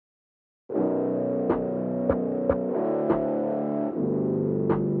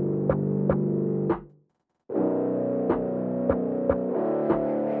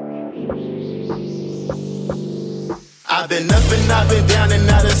I've been up and I've been down and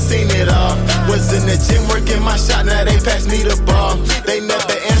I done seen it all. Was in the gym working my shot, now they pass me the ball. They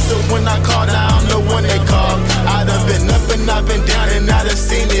never answer when I call, now I'm the one they call. I done been up and I've been down and I done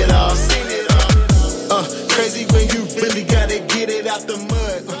seen it all. Crazy when you really gotta get it out the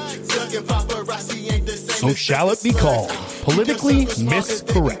mud. Paparazzi ain't the same. So shall it be called Politically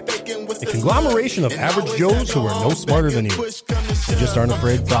Miscorrect, a conglomeration of average Joes who are no smarter than you. They just aren't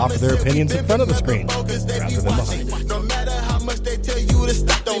afraid to offer their opinions in front of the screen rather than behind it. No matter how much they tell you to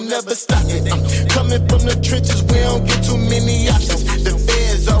stop, don't never stop it. Coming from the trenches, we don't get too many options. The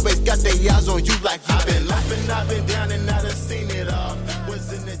feds always got their eyes on you like you've been laughing. I've been down and I done seen it all.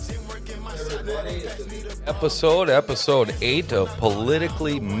 Was in the gym working my shot, now they pass me the ball. Episode 8 of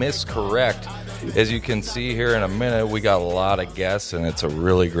Politically Miscorrect. As you can see here in a minute, we got a lot of guests, and it's a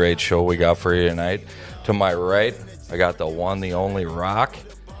really great show we got for you tonight. To my right, I got the one, the only Rock,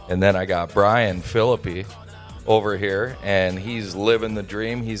 and then I got Brian Philippi over here, and he's living the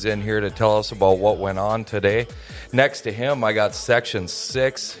dream. He's in here to tell us about what went on today. Next to him, I got Section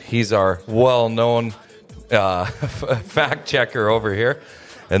 6. He's our well-known fact checker over here.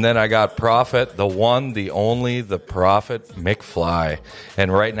 And then I got Prophet, the one, the only, the Prophet McFly.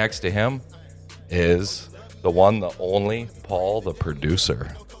 And right next to him is the one, the only, Paul, the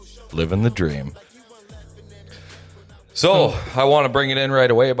producer, living the dream. So I want to bring it in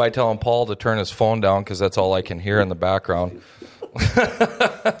right away by telling Paul to turn his phone down because that's all I can hear in the background.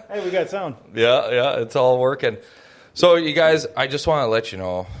 Hey, we got sound. Yeah, it's all working. So you guys, I just want to let you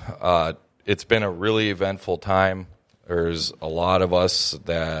know, it's been a really eventful time. There's a lot of us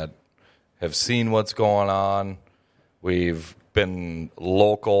that have seen what's going on. We've been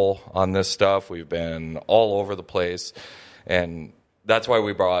local on this stuff. We've been all over the place. And that's why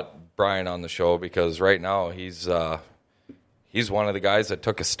we brought Brian on the show, because right now he's one of the guys that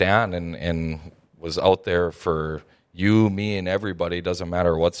took a stand and was out there for you, me, and everybody. Doesn't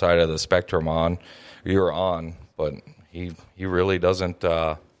matter what side of the spectrum you're on. But he really doesn't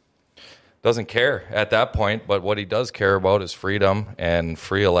care at that point, but what he does care about is freedom and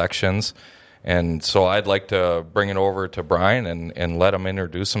free elections. And so I'd like to bring it over to Brian and let him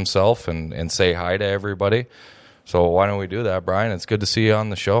introduce himself and say hi to everybody. So why don't we do that, Brian? It's good to see you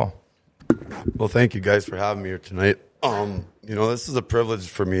on the show. Well, thank you guys for having me here tonight. This is a privilege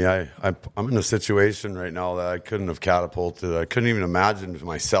for me. I'm in a situation right now that I couldn't have catapulted. I couldn't even imagine to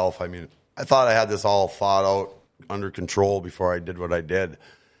myself. I mean, I thought I had this all thought out, under control before I did what I did.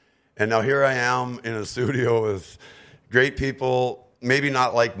 And now here I am in a studio with great people, maybe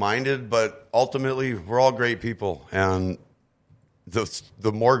not like-minded, but ultimately we're all great people. And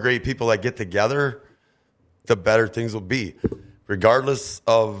the more great people that get together, the better things will be. Regardless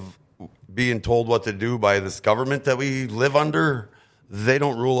of being told what to do by this government that we live under, they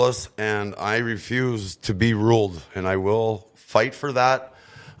don't rule us, and I refuse to be ruled. And I will fight for that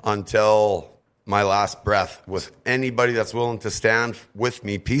until my last breath with anybody that's willing to stand with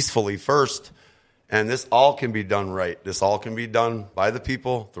me peacefully first. And this all can be done right. This all can be done by the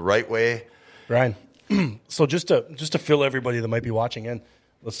people the right way. Brian, so just to fill everybody that might be watching in,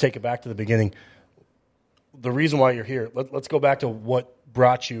 let's take it back to the beginning. The reason why you're here, let's go back to what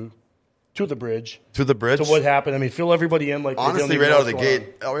brought you to the bridge. To the bridge? To what happened. I mean, fill everybody in. Like honestly, right out of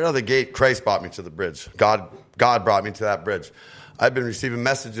the gate, Christ brought me to the bridge. God brought me to that bridge. I've been receiving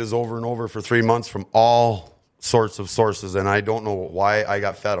messages over and over for 3 months from all sorts of sources, and I don't know why I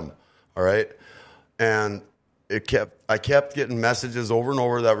got fed them, all right? And I kept getting messages over and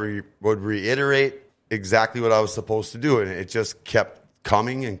over that would reiterate exactly what I was supposed to do, and it just kept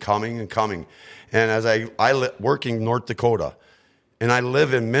coming and coming and coming. And as I working in North Dakota, and I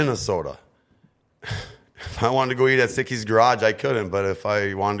live in Minnesota. If I wanted to go eat at Sicky's Garage, I couldn't, but if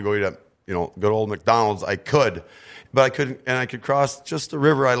I wanted to go eat at good old McDonald's, I could. But I couldn't, and I could cross just the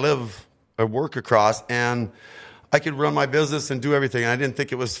river I work across, and I could run my business and do everything. And I didn't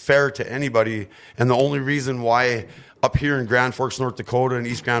think it was fair to anybody. And the only reason why up here in Grand Forks, North Dakota, and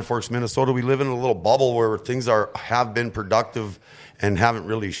East Grand Forks, Minnesota, we live in a little bubble where things have been productive and haven't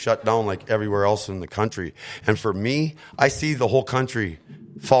really shut down like everywhere else in the country. And for me, I see the whole country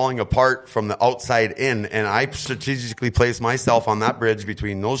falling apart from the outside in, and I strategically placed myself on that bridge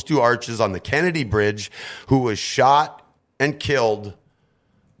between those two arches on the Kennedy Bridge, who was shot and killed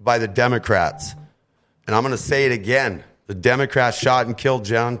by the Democrats. And I'm going to say it again. The Democrats shot and killed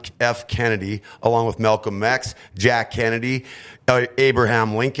John F. Kennedy, along with Malcolm X, Jack Kennedy,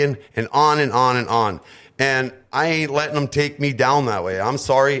 Abraham Lincoln, and on and on and on. And I ain't letting them take me down that way. I'm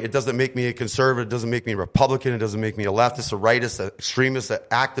sorry. It doesn't make me a conservative. It doesn't make me a Republican. It doesn't make me a leftist, a rightist, an extremist, an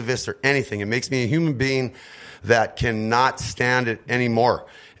activist, or anything. It makes me a human being that cannot stand it anymore.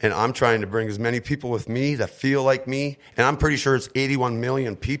 And I'm trying to bring as many people with me that feel like me. And I'm pretty sure it's 81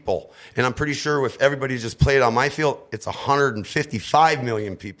 million people. And I'm pretty sure if everybody just played on my field, it's 155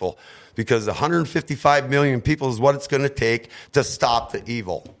 million people. Because 155 million people is what it's going to take to stop the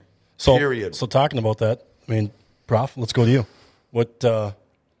evil. Period. So talking about that, I mean, Prof, let's go to you. What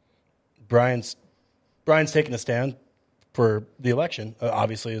Brian's taking a stand for the election,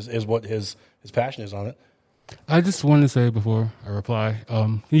 obviously, is what his passion is on it. I just wanted to say before I reply,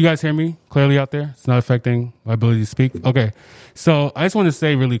 can you guys hear me clearly out there? It's not affecting my ability to speak? Okay. So I just want to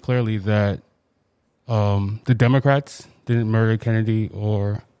say really clearly that the Democrats didn't murder Kennedy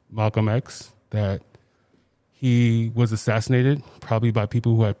or Malcolm X, that he was assassinated probably by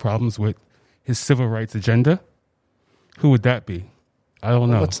people who had problems with his civil rights agenda. Who would that be? I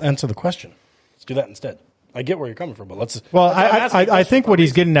don't know. Let's answer the question. Let's do that instead. I get where you're coming from, but let's. Well, I think what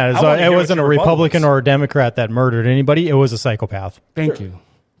he's getting at is it wasn't a Republican or a Democrat that murdered anybody. It was a psychopath. Thank you.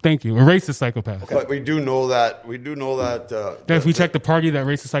 A racist psychopath. But we do know that. That if we check the party that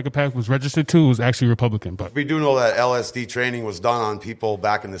racist psychopath was registered to, it was actually Republican. But we do know that LSD training was done on people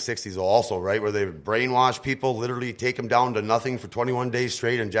back in the 60s also, right? Where they would brainwash people, literally take them down to nothing for 21 days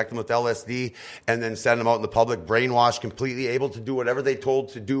straight, inject them with LSD, and then send them out in the public, brainwashed, completely able to do whatever they told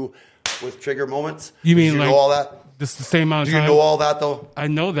to do with trigger moments. You mean know all that? This the same amount of time. Do you know all that though? I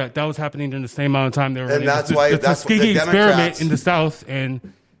know that was happening during the same amount of time they were running that's why the that's Tuskegee the experiment in the South and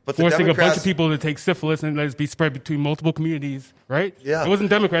but forcing a bunch of people to take syphilis and let it be spread between multiple communities, right? Yeah. It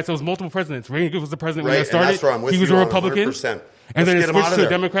wasn't Democrats, it was multiple presidents. Reagan was the president when Right, that started. and that's where I'm with he was you a on Republican. 100%. And then it Let's get him switched out of to a there.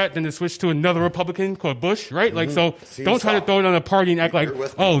 Democrat, then it switched to another Republican called Bush, right? Like, so See, don't try to throw it on a party and act like, You're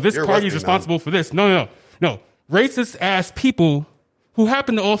with me. oh, this You're party with is me, responsible for this. No. Racist ass people who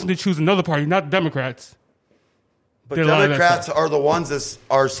happen to also choose another party, not the Democrats. But did a lot of that Democrats stuff. are the ones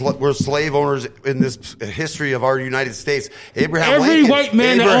that were slave owners in this history of our United States. Every white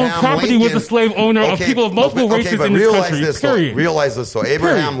man that owned property was a slave owner of people of multiple races but in this realize country. This, period. Realize this, though.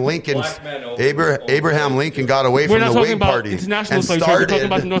 Abraham Lincoln got away We're from not the talking Whig about Party international and slave trade. We're talking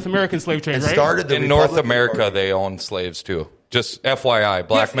about the North American slave trade, and right? started the In North Republican America, Party. they owned slaves too. Just FYI,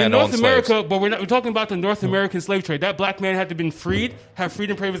 black Yes, men in North owned America, slaves. but we're talking about the North American slave trade. That black man had to have been freed, have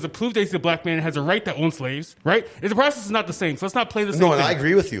freedom papers to prove that he's a black man and has a right to own slaves, right? The process is not the same, so let's not play the same No, thing. and I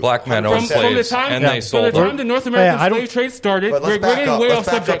agree with you. Black men owned slaves, and they sold From the them. time the North American I don't- slave trade started, But we're let's back getting up. way Let's off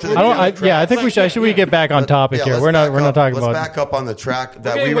back up subject. to the I think we should get back on topic here. let's We're not back talking up. about. Let's back up on the track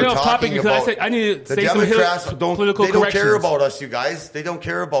that Okay, we way were off topic talking because I about. said I need to The say some Democrats political they don't care corrections. about us, you guys. They don't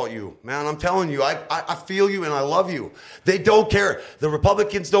care about you, man. I'm telling you, I feel you and I love you. They don't care. The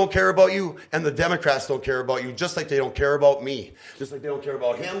Republicans don't care about you, and the Democrats don't care about you. Just like they don't care about me. Just like they don't care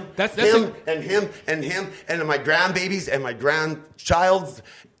about him, and my grandbabies and my grandchild.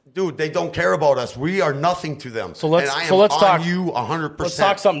 Dude, they don't care about us. We are nothing to them. So let's talk you 100%. Let's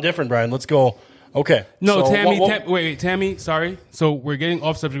talk something different, Brian. Let's go. Okay. No, so Tammy, wait, Tammy, sorry. So we're getting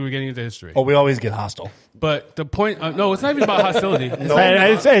off subject, we're getting into history. Oh, we always get hostile. But the point, no, it's not even about hostility.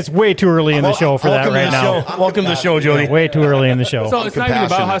 It's way too early in the show for that right now. Welcome to the show, Jody. Way too early in the show. So it's not even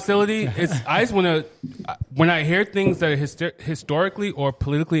about compassionate. hostility. I just want to, when I hear things that are historically or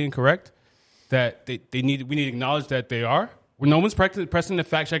politically incorrect, that we need to acknowledge that they are. When no one's pressing the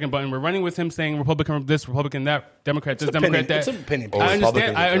fact checking button, we're running with him saying Republican this, Republican that, Democrat this, Democrat that. It's an opinion.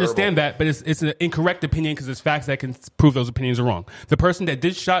 I understand that, but it's an incorrect opinion because there's facts that can prove those opinions are wrong. The person that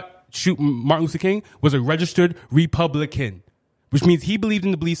did shoot Martin Luther King was a registered Republican, which means he believed in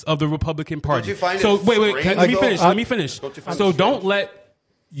the beliefs of the Republican Party. Don't you find So it wait, strange, let me though? finish. Let me finish. Don't you find So it don't strange? let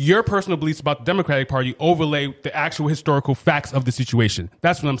your personal beliefs about the Democratic Party overlay the actual historical facts of the situation.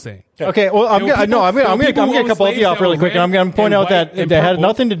 That's what I'm saying. Okay, well, I'm going to cut both of you off really quick. And I'm going to point out that it had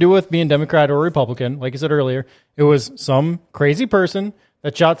nothing to do with being Democrat or Republican. Like I said earlier, it was some crazy person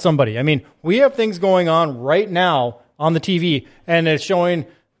that shot somebody. I mean, we have things going on right now on the TV, and it's showing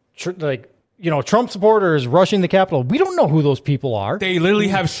Trump supporters rushing the Capitol. We don't know who those people are. They literally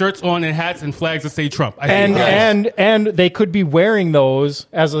have shirts on and hats and flags that say Trump. And they could be wearing those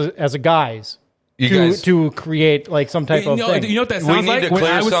as a guise to create like some type of thing. You know what that We sounds need like? to When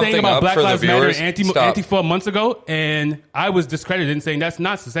clear I was saying something about up Black for the Lives Matter viewers. and Stop. Antifa months ago, and I was discredited and saying that's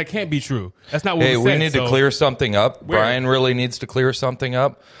nonsense. That can't be true. That's not what Hey, was we said. need So to clear something up. Where? Brian really needs to clear something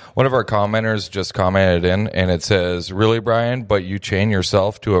up. One of our commenters just commented in, and it says, "Really, Brian? But you chain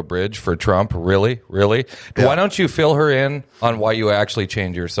yourself to a bridge for Trump? Really? Really? Yeah. Why don't you fill her in on why you actually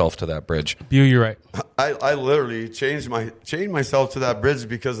chained yourself to that bridge?" You're right. I literally chained myself to that bridge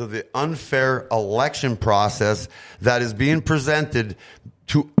because of the unfair election process that is being presented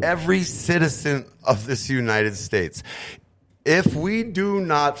to every citizen of this United States. If we do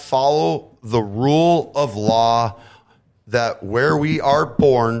not follow the rule of law, that where we are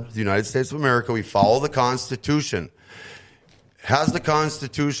born, the United States of America, we follow the Constitution. Has the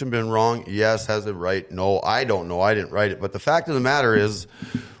Constitution been wrong? Yes. Has it right? No, I don't know. I didn't write it. But the fact of the matter is...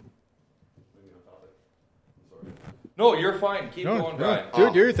 No, you're fine. Keep going, Brian.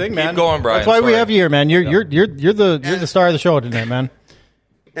 Do your thing, man. Keep going, Brian. That's why we have you here, man. You're the star of the show tonight, man.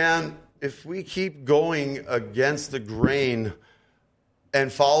 And if we keep going against the grain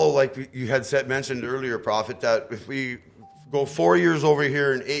and follow, like you had mentioned earlier, Prophet, that if we go 4 years over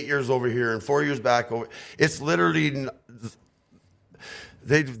here and 8 years over here and 4 years back over, it's literally...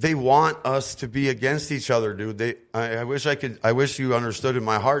 They want us to be against each other, dude. I wish you understood in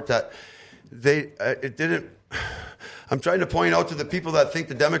my heart that it didn't. I'm trying to point out to the people that think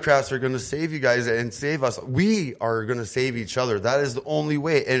the Democrats are going to save you guys and save us. We are going to save each other. That is the only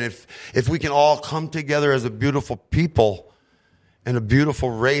way. And if we can all come together as a beautiful people and a beautiful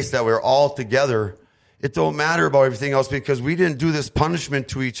race, that we're all together, it don't matter about everything else, because we didn't do this punishment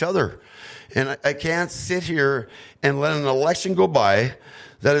to each other. And I can't sit here and let an election go by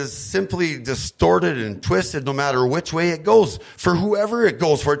that is simply distorted and twisted no matter which way it goes, for whoever it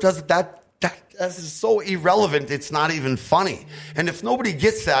goes for. It doesn't, that is so irrelevant, it's not even funny. And if nobody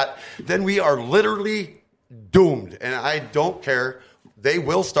gets that, then we are literally doomed. And I don't care. They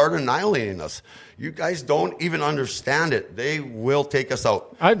will start annihilating us. You guys don't even understand it. They will take us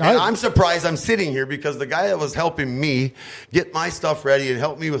out. I'm surprised I'm sitting here, because the guy that was helping me get my stuff ready and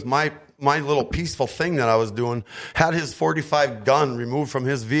help me with my little peaceful thing that I was doing had his .45 gun removed from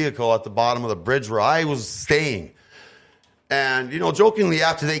his vehicle at the bottom of the bridge where I was staying. And, jokingly,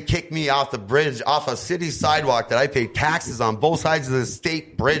 after they kicked me off the bridge, off a city sidewalk that I pay taxes on, both sides of the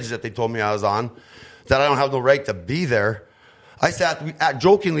state bridge that they told me I was on, that I don't have no right to be there, I sat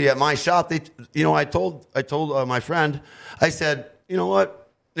jokingly at my shop. I told my friend, I said, you know what?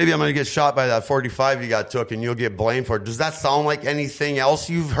 Maybe I'm going to get shot by that .45 you got took, and you'll get blamed for it. Does that sound like anything else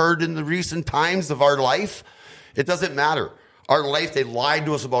you've heard in the recent times of our life? It doesn't matter. Our life, they lied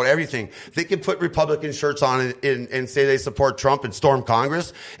to us about everything. They can put Republican shirts on and say they support Trump and storm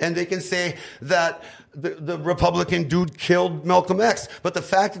Congress, and they can say that the Republican dude killed Malcolm X. But the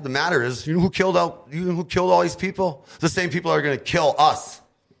fact of the matter is, who killed all these people? The same people are going to kill us.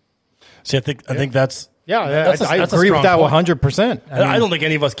 See, I think that's... Yeah, I agree with that 100%. I don't think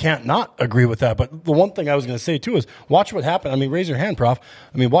any of us can't not agree with that. But the one thing I was going to say, too, is watch what happened. I mean, raise your hand, Prof.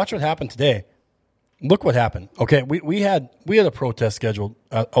 I mean, watch what happened today. Look what happened. Okay, we had a protest scheduled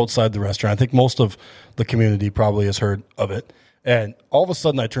outside the restaurant. I think most of the community probably has heard of it. And all of a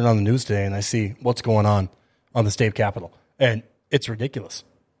sudden, I turn on the news today and I see what's going on the state capitol. And it's ridiculous.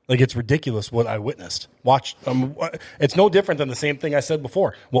 Like, it's ridiculous what I witnessed. Watch. It's no different than the same thing I said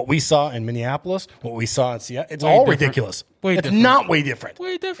before. What we saw in Minneapolis, what we saw in Seattle, it's all ridiculous. It's not way different.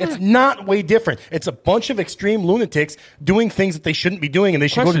 It's not way different. It's a bunch of extreme lunatics doing things that they shouldn't be doing, and they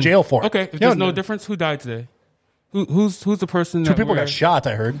should go to jail for. Okay, if there's no difference, who died today? Who's the person? Two people got shot,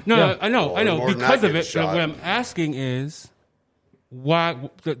 I heard. No, I know. Because of it, what I'm asking is, why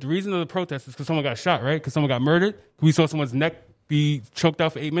the reason of the protest is because someone got shot, right? Because someone got murdered. We saw someone's neck be choked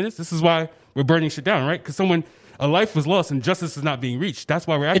out for 8 minutes. This is why we're burning shit down, right? Because a life was lost and justice is not being reached. That's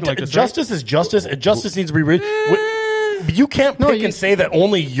why we're acting like this. Justice is justice. Justice needs to be reached. You can't pick and say that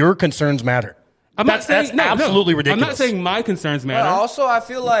only your concerns matter. That's absolutely ridiculous. I'm not saying my concerns matter. But also, I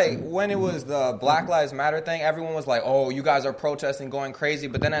feel like when it was the Black Lives Matter thing, everyone was like, "Oh, you guys are protesting, going crazy."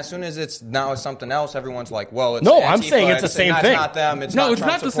 But then, as soon as it's something else, everyone's like, "Well, it's no." Antifa, I'm saying it's the same thing. It's not them. It's not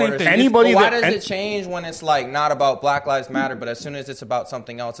Trump the same thing. Anybody why does it change when it's like not about Black Lives Matter, but as soon as it's about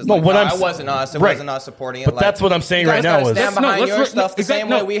something else, it's like, it wasn't us. It wasn't us supporting it. But that's what I'm saying right now. Is stand behind your stuff the same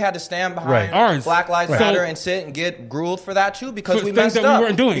way we had to stand behind ours. Black Lives Matter and sit and get grilled for that too, because we messed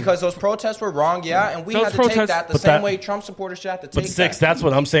up. Because those protests were wrong, and we had to take that the same way Trump supporters should have to take that. But Six, that's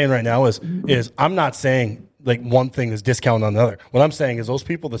what I'm saying right now is I'm not saying like one thing is discounted on the other. What I'm saying is those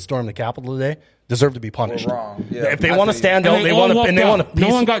people that stormed the Capitol today deserve to be punished. We're wrong. Yeah, if they want to stand out, they want to. No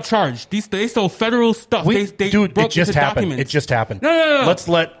one got charged. They stole federal stuff. Dude, it just happened. It just happened. No. Let's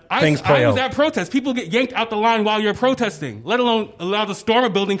let things play out. I was at protest. People get yanked out the line while you're protesting, let alone allow the storm a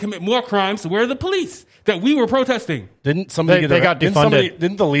building commit more crimes. So where are the police that we were protesting? Didn't somebody they got defunded?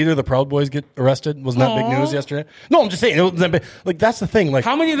 Didn't the leader of the Proud Boys get arrested? Wasn't that big news yesterday? No, I'm just saying. Like, that's the thing. Like,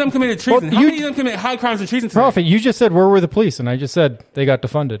 how many of them committed treason? How many of them committed high crimes and treason today? Prophet, you just said, where were the police? And I just said they got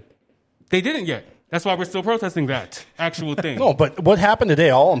defunded. They didn't yet. That's why we're still protesting that actual thing. No, but what happened today,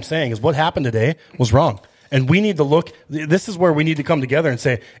 all I'm saying is what happened today was wrong. And we need to look, this is where we need to come together and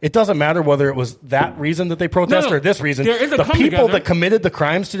say, it doesn't matter whether it was that reason that they protested or this reason. There is a the come people together. that committed the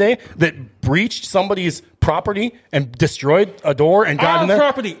crimes today, that breached somebody's property and destroyed a door and got in there.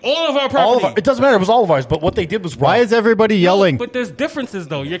 Property, all of our property. It doesn't matter. It was all of ours. But what they did was wrong. Why is everybody yelling? But there's differences,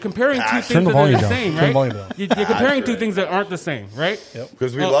 though. You're comparing two turn things the that are volume the down. same, Turn the right? volume down. You're comparing two things that aren't the same, right?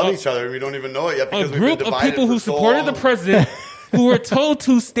 Because we love each other and we don't even know it yet. A Because group of people who supported the president, who were told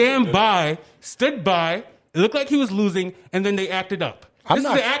to stand by, stood by. It looked like he was losing, and then they acted up.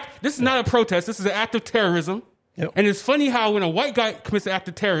 This is not a protest. This is an act of terrorism. Yep. And it's funny how when a white guy commits an act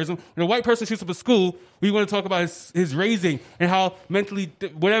of terrorism, when a white person shoots up a school, we want to talk about his raising and how mentally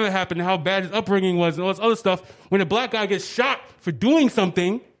whatever happened and how bad his upbringing was and all this other stuff. When a black guy gets shot for doing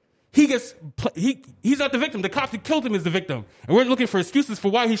something, he's not the victim. The cop that killed him is the victim. And we're looking for excuses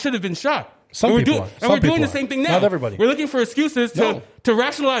for why he should have been shot. Some and people we're doing the same thing now. Not everybody. We're looking for excuses to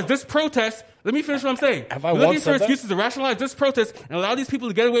rationalize this protest. Let me finish what I'm saying. We're looking for excuses to rationalize this protest and allow these people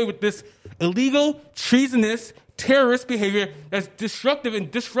to get away with this illegal, treasonous, terrorist behavior that's destructive and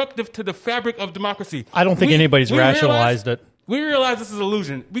disruptive to the fabric of democracy. I don't think anybody's rationalized it. We realize this is an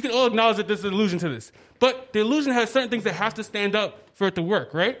illusion. We can all acknowledge that there's an illusion to this. But the illusion has certain things that have to stand up for it to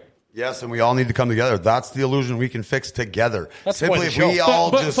work, right? Yes, and we all need to come together. That's the illusion we can fix together. That's Simply if the we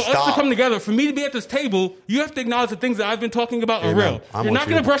all just for us stop. to come together, for me to be at this table, you have to acknowledge the things that I've been talking about are real. I'm You're with not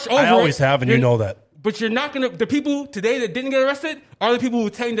going to brush over it. I always have, and you know that. But you're not going to... The people today that didn't get arrested are the people who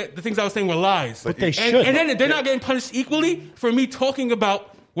were saying that the things I was saying were lies. But they should. And then they're not getting punished equally for me talking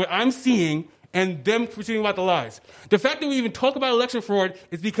about what I'm seeing and them proceeding about the lies. The fact that we even talk about election fraud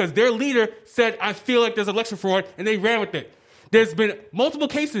is because their leader said, I feel like there's election fraud, and they ran with it. There's been multiple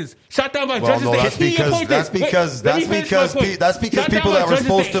cases shot down by judges that he appointed. That's because people that were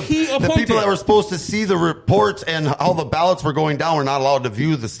supposed to the people that were supposed to see the reports and how the ballots were going down were not allowed to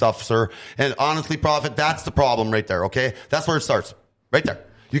view the stuff, sir. And honestly, Prophet, that's the problem right there. Okay, that's where it starts, right there.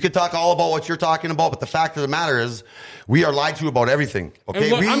 You can talk all about what you're talking about, but the fact of the matter is, we are lied to about everything. Okay,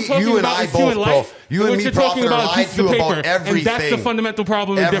 you and I both, bro. You and me, Prophet, are lied to about everything. And that's the fundamental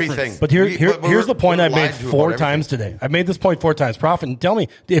problem and difference. But here's the point I've made 4 times today. I've made this point 4 times. Prophet, and tell me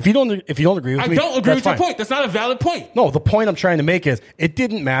if you don't agree with me. I don't agree with your fine. point. That's not a valid point. No, the point I'm trying to make is it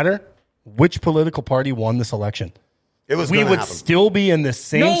didn't matter which political party won this election. We would still be in the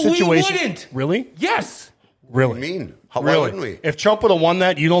same situation. No, we wouldn't. Really? Yes. Really? What do you mean? Why wouldn't we? If Trump would have won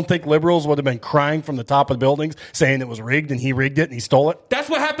that, you don't think liberals would have been crying from the top of the buildings saying it was rigged and he rigged it and he stole it? That's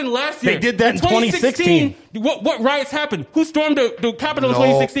what happened last year. They did that in 2016. What riots happened? Who stormed the Capitol in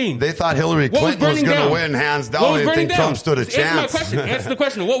 2016? They thought Hillary Clinton was going to win hands down. They didn't think Trump stood a chance. Answer the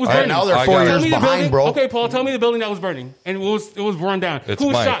question. What was burning? Now they're 4 years behind, bro. Okay, Paul, tell me the building that was burning and it was burned down. It's Who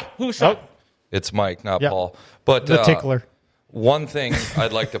was Mike. shot? Who was shot? It's Mike, not Paul. But the tickler. One thing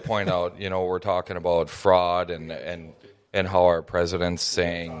I'd like to point out, we're talking about fraud and how our president's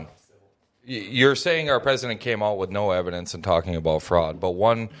saying, you're saying our president came out with no evidence and talking about fraud. But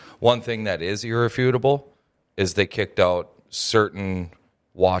one thing that is irrefutable is they kicked out certain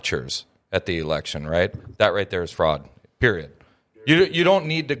watchers at the election, right? That right there is fraud, period. You don't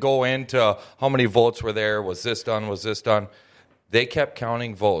need to go into how many votes were there, was this done? They kept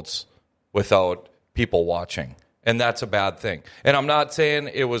counting votes without people watching. And that's a bad thing. And I'm not saying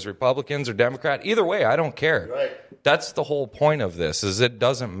it was Republicans or Democrat. Either way, I don't care. Right. That's the whole point of this, is it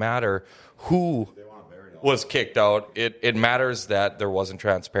doesn't matter who was kicked out. It matters that there wasn't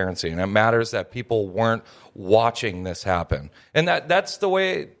transparency. And it matters that people weren't watching this happen. And that's the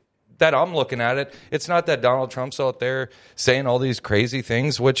way that I'm looking at it. It's not that Donald Trump's out there saying all these crazy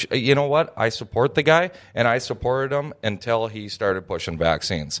things, which, you know what? I support the guy, and I supported him until he started pushing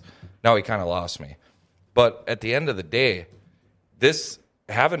vaccines. Now he kind of lost me. But at the end of the day,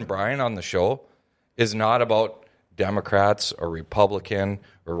 having Brian on the show is not about Democrats or Republican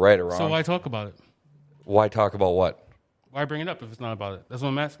or right or wrong. So why talk about it? Why talk about what? Why bring it up if it's not about it? That's what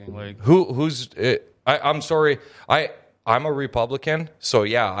I'm asking. I'm sorry. I'm a Republican, so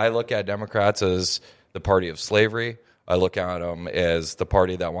yeah, I look at Democrats as the party of slavery. I look at them as the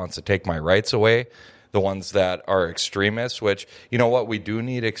party that wants to take my rights away, the ones that are extremists, which, you know what, we do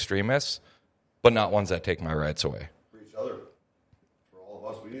need extremists, but not ones that take my rights away. For each other. For all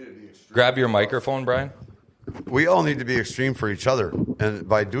of us, we need to be extreme. Grab your microphone, Brian. We all need to be extreme for each other. And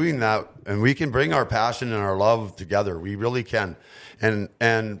by doing that, and we can bring our passion and our love together. We really can.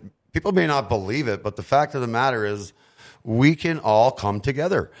 And people may not believe it, but the fact of the matter is we can all come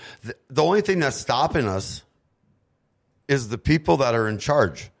together. The only thing that's stopping us is the people that are in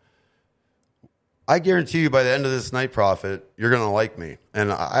charge. I guarantee you by the end of this night, Prophet, you're going to like me.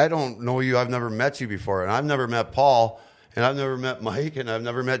 And I don't know you. I've never met you before. And I've never met Paul. And I've never met Mike, and I've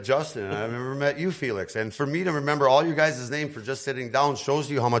never met Justin, and I've never met you, Felix. And for me to remember all you guys' names for just sitting down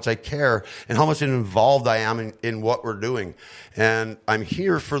shows you how much I care and how much involved I am in what we're doing. And I'm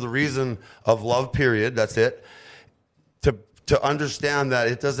here for the reason of love, period. That's it. To understand that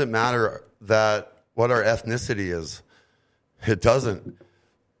it doesn't matter that what our ethnicity is. It doesn't.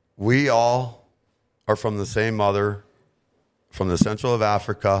 We all are from the same mother, from the Central of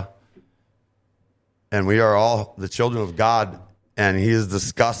Africa, and we are all the children of God, and he is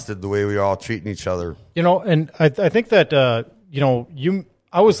disgusted the way we are all treating each other. You know, and I think that,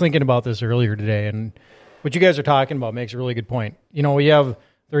 I was thinking about this earlier today, and what you guys are talking about makes a really good point. You know, we have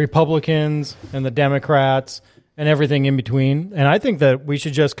the Republicans and the Democrats and everything in between, and I think that we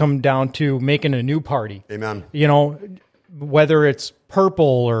should just come down to making a new party. Amen. You know, whether it's purple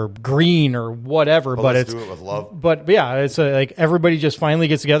or green or whatever, Well, but let's it's do it with love. But yeah, it's like everybody just finally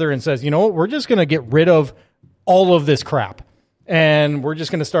gets together and says, you know what, we're just going to get rid of all of this crap, and we're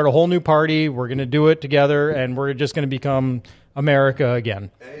just going to start a whole new party. We're going to do it together, and we're just going to become America again.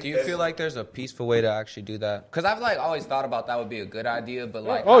 Do you feel like there's a peaceful way to actually do that? Because I've always thought about that would be a good idea, but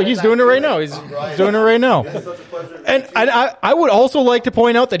Oh, he's doing it right now. He's doing it right now. And I would also like to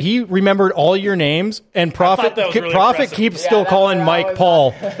point out that he remembered all your names, and Prophet keeps still calling Mike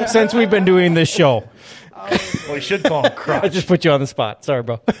Paul since we've been doing this show. Well, you should call him Crotch. I just put you on the spot. Sorry,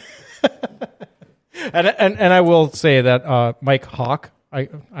 bro. and I will say that Mike Hawk, I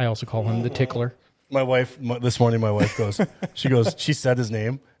also call him the Tickler. My wife, this morning, she said his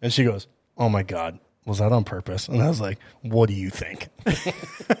name, and she goes, oh my God, was that on purpose? And I was like, what do you think?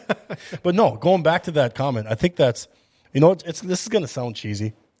 But no, going back to that comment, I think that's, this is going to sound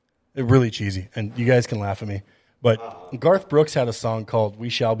cheesy. Really cheesy, and you guys can laugh at me. But Garth Brooks had a song called We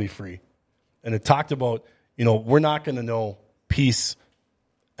Shall Be Free. And it talked about, we're not going to know peace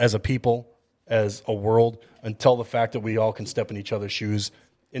as a people, as a world, until the fact that we all can step in each other's shoes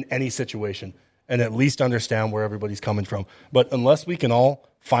in any situation and at least understand where everybody's coming from. But unless we can all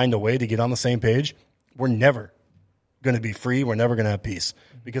find a way to get on the same page, we're never going to be free. We're never going to have peace,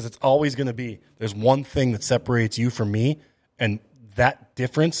 because it's always going to be, there's one thing that separates you from me, and that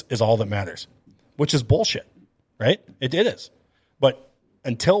difference is all that matters, which is bullshit, right? It is. But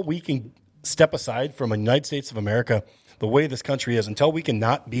until we can step aside from the United States of America, the way this country is, until we can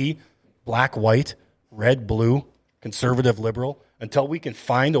not be black, white, red, blue, conservative, liberal, until we can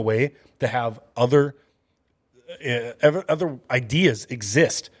find a way to have other ideas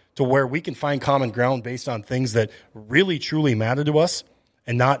exist to where we can find common ground based on things that really, truly matter to us,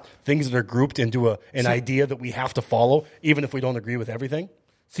 and not things that are grouped into an idea that we have to follow, even if we don't agree with everything.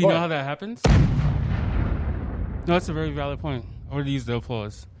 So you know how that happens? No, that's a very valid point. I would use the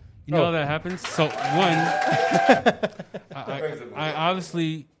applause. You know how that happens? So, one, I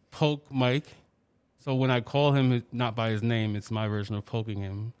obviously poke Mike. So when I call him not by his name, it's my version of poking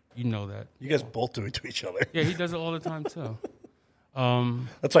him. You know that. You guys both do it to each other. Yeah, he does it all the time, too.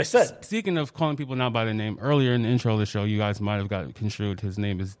 That's what I said. Speaking of calling people not by their name, earlier in the intro of the show, you guys might have got construed. His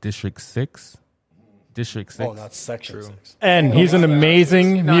name is District 6. District 6. Oh, not Section 6. And he's an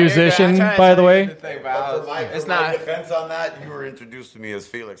amazing musician, by the way. It's not defense on that. You were introduced to me as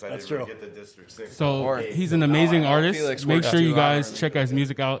Felix. I didn't really get the District 6. So he's an amazing artist. Make sure you guys check his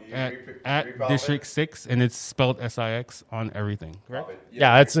music out at District 6, and it's spelled SIX on everything. Correct?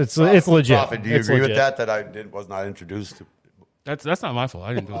 Yeah, it's legit. Prophet, do you agree with that I was not introduced to? That's not my fault.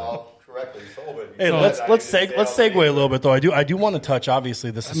 I didn't do that. Correctly so, but hey, let's segue a little bit though. I do want to touch. Obviously,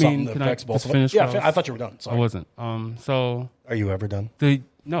 this is something that affects both of us. Yeah, I thought you were done. Sorry. I wasn't. So are you ever done?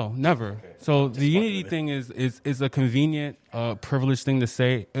 No, never. Okay. So the unity thing is a convenient, privileged thing to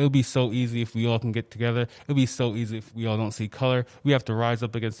say. It would be so easy if we all can get together. It would be so easy if we all don't see color. We have to rise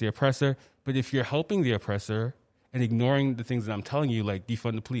up against the oppressor. But if you're helping the oppressor and ignoring the things that I'm telling you, like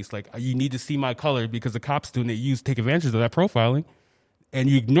defund the police, like you need to see my color because the cops doing it, take advantage of that profiling, and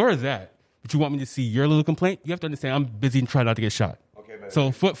you ignore that, but you want me to see your little complaint, you have to understand I'm busy and trying not to get shot. Okay,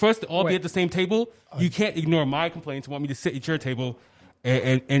 so for us to all be at the same table, you can't ignore my complaints and want me to sit at your table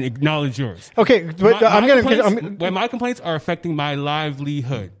and acknowledge yours. Okay, but my complaints are affecting my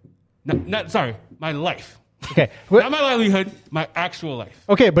livelihood. My life. Okay, not my livelihood, my actual life.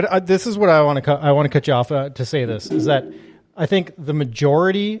 Okay, but this is what I want to cut you off to say this, is that I think the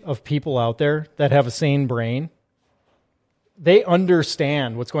majority of people out there that have a sane brain, they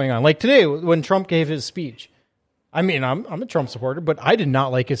understand what's going on. Like today, when Trump gave his speech, I mean, I'm a Trump supporter, but I did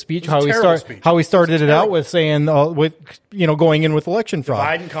not like his speech. How he started it out with saying, going in with election fraud,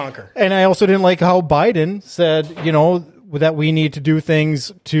 divide and conquer. And I also didn't like how Biden said, that we need to do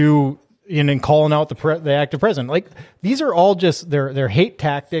things to and calling out the active president. Like, these are all just they're hate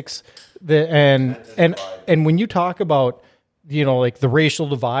tactics. And when you talk about, like the racial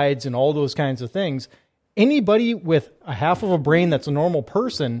divides and all those kinds of things, anybody with a half of a brain that's a normal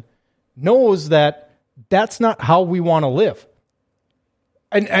person knows that that's not how we want to live.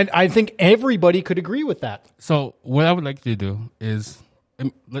 And I think everybody could agree with that. So what I would like you to do is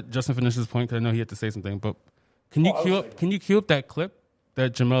let Justin finish his point, because I know he had to say something. But can you cue up that clip,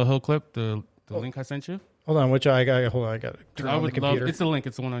 that Jamel Hill clip, the link I sent you? Hold on, I got it. Turn on the computer. It's a link.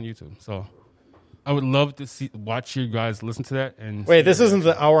 It's the one on YouTube. So I would love to watch you guys listen to that. And wait, this isn't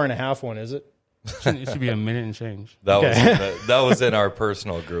the hour and a half one, is it? It should be a minute and change. That was in our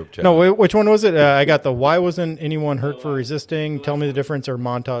personal group chat. No, wait, which one was it? I got the why wasn't anyone hurt for resisting? Tell me the difference, or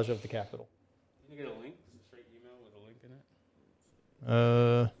montage of the Capitol. Can you get a link? Just a straight email with a link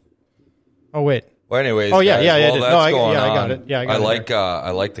in it. Oh wait. Well, anyways. Oh yeah, guys, yeah. That's going I on. got it. Yeah, I got I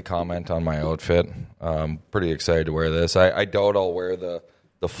like the comment on my outfit. I'm pretty excited to wear this. I doubt I'll wear the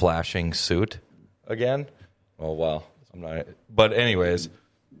flashing suit again. Oh wow, I'm not. But anyways.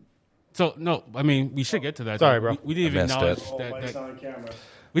 So no, I mean we should get to that. Sorry, bro. We didn't even acknowledge that. on camera.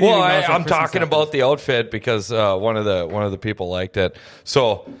 I'm talking about the outfit because one of the people liked it.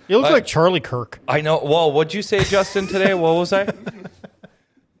 So You look like Charlie Kirk. I know. Well, what'd you say, Justin, today? What was I?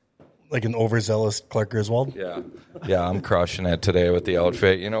 Like an overzealous Clark Griswold. Yeah, I'm crushing it today with the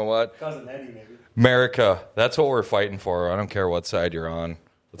outfit. You know what? Cousin Eddie, maybe. America. That's what we're fighting for. I don't care what side you're on.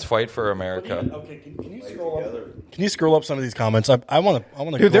 Let's fight for America. Okay, can you scroll up? Can you scroll up some of these comments? I want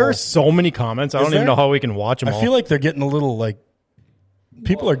to. Dude, there are so many comments. I don't even know how we can watch them all. I feel like they're getting a little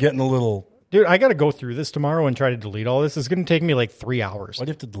people are getting a little. Dude, I got to go through this tomorrow and try to delete all this. It's going to take me like 3 hours. Why do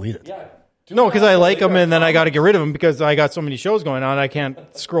you have to delete it? Yeah. No, because I like them, and then I got to get rid of them because I got so many shows going on. I can't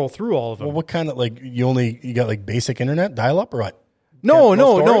scroll through all of them. Well, what kind of you got like basic internet dial up or what? No.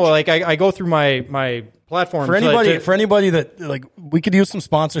 storage? Like I go through my platform. For anybody that we could use some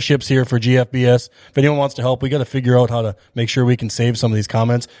sponsorships here for GFBS. If anyone wants to help, we got to figure out how to make sure we can save some of these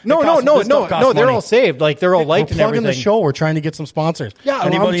comments. No. They're all saved. Like they're all liked We're and plugging everything. the show. We're trying to get some sponsors. Yeah, I'm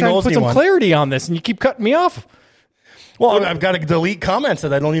anybody trying knows to put some anyone? clarity on this, and you keep cutting me off. Well, I've got to delete comments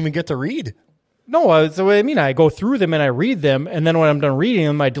that I don't even get to read. No, that's what I mean. I go through them and I read them, and then when I'm done reading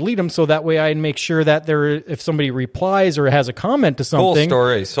them, I delete them so that way I make sure that if somebody replies or has a comment to something, Cool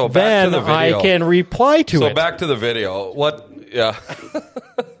story. So back then to the video. I can reply to it. So back to the video. What? Yeah. Did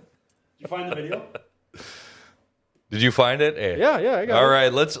you find the video? Did you find it? Hey. Yeah, I got it. All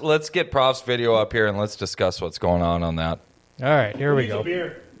right, let's get Prof's video up here and let's discuss what's going on that. All right, here we go.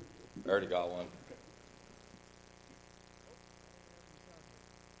 I already got one.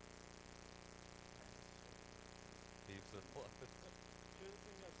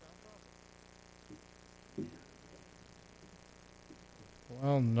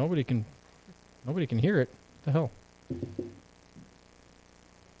 Well, nobody can hear it. What the hell?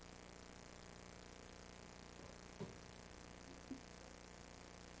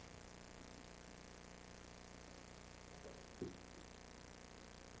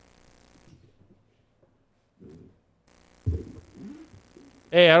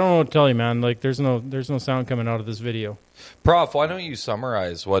 Hey, I don't know what to tell you, man. Like, there's no sound coming out of this video. Prof, why don't you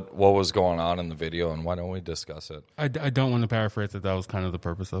summarize what was going on in the video, and why don't we discuss it? I don't want to paraphrase it. That was kind of the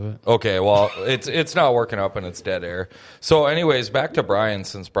purpose of it. Okay, well, it's not working up and it's dead air. So, anyways, back to Brian,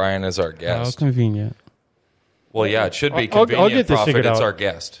 since Brian is our How guest. convenient. Well, yeah, it should be I'll convenient, get this Prof, figured it's out. our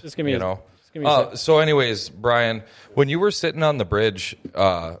guest. Just give me you a- know. just give me a sec. So, anyways, Brian, when you were sitting on the bridge,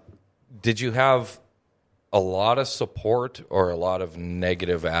 did you have a lot of support or a lot of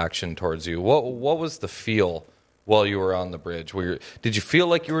negative action towards you? What was the feel while you were on the bridge? Did you feel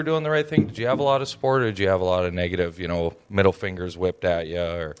like you were doing the right thing? Did you have a lot of support, or did you have a lot of negative, middle fingers whipped at you?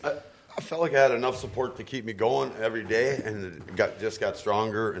 Or I felt like I had enough support to keep me going every day, and it just got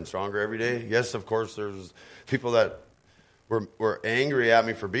stronger and stronger every day. Yes, of course, there's people that were angry at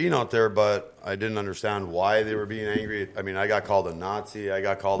me for being out there, but I didn't understand why they were being angry. I mean, I got called a Nazi. I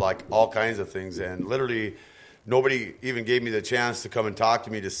got called like all kinds of things, and literally nobody even gave me the chance to come and talk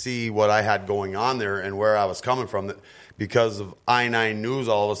to me to see what I had going on there and where I was coming from. Because of I-9 News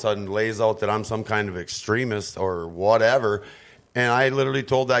all of a sudden lays out that I'm some kind of extremist or whatever. And I literally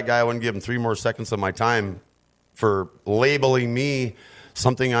told that guy I wouldn't give him 3 more seconds of my time for labeling me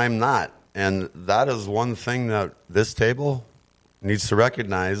something I'm not. And that is one thing that this table needs to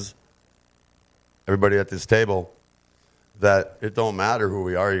recognize, everybody at this table, that it don't matter who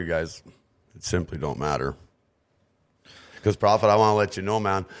we are, you guys. It simply don't matter. Because, Prophet, I want to let you know,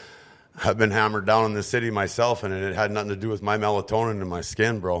 man, I've been hammered down in the city myself, and it had nothing to do with my melatonin in my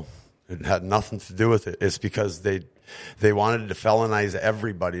skin, bro. It had nothing to do with it. It's because they They wanted to felonize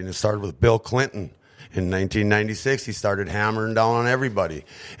everybody, and it started with Bill Clinton. In 1996, he started hammering down on everybody.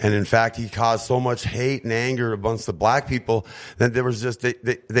 And in fact, he caused so much hate and anger amongst the black people that there was just,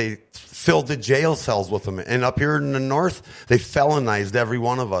 they filled the jail cells with them. And up here in the north, they felonized every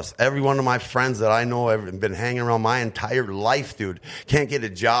one of us. Every one of my friends that I know have been hanging around my entire life, dude. Can't get a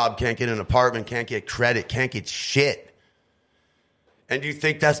job, can't get an apartment, can't get credit, can't get shit. And do you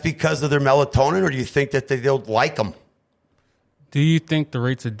think that's because of their melatonin, or do you think that they don't like them? Do you think the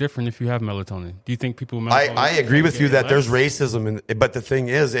rates are different if you have melatonin? Do you think people with melatonin? I agree with you that there's racism, but the thing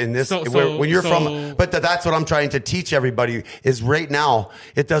is, in this, when you're from, but that's what I'm trying to teach everybody is right now,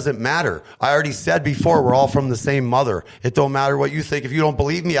 it doesn't matter. I already said before, we're all from the same mother. It don't matter what you think. If you don't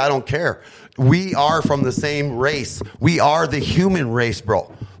believe me, I don't care. We are from the same race. We are the human race,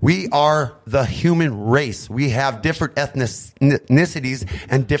 bro. We are the human race. We have different ethnicities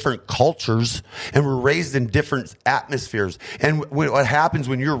and different cultures, and we're raised in different atmospheres. And what happens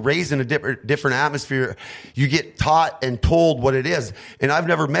when you're raised in a different atmosphere, you get taught and told what it is. And I've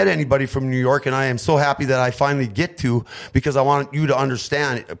never met anybody from New York, and I am so happy that I finally get to, because I want you to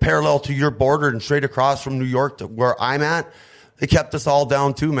understand, parallel to your border and straight across from New York to where I'm at, they kept us all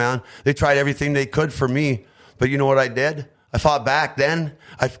down too, man. They tried everything they could for me. But you know what I did? I fought back then.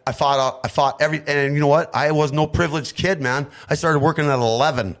 I fought and you know what? I was no privileged kid, man. I started working at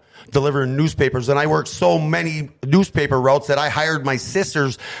 11, delivering newspapers, and I worked so many newspaper routes that I hired my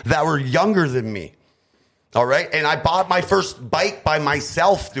sisters that were younger than me. All right. And I bought my first bike by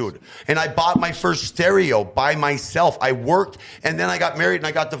myself, dude. And I bought my first stereo by myself. I worked, and then I got married and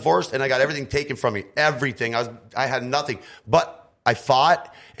I got divorced and I got everything taken from me. Everything. I had nothing, but I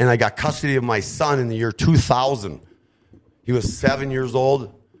fought, and I got custody of my son in the year 2000. He was 7 years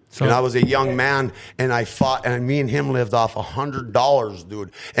old. And I was a young man, and I fought, and me and him lived off $100,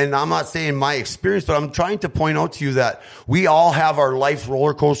 dude. And I'm not saying my experience, but I'm trying to point out to you that we all have our life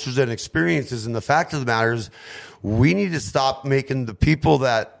roller coasters and experiences. And the fact of the matter is, we need to stop making the people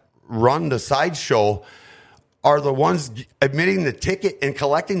that run the sideshow are the ones admitting the ticket and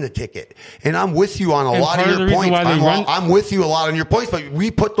collecting the ticket. And I'm with you on a lot of your points. I'm with you a lot on your points, but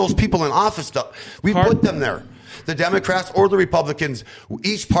we put those people in office. We put them there. The Democrats or the Republicans,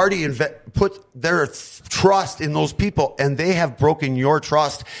 each party put their trust in those people, and they have broken your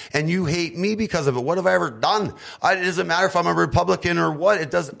trust, and you hate me because of it. What have I ever done? It doesn't matter if I'm a Republican or what.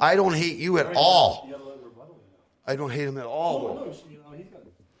 I don't hate you at all. I don't hate him at all.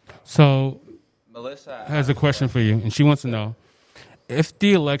 So Melissa has a question for you, and she wants to know, if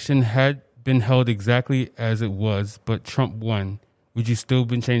the election had been held exactly as it was, but Trump won, would you still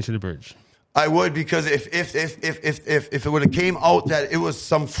been changed to the bridge? I would, because if it would have came out that it was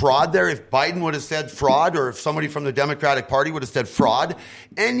some fraud there, if Biden would have said fraud, or if somebody from the Democratic Party would have said fraud,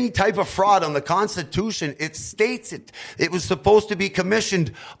 any type of fraud on the Constitution, it states it. It was supposed to be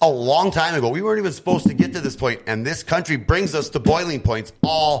commissioned a long time ago. We weren't even supposed to get to this point, and this country brings us to boiling points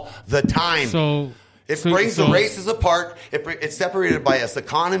all the time. It brings the races apart. It's separated by us.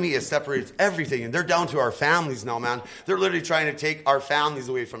 Economy, it separates everything. And they're down to our families now, man. They're literally trying to take our families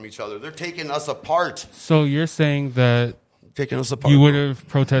away from each other. They're taking us apart. So you're saying that taking us apart. You would have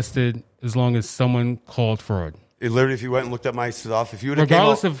protested as long as someone called fraud? Literally, if you went and looked at my stuff, if you would have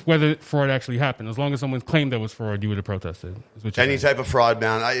regardless of whether fraud actually happened, as long as someone claimed there was fraud, you would have protested. Any type of fraud,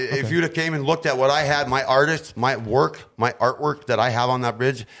 man. If you'd have came and looked at what I had, my artists, my artwork that I have on that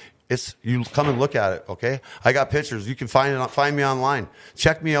bridge, you come and look at it, okay? I got pictures. You can find me online.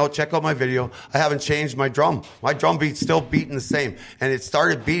 Check me out. Check out my video. I haven't changed my drum. My drum beat's still beating the same. And it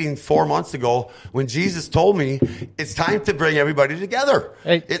started beating 4 months ago when Jesus told me it's time to bring everybody together.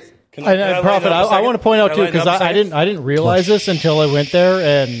 Hey, Prophet, I want to point out too, because I didn't realize this until I went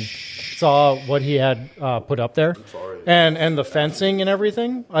there and saw what he had put up there, and the fencing and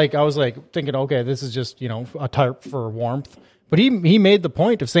everything. Like, I was like thinking, okay, this is just a tarp for warmth. But he made the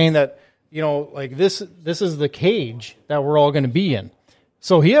point of saying that, like this is the cage that we're all going to be in.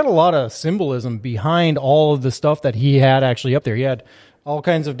 So he had a lot of symbolism behind all of the stuff that he had actually up there. He had all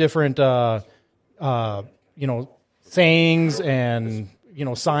kinds of different, sayings and,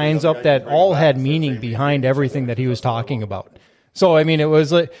 signs up that all had meaning behind everything that he was talking about. So, I mean, it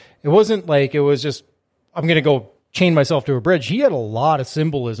wasn't like it was just, I'm going to go chain myself to a bridge. He had a lot of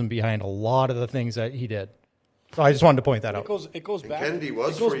symbolism behind a lot of the things that he did. So I just wanted to point that out. It goes back. Kennedy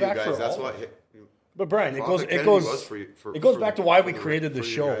was for you guys. That's what. But Brian, it goes back to why we created the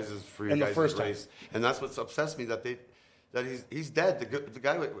show in the first place. And that's what's obsessed me that he's dead. The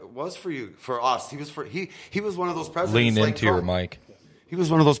guy was for you, for us. He was one of those presidents. Lean into your mic. He was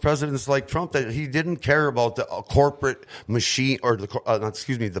one of those presidents like Trump that he didn't care about the corporate machine or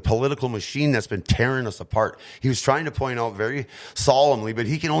the political machine that's been tearing us apart. He was trying to point out very solemnly, but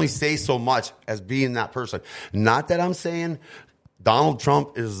he can only say so much as being that person. Not that I'm saying Donald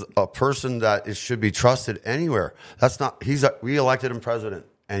Trump is a person that should be trusted anywhere. We elected him president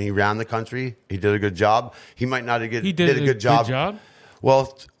and he ran the country. He did a good job. He might not have did a good job.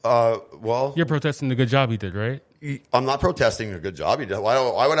 Well, you're protesting the good job he did, right? I'm not protesting a good job he did.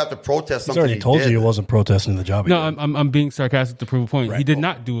 I would have to protest something. He's already told you he wasn't protesting the job. No, I'm being sarcastic to prove a point. Right. He did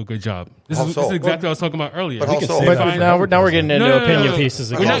not do a good job. This is exactly what I was talking about earlier. But now we're getting into opinion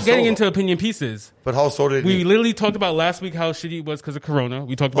pieces again. We're not getting into opinion pieces. But how so did we literally talked about last week how shitty it was because of Corona.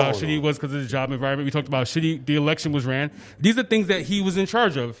 We talked about how shitty it was because of the job environment. We talked about how shitty the election was ran. These are things that he was in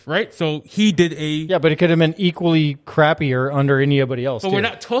charge of, right? So he did but it could have been equally crappier under anybody else. But we're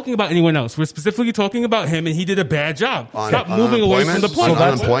not talking about anyone else. We're specifically talking about him, and he did a bad job. Stop moving away from the point.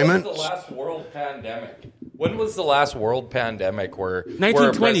 Unemployment. When was the last world pandemic? When was the last world pandemic where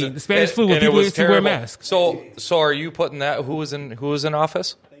 1920, the Spanish flu, when people used to wear masks. So are you putting that? Who was in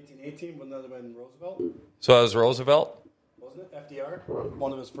office? 1918. Wouldn't that have been Roosevelt? So that was Roosevelt. Wasn't it FDR?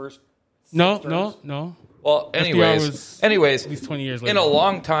 One of his first. No. Well, anyways, at least 20 years later. In a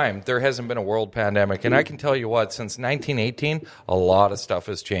long time, there hasn't been a world pandemic. And I can tell you what, since 1918, a lot of stuff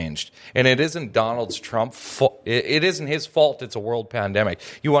has changed. And it isn't Donald Trump. It isn't his fault it's a world pandemic.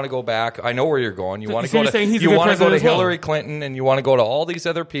 You want to go back. I know where you're going. You want to go to Hillary Clinton, and you want to go to all these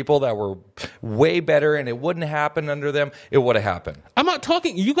other people that were way better, and it wouldn't happen under them. It would have happened. I'm not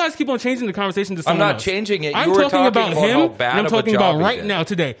talking. You guys keep on changing the conversation to someone else. I'm not changing it. I'm talking about him, and I'm talking about right now,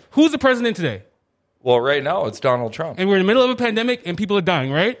 today. Who's the president today? Well, right now, it's Donald Trump. And we're in the middle of a pandemic, and people are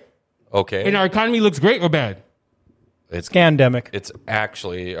dying, right? Okay. And our economy looks great or bad? It's scandemic. It's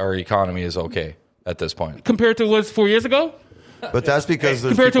actually, our economy is okay at this point. Compared to what was 4 years ago? But that's because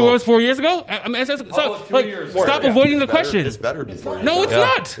compared to what was 4 years ago? I mean, stop avoiding the question. It's better before. No, it's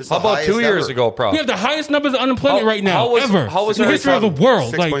not. It's how about 2 years ago, Prof? We have the highest numbers of unemployment right now ever. How was in the history of the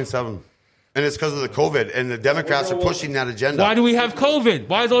world? 6.7. And it's because of the COVID, and the Democrats are pushing that agenda. Why do we have COVID?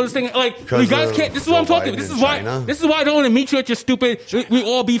 Why is all this thing you guys can't? This is what I'm talking. This is why I don't want to meet you at your stupid. We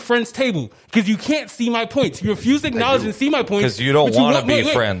all be friends table because you can't see my points. You refuse to acknowledge and see my points because you don't want to be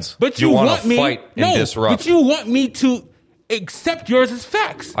friends. But you want to fight and disrupt. But you want me to accept yours as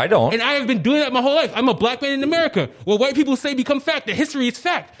facts. I don't, and I have been doing that my whole life. I'm a black man in America. Well, white people say become fact. The history is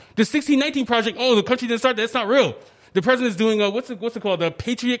fact. The 1619 Project. Oh, the country didn't start. That's not real. The president's doing what's it called? The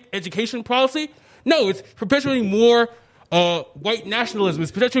Patriot Education Policy. No, it's perpetuating more white nationalism.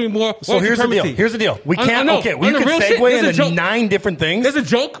 It's perpetuating more white supremacy. Here's the deal. We can't. We can segue into 9 different things. There's a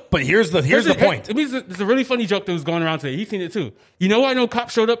joke, but here's the point. There's a really funny joke that was going around today. He's seen it too. You know why I know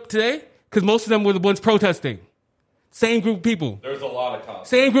cops showed up today? Because most of them were the ones protesting. Same group of people. There's a lot of cops.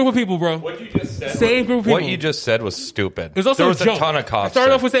 Same group of people, bro. What you just said. Same group of people. What you just said was stupid. There was a ton of cops. I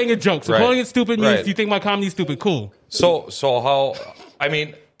started off with saying a joke. So calling it stupid means you think my comedy is stupid. Cool. So how? I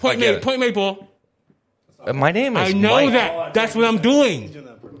mean, point made, Paul. My name is I know Mike. that. That's what I'm doing.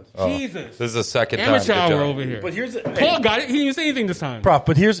 Jesus. This is the second amateur time. Hour over here. But here's Paul got it. He didn't even say anything this time. Prof,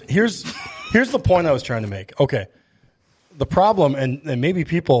 but here's the point I was trying to make. Okay. The problem, and maybe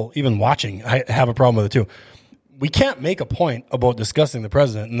people even watching have a problem with it too. We can't make a point about discussing the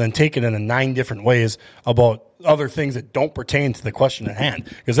president and then take it in 9 different ways about other things that don't pertain to the question at hand.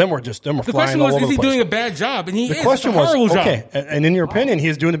 Because then we're flying all over the place. The question was, is he doing a bad job? And the question was, okay, and in your opinion, he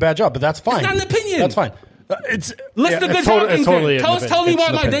is doing a bad job, but that's fine. It's not an opinion. That's fine. List the good job things. Tell me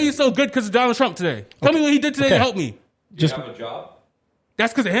why my day is so good because of Donald Trump today. Tell me what he did today to help me. Do you have a job?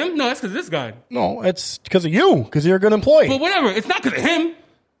 That's because of him? No, that's because of this guy. No, it's because of you, because you're a good employee. But whatever, it's not because of him.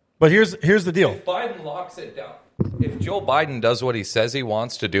 But here's the deal. If Biden locks it down, if Joe Biden does what he says he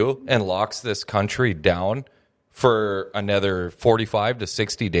wants to do and locks this country down for another 45 to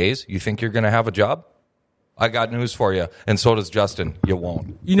 60 days, you think you're going to have a job? I got news for you, and so does Justin. You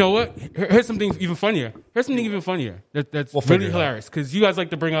won't. You know what? Here's something even funnier. That's really hilarious, because you guys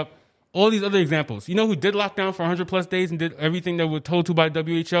like to bring up all these other examples. You know who did lock down for 100-plus days and did everything that were told to by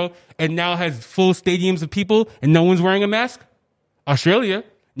WHO and now has full stadiums of people and no one's wearing a mask? Australia.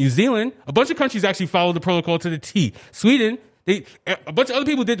 New Zealand, a bunch of countries actually followed the protocol to the T. Sweden, a bunch of other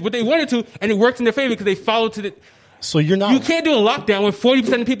people did what they wanted to, and it worked in their favor because they followed to the. So you're not. You can't do a lockdown when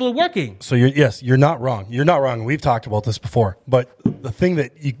 40% of people are working. So you're not wrong. You're not wrong. We've talked about this before, but the thing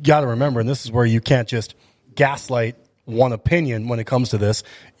that you got to remember, and this is where you can't just gaslight one opinion when it comes to this.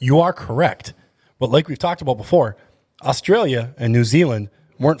 You are correct, but like we've talked about before, Australia and New Zealand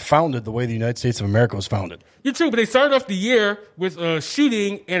weren't founded the way the United States of America was founded. You're true, but they started off the year with a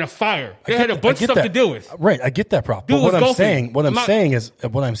shooting and a fire. They had a bunch of stuff to deal with. Right, I get that, Prof. But Dude what was golfing. what I'm saying,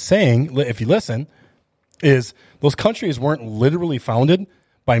 if you listen, is those countries weren't literally founded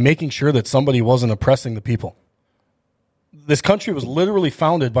by making sure that somebody wasn't oppressing the people. This country was literally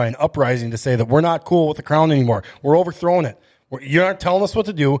founded by an uprising to say that we're not cool with the crown anymore. We're overthrowing it. You aren't telling us what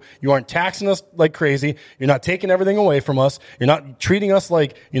to do. You aren't taxing us like crazy. You're not taking everything away from us. You're not treating us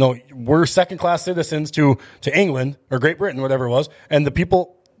like, we're second-class citizens to England or Great Britain, whatever it was. And the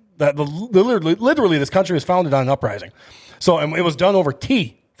people that literally this country was founded on an uprising. So and it was done over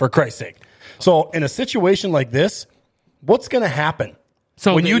tea, for Christ's sake. So in a situation like this, what's going to happen?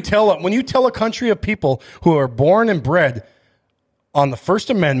 So when you tell a country of people who are born and bred on the First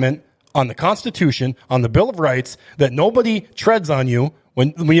Amendment, on the Constitution, on the Bill of Rights, that nobody treads on you,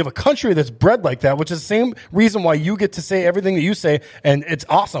 when you have a country that's bred like that, which is the same reason why you get to say everything that you say, and it's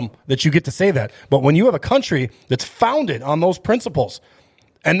awesome that you get to say that. But when you have a country that's founded on those principles,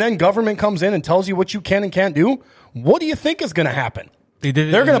 and then government comes in and tells you what you can and can't do, what do you think is going to happen?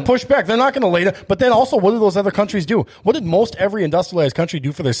 They're going to push back. They're not going to lay down. But then also, what do those other countries do? What did most every industrialized country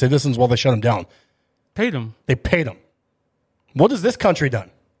do for their citizens while they shut them down? Paid them. They paid them. What has this country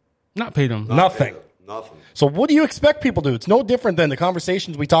done? Not paid them. Nothing. Nothing. So what do you expect people to do? It's no different than the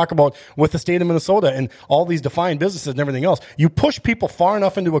conversations we talk about with the state of Minnesota and all these defined businesses and everything else. You push people far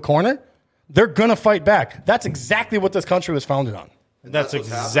enough into a corner, they're going to fight back. That's exactly what this country was founded on. That's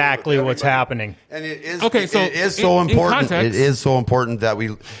exactly what's happening. And it is okay. So it is so important. Context, it is so important that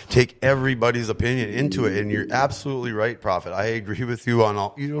we take everybody's opinion into it. And you're absolutely right, Prophet. I agree with you on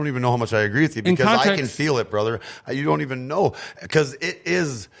all. You don't even know how much I agree with you because I can feel it, brother. You don't even know because it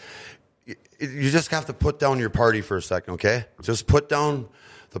is. You just have to put down your party for a second, okay? Just put down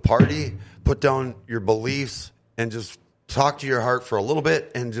the party, put down your beliefs, and just talk to your heart for a little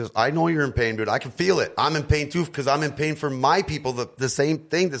bit. And just, I know you're in pain, dude. I can feel it. I'm in pain too because I'm in pain for my people. The same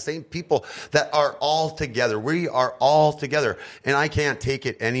thing, the same people that are all together. We are all together, and I can't take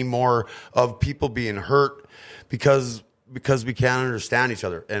it anymore of people being hurt because we can't understand each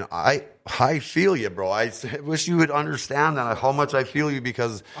other. And I feel you, bro. I wish you would understand that how much I feel you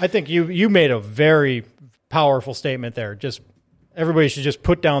because I think you made a very powerful statement there. Just everybody should just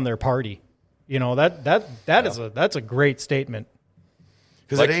put down their party. That's a great statement.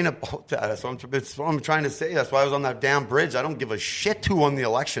 Because it ain't about that. That's what I'm trying to say. That's why I was on that damn bridge. I don't give a shit who won the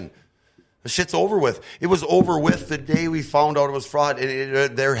election. The shit's over with. It was over with the day we found out it was fraud.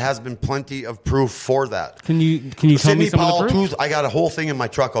 And there has been plenty of proof for that. Can you tell me some of the proof? I got a whole thing in my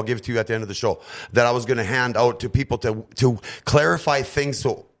truck. I'll give it to you at the end of the show that I was going to hand out to people to clarify things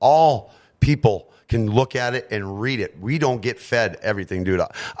so all people can look at it and read it. We don't get fed everything, dude.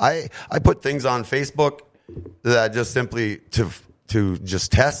 I put things on Facebook that just simply to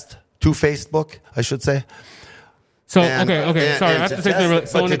just test to Facebook, I should say. So okay. Sorry, I have to take the.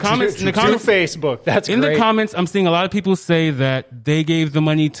 So in the comments, Facebook. That's in great. the comments. I'm seeing a lot of people say that they gave the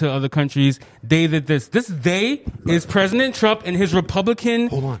money to other countries. They did this. This they is President Trump and his Republican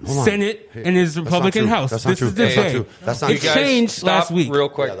Senate and his Republican House. This is the they. That's not it true. changed last week. Real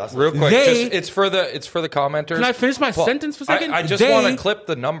quick. It's for the commenters. Can I finish my sentence for a second? I just want to clip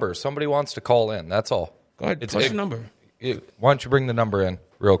the number. Somebody wants to call in. That's all. Go ahead. What's your number? Why don't you bring the number in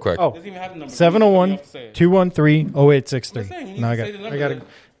real quick? Oh, 701-213-0863. No, I got it.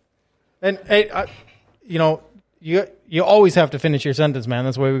 And hey, you always have to finish your sentence, man.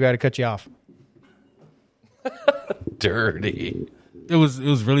 That's why we got to cut you off. Dirty. It was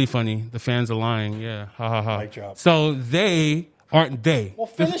really funny. The fans are lying. Yeah. Ha ha ha. Mic drop. So they aren't they. Well,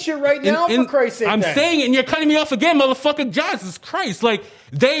 finish it right now, for Christ's sake. I'm saying it, and you're cutting me off again, motherfucker. Jesus Christ. Like,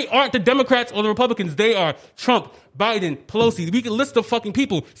 they aren't the Democrats or the Republicans. They are Trump, Biden, Pelosi. We can list the fucking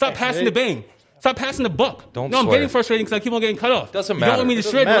people. Stop passing the bang. Stop passing the buck. I'm getting frustrated because I keep on getting cut off. Doesn't matter. You don't want me to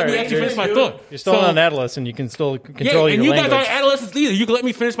shred, but let me Matter. actually finish my thought. You're still an adolescent. You can still control your and you language. guys aren't adolescents either. You can let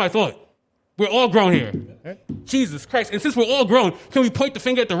me finish my thought. We're all grown here. Jesus Christ. And since we're all grown, can we point the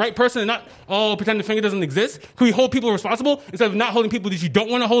finger at the right person and not pretend the finger doesn't exist? Can we hold people responsible instead of not holding people that you don't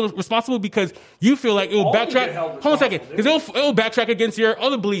want to hold responsible because you feel like it will backtrack? Hold on a second. Because it will backtrack against your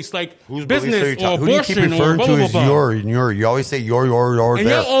other beliefs like business or Who do you keep abortion or referring blah, to blah, as blah. your? You always say your, and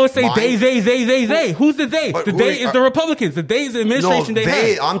their. you always say Mine? they. Who's the they? But The they is the Republicans. The they is the administration No,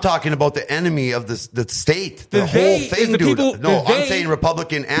 they have. I'm talking about the enemy of the state. The The whole they is thing, the dude. people- No, the I'm they- saying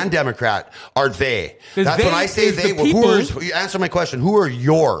Republican and Democrat are they. The That's when they I say is they. the people- You answer my question. Who are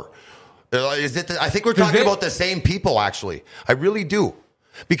your? Is it? I think we're talking they- about the same people. Actually, I really do.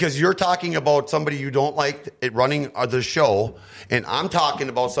 Because you're talking about somebody you don't like running the show, and I'm talking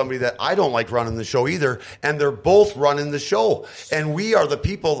about somebody that I don't like running the show either, and they're both running the show. And we are the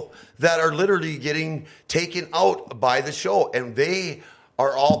people that are literally getting taken out by the show, and they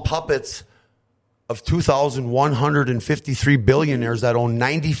are all puppets of 2,153 billionaires that own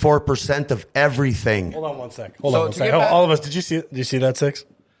 94% of everything. Hold on one sec. All of us, did you see that, Six?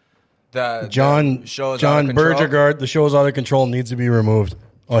 John Bergergaard, the show is out of control, needs to be removed.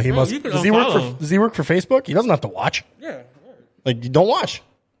 Oh, he must. Does he work for Facebook? He doesn't have to watch. Yeah. Like, you don't watch.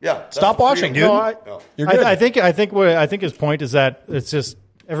 Yeah. Stop watching, dude. You're good. I think his point is that it's just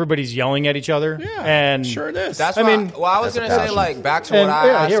everybody's yelling at each other. Yeah, and sure it is. That's I was going to say, like, back to what I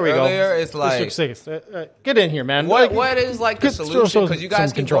asked earlier, it's like... get in here, man. What is, like, the solution? Because you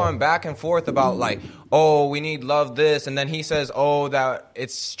guys keep going back and forth about, like, oh, we need love this, and then he says, oh, that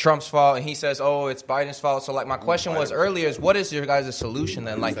it's Trump's fault, and he says, oh, it's Biden's fault. So, like, my question was earlier is, what is your guys' solution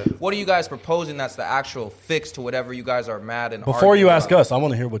then? Like, what are you guys proposing that's the actual fix to whatever you guys are mad and Before you ask us, I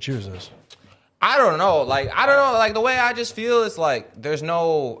want to hear what yours is. I don't know. Like, the way I just feel is like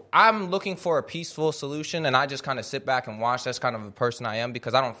I'm looking for a peaceful solution, and I just kind of sit back and watch. That's kind of the person I am,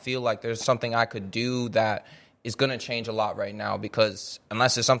 because I don't feel like there's something I could do that is going to change a lot right now, because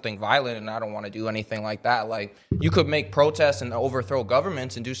unless it's something violent, and I don't want to do anything like that. Like, you could make protests and overthrow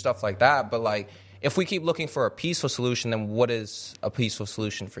governments and do stuff like that, but like, if we keep looking for a peaceful solution, then what is a peaceful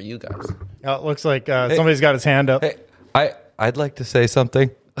solution for you guys? It looks like somebody's got his hand up. Hey, I'd like to say something.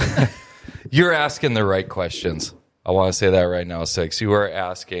 You're asking the right questions. I want to say that right now, Six. You are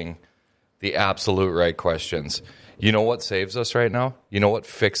asking the absolute right questions. You know what saves us right now? You know what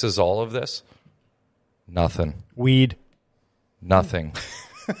fixes all of this? Nothing. Weed. Nothing.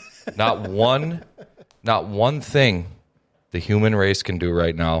 Not one thing the human race can do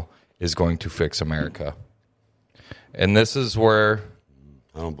right now is going to fix America. And this is where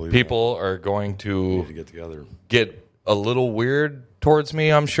people are going to get together. Get a little weird towards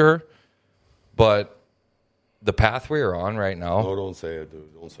me, I'm sure. But the path we are on right now don't say it,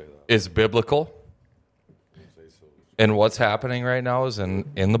 dude. Don't say that. Is biblical. Don't say so. And what's happening right now is in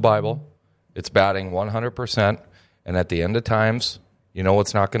the Bible. It's batting 100%. And at the end of times, you know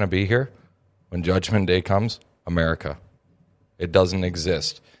what's not going to be here? When Judgment Day comes? America. It doesn't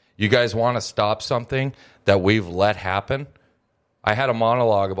exist. You guys want to stop something that we've let happen? I had a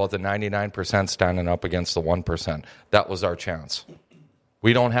monologue about the 99% standing up against the 1%. That was our chance.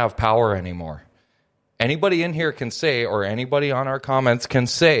 We don't have power anymore. Anybody in here can say, or anybody on our comments can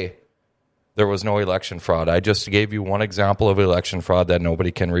say, there was no election fraud. I just gave you one example of election fraud that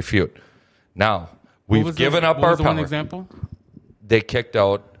nobody can refute. Now, we've given up our power. One example? They kicked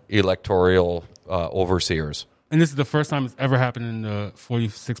out electoral overseers. And this is the first time it's ever happened in the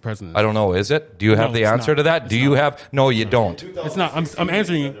 46 presidents. I don't know, is it? Do you have the answer to that? Do you have? No, you don't. It's not. I'm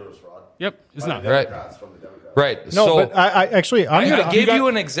answering you. Yep, it's not. Right. No, so, but I gave you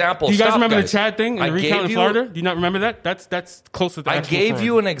an example. Do you guys remember guys. the Chad thing and the recount in Florida? Do you not remember that? That's close to the actual gave fraud.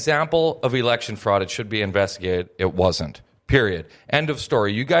 you an example of election fraud. It should be investigated. It wasn't. Period. End of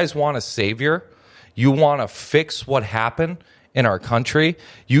story. You guys want a savior? You want to fix what happened in our country?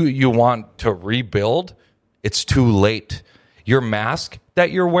 You want to rebuild? It's too late. Your mask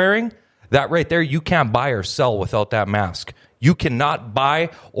that you're wearing, that right there, you can't buy or sell without that mask. You cannot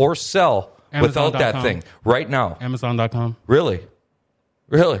buy or sell without that thing right now. Amazon.com. Really?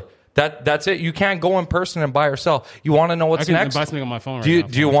 That's it? You can't go in person and buy or sell. You want to know what's next? I can buy something on my phone right now.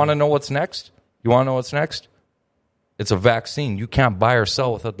 Do you want to know what's next? You want to know what's next? It's a vaccine. You can't buy or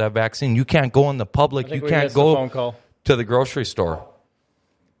sell without that vaccine. You can't go in the public. You can't go to the grocery store.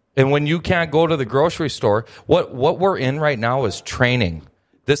 And when you can't go to the grocery store, what we're in right now is training.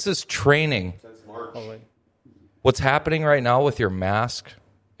 This is training. What's happening right now with your mask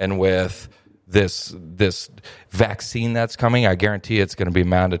and with this vaccine that's coming, I guarantee it's going to be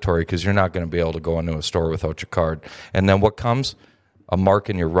mandatory because you're not going to be able to go into a store without your card. And then what comes? A mark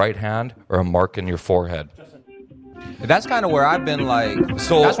in your right hand or a mark in your forehead. That's kind of where I've been like.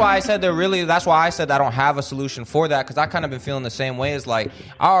 So that's why I said that's why I said I don't have a solution for that, because I kind of been feeling the same way. As like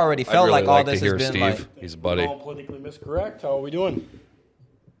I already felt really like all this has been Steve. like. He's a buddy. Politically Miscorrect. How are we doing?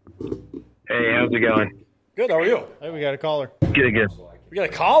 Hey, how's it going? Good. How are you? Hey, we got a caller. Good. We got a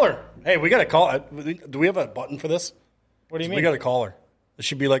caller. Hey, we got a call. Do we have a button for this? What do you mean? We got a caller. This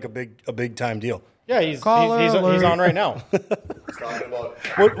should be like a big time deal. Yeah, he's on right now.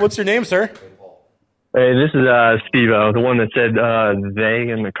 What's your name, sir? Hey, this is Steve-O, the one that said they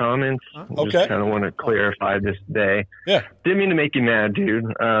in the comments. Okay. Just kind of want to clarify this day. Yeah. Didn't mean to make you mad, dude.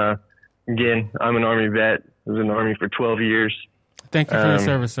 Again, I'm an Army vet. I was in the Army for 12 years. Thank you for your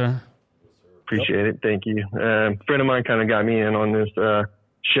service, sir. Appreciate it. Thank you. A friend of mine kind of got me in on this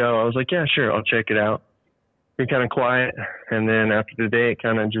show. I was like, yeah, sure, I'll check it out. Been kind of quiet, and then after the day, it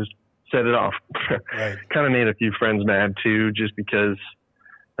kind of just set it off. Right. Kind of made a few friends mad too, just because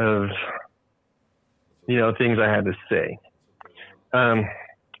of things I had to say.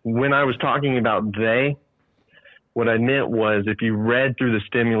 When I was talking about they, what I meant was if you read through the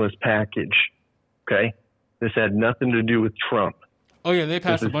stimulus package, okay, this had nothing to do with Trump. Oh yeah, they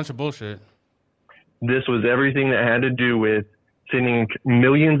passed a bunch of bullshit. This was everything that had to do with sending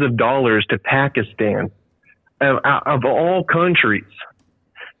millions of dollars to Pakistan, of all countries,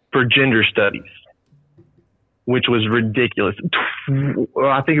 for gender studies, which was ridiculous.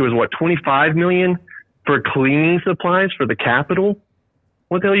 I think it was, 25 million for cleaning supplies for the Capitol?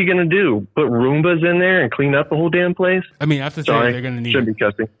 What the hell are you going to do? Put Roombas in there and clean up the whole damn place? I mean, I have to say they're going to need Shouldn't be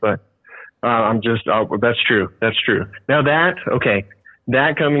cussing, but that's true. That's true. Now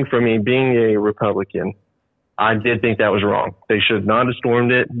that coming from me being a Republican, I did think that was wrong. They should not have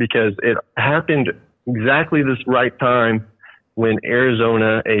stormed it because it happened exactly this right time when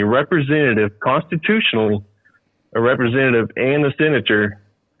Arizona, a representative, constitutionally, a representative and a senator,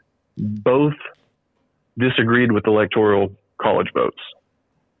 both disagreed with electoral college votes.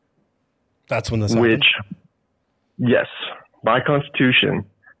 That's when this happened? Which, yes, by Constitution,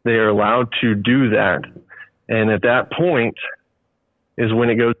 they are allowed to do that. And at that point is when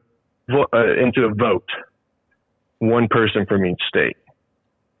it goes into a vote. One person from each state.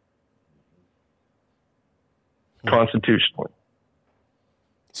 Constitutionally.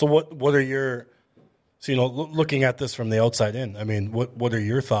 So what are your, looking at this from the outside in, I mean, what are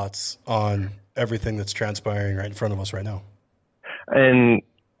your thoughts on everything that's transpiring right in front of us right now? And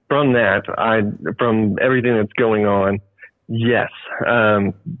from from everything that's going on, yes,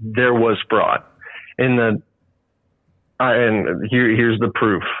 there was fraud. And here's the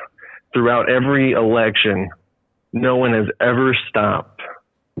proof. Throughout every election, no one has ever stopped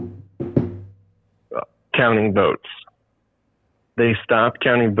counting votes. They stopped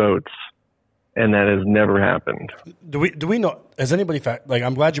counting votes, and that has never happened. Do we know? Has anybody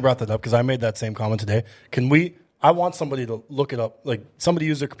I'm glad you brought that up because I made that same comment today. I want somebody to look it up. Like somebody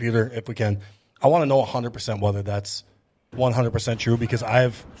use their computer if we can. I want to know 100% whether that's 100% true because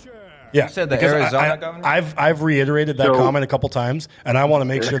you said the Arizona governor? I've reiterated that comment a couple times, and I want to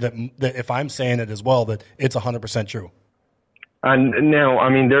make sure that if I'm saying it as well, that it's 100% true. Now, I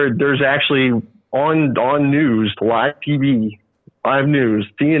mean, there's actually on news, live TV, live news,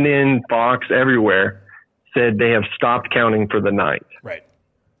 CNN, Fox, everywhere said they have stopped counting for the night. Right.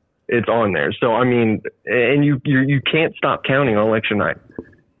 It's on there. So, I mean, and you can't stop counting on election night.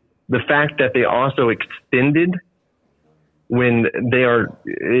 The fact that they also extended when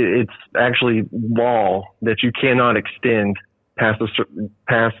it's actually law that you cannot extend past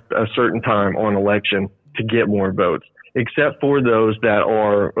a certain time on election to get more votes, except for those that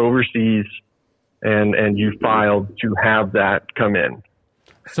are overseas and you filed to have that come in.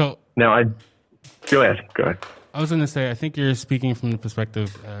 So now go ahead. I was going to say, I think you're speaking from the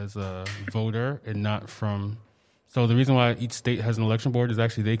perspective as a voter and not from. So the reason why each state has an election board is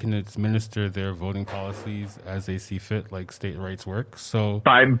actually they can administer their voting policies as they see fit, like state rights work. So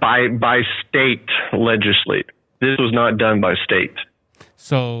by state legislate. This was not done by state.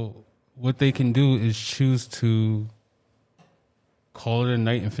 So what they can do is choose to call it a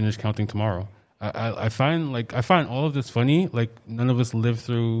night and finish counting tomorrow. I find all of this funny. Like none of us lived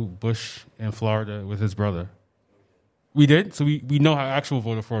through Bush in Florida with his brother. We did, so we know how actual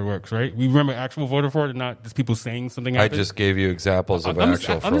voter fraud works, right? We remember actual voter fraud and not just people saying something happened. I just gave you examples of actual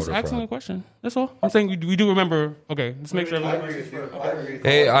voter fraud. I'm just asking a question. That's all. I'm saying we do remember. Okay, let's make sure everyone.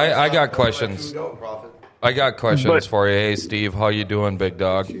 Hey, I got questions. I got questions for you. Hey, Steve, how you doing, big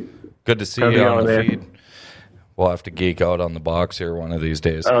dog? Good to see you on the feed. We'll have to geek out on the box here one of these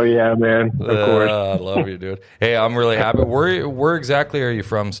days. Oh, yeah, man. Of course. I love you, dude. Hey, I'm really happy. Where exactly are you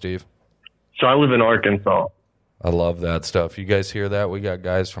from, Steve? So I live in Arkansas. I love that stuff. You guys hear that? We got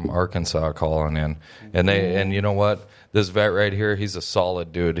guys from Arkansas calling in. And you know what? This vet right here, he's a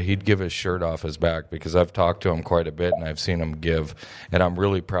solid dude. He'd give his shirt off his back because I've talked to him quite a bit and I've seen him give. And I'm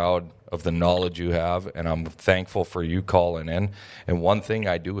really proud of the knowledge you have, and I'm thankful for you calling in. And one thing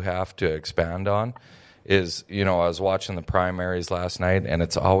I do have to expand on is, I was watching the primaries last night, and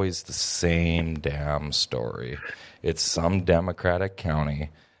it's always the same damn story. It's some Democratic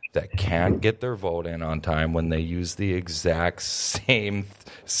county that can't get their vote in on time when they use the exact same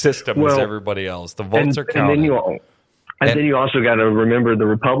system as everybody else. The votes are counted. And then you also got to remember the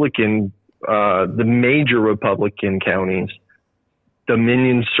the major Republican counties, the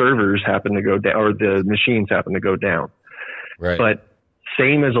Dominion servers happen to go down, or the machines happen to go down. Right. But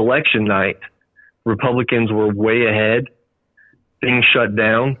same as election night, Republicans were way ahead things shut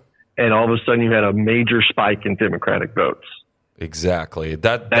down, and all of a sudden you had a major spike in Democratic votes. Exactly.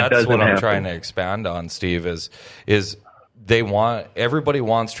 That's what I'm trying to expand on, Steve, is everybody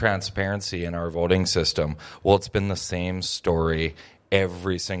wants transparency in our voting system. Well, it's been the same story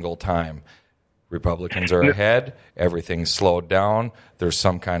every single time. Republicans are ahead, everything's slowed down, there's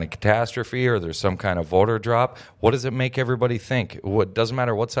some kind of catastrophe or there's some kind of voter drop. What does it make everybody think? It doesn't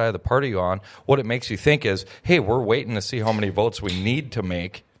matter what side of the party you're on. What it makes you think is, hey, we're waiting to see how many votes we need to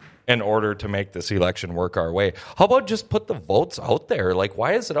make in order to make this election work our way. How about just put the votes out there? Like,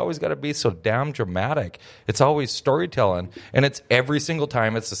 why is it always got to be so damn dramatic? It's always storytelling, and it's every single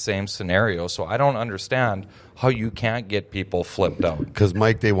time it's the same scenario. So I don't understand how you can't get people flipped out. Because,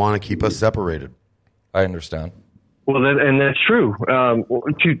 Mike, they want to keep us separated. I understand. Well, and that's true.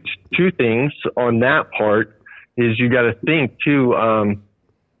 Two things on that part is you got to think too.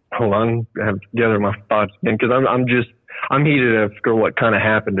 Hold on, I have to gather my thoughts again because I'm heated after what kind of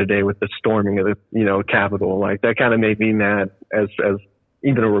happened today with the storming of the Capitol. Like that kind of made me mad as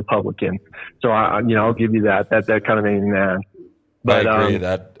even a Republican. So I'll give you that kind of made me mad. But I agree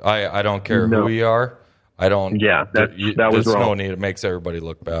that I don't care who we are. I don't. Yeah, that was wrong. There's no need. It makes everybody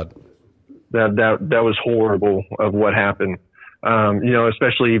look bad. That was horrible of what happened.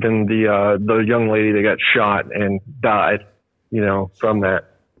 Especially even the young lady that got shot and died, from that.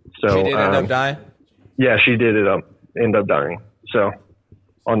 So she did end up dying? Yeah, she did end up dying. So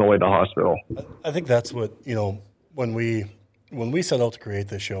on the way to the hospital. I think that's what, when we set out to create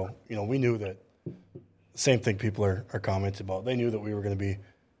this show, we knew that same thing people are commenting about. They knew that we were going to be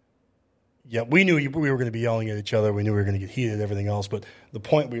we knew we were going to be yelling at each other. We knew we were going to get heated, everything else. But the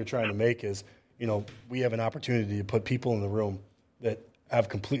point we were trying to make is, we have an opportunity to put people in the room that have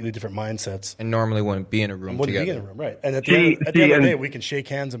completely different mindsets. And normally wouldn't be in a room together. Be in a room, right. And at the end of the day, we can shake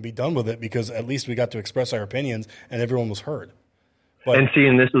hands and be done with it because at least we got to express our opinions and everyone was heard. But,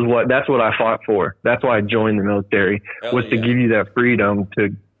 and that's what I fought for. That's why I joined the military, was to give you that freedom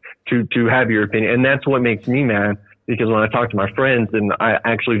to have your opinion. And that's what makes me mad. Because when I talk to my friends and I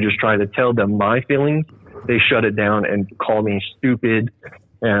actually just try to tell them my feelings, they shut it down and call me stupid,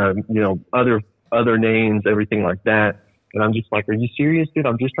 other names, everything like that. And I'm just like, are you serious, dude?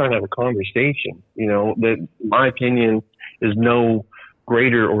 I'm just trying to have a conversation. That my opinion is no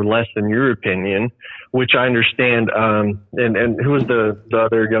greater or less than your opinion, which I understand. And who was the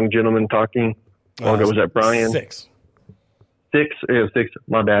other young gentleman talking? Was that Brian? Six. Yeah, 6.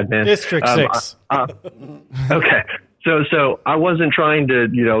 My bad, man. District 6. Okay. So I wasn't trying to,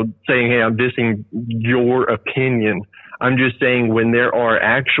 saying, hey, I'm dissing your opinion. I'm just saying when there are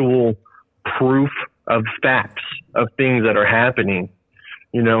actual proof of facts of things that are happening,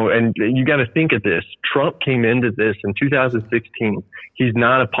 and you got to think of this. Trump came into this in 2016. He's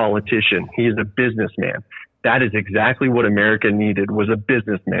not a politician. He's a businessman. That is exactly what America needed, was a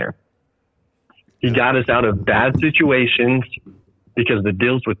businessman. He got us out of bad situations because the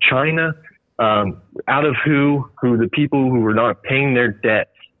deals with China, out of who the people who were not paying their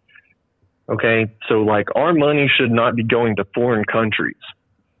debts. Okay. So like our money should not be going to foreign countries.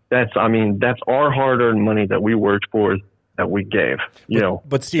 That's our hard earned money that we worked for, that we gave,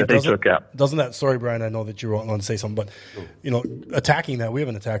 but Steve, that they took out. Doesn't that, sorry, Brian, I know that you want to say something, but attacking that, we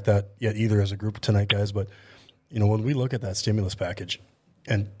haven't attacked that yet either as a group tonight, guys. But when we look at that stimulus package,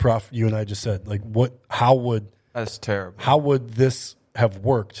 and Prof, you and I just said, like, that's terrible. How would this have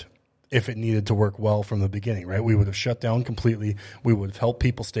worked if it needed to work well from the beginning, right? We would have shut down completely. We would have helped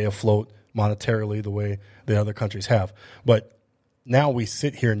people stay afloat monetarily the way the other countries have. But now we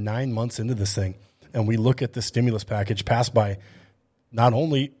sit here 9 months into this thing, and we look at the stimulus package passed by not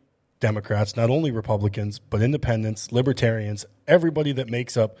only Democrats, not only Republicans, but independents, libertarians, everybody that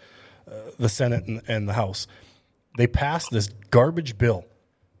makes up the Senate and the House. They passed this garbage bill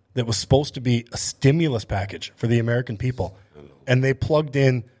that was supposed to be a stimulus package for the American people, and they plugged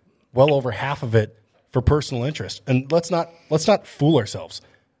in well over half of it for personal interest. And let's not fool ourselves.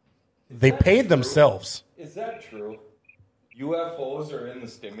 They paid themselves. Is that true? UFOs are in the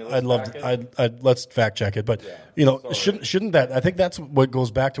stimulus package? I'd let's fact check it, but shouldn't that? I think that's what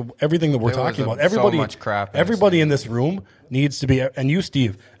goes back to everything that we're talking about. Everybody, so much crap. Everybody in this room needs to be, and you,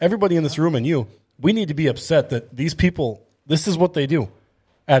 Steve. Everybody in this room and you, we need to be upset that these people. This is what they do.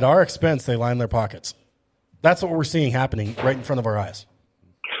 At our expense, they line their pockets. That's what we're seeing happening right in front of our eyes.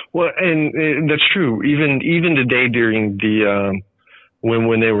 Well, and that's true. Even today during the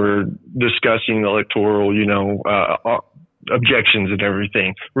when they were discussing electoral, objections and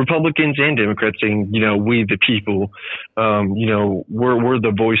everything, Republicans and Democrats saying, we the people, we're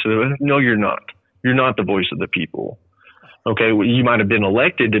the voice of the. No, you're not. You're not the voice of the people. Okay, well, you might have been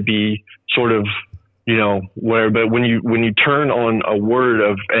elected to be sort of, but when you turn on a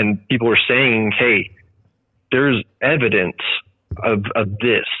word and people are saying, hey, there's evidence of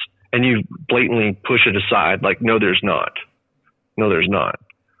this, and you blatantly push it aside, like, no, there's not. No, there's not.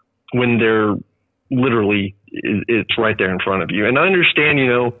 When they're literally, it's right there in front of you. And I understand,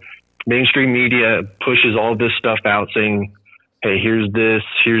 mainstream media pushes all this stuff out saying, hey, here's this,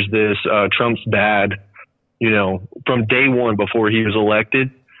 Trump's bad. From day one before he was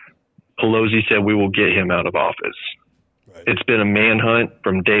elected, Pelosi said we will get him out of office. Right. It's been a manhunt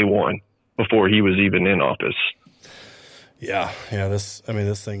from day one before he was even in office. Yeah. This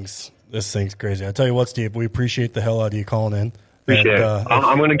thing's crazy. I tell you what, Steve, we appreciate the hell out of you calling in. Appreciate it.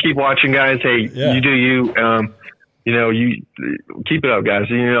 I'm going to keep watching, guys. Hey, You do you. You keep it up, guys.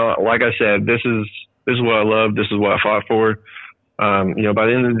 Like I said, this is what I love. This is what I fought for. By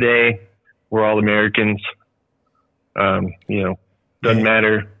the end of the day, we're all Americans. Doesn't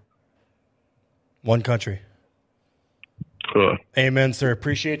matter. One country. Cool. Amen, sir.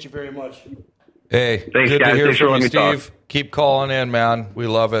 Appreciate you very much. Hey, thanks, good guys. to hear Thanks from for you, letting me Steve. Keep calling in, man. We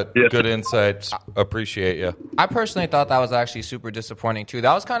love it. Yes. Good insights. Appreciate you. I personally thought that was actually super disappointing too.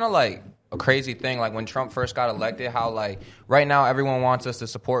 That was kind of like a crazy thing, like when Trump first got elected, how like right now everyone wants us to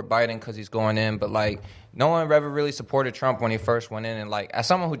support Biden because he's going in, but like no one ever really supported Trump when he first went in. And like as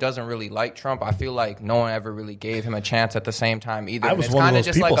someone who doesn't really like Trump, I feel like no one ever really gave him a chance at the same time either. I was it's one of kind of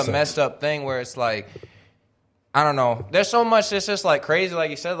those just like people a messed up thing where it's like, I don't know. There's so much. It's just like crazy,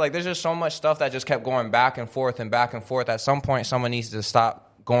 like you said. Like there's just so much stuff that just kept going back and forth and back and forth. At some point, someone needs to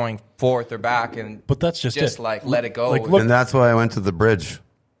stop going forth or back and. But that's just it. Like let it go. Like, look, And that's why I went to the bridge.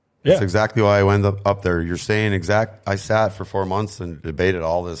 Yeah. That's exactly why I went up there. You're saying exact. I sat for 4 months and debated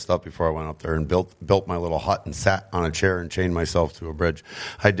all this stuff before I went up there and built my little hut and sat on a chair and chained myself to a bridge.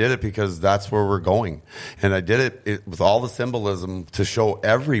 I did it because that's where we're going. And I did it with all the symbolism to show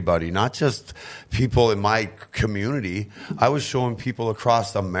everybody, not just people in my community. I was showing people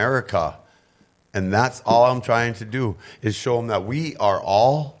across America. And that's all I'm trying to do is show them that we are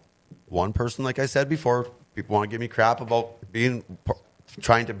all one person. Like I said before, people want to give me crap about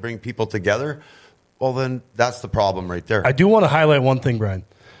trying to bring people together. Well, then that's the problem right there. I do want to highlight one thing, Brian.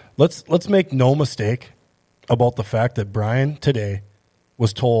 Let's make no mistake about the fact that Brian today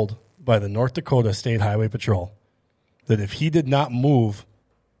was told by the North Dakota State Highway Patrol that if he did not move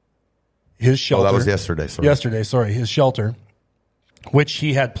his shelter... Oh, that was yesterday. His shelter, which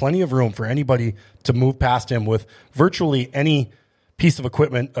he had plenty of room for anybody to move past him with virtually any piece of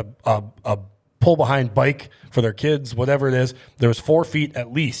equipment, a pull-behind bike for their kids, whatever it is. There was 4 feet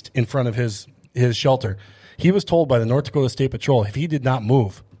at least in front of his shelter. He was told by the North Dakota State Patrol if he did not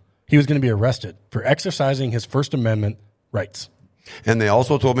move, he was going to be arrested for exercising his First Amendment rights. And they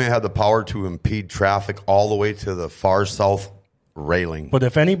also told me I had the power to impede traffic all the way to the far south railing. But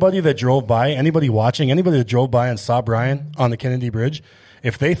if anybody that drove by, anybody that drove by and saw Brian on the Kennedy Bridge,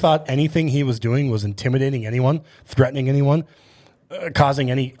 if they thought anything he was doing was intimidating anyone, threatening anyone, causing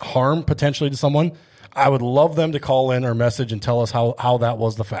any harm potentially to someone, I would love them to call in or message and tell us how that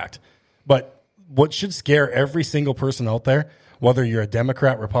was the fact. But what should scare every single person out there, whether you're a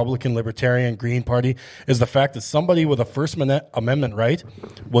Democrat, Republican, Libertarian, Green Party, is the fact that somebody with a First Amendment right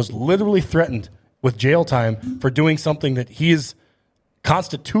was literally threatened with jail time for doing something that he is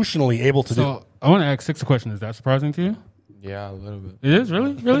constitutionally able to do. I want to ask Six a question. Is that surprising to you? Yeah, a little bit. It is?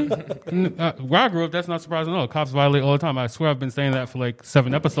 Really? Where I grew up, that's not surprising at all. Cops violate all the time. I swear I've been saying that for like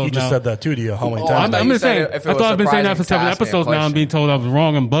 7 episodes He just now. said that too to you. How many times? I'm just saying, I thought I've been saying that for 7 episodes now. I'm question. being told I was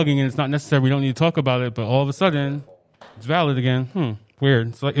wrong and bugging, and it's not necessary. We don't need to talk about it. But all of a sudden, it's valid again. Weird.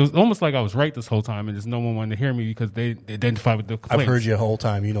 It's like, it was almost like I was right this whole time, and just no one wanted to hear me because they identified with the complaints. I've heard you the whole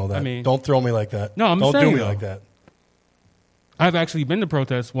time. You know that. I mean, don't throw me like that. No, I'm don't saying do me though. like that. I've actually been to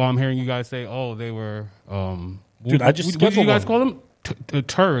protests while I'm hearing you guys say, "Oh, they were." Dude, I just what did you guys scheduled call them?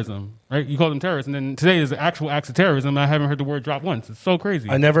 Terrorism, right? You call them terrorists, and then today is the actual acts of terrorism. I haven't heard the word drop once. It's so crazy.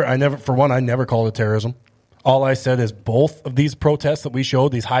 I never, for one, I never called it terrorism. All I said is both of these protests that we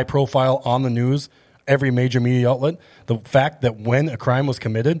showed, these high profile on the news, every major media outlet, the fact that when a crime was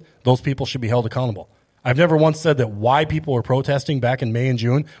committed, those people should be held accountable. I've never once said that why people were protesting back in May and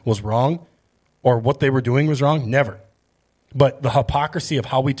June was wrong or what they were doing was wrong. Never. But the hypocrisy of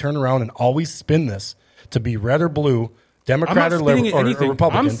how we turn around and always spin this to be red or blue, Democrat or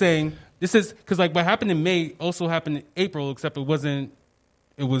Republican. I'm saying this is because like what happened in May also happened in April, except it wasn't.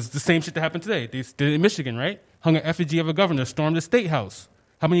 It was the same shit that happened today. They did it in Michigan, right? Hung an effigy of a governor, stormed the state house.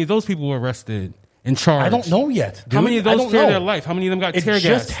 How many of those people were arrested and charged? I don't know yet. How many of those feared their life? How many of them got tear gas? It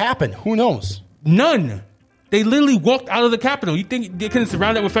just happened. Who knows? None. They literally walked out of the Capitol. You think they couldn't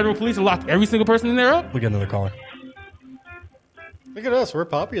surround it with federal police and lock every single person in there up? We get another caller. Look at us. We're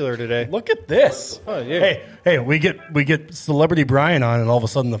popular today. Look at this. Oh, yeah. Hey, we get celebrity Brian on, and all of a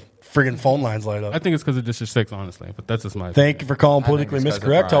sudden the friggin' phone lines light up. I think it's because of District 6, honestly, but that's just my Thank you for calling Politically it's 'cause of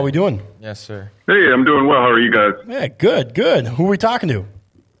Miscorrect. How Brian. we doing? Yes, sir. Hey, I'm doing well. How are you guys? Yeah, good. Who are we talking to?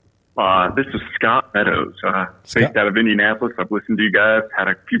 This is Scott Meadows, based out of Indianapolis. I've listened to you guys, had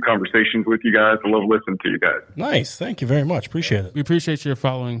a few conversations with you guys. I love listening to you guys. Nice. Thank you very much. Appreciate it. We appreciate your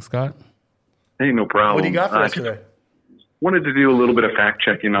following, Scott. Hey, no problem. What do you got for us just today? wanted to do a little bit of fact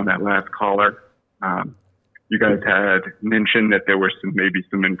checking on that last caller. You guys had mentioned that there was maybe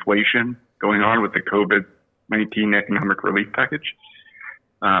some inflation going on with the COVID-19 economic relief package.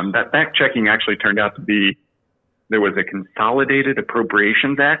 That fact checking actually turned out to be there was a Consolidated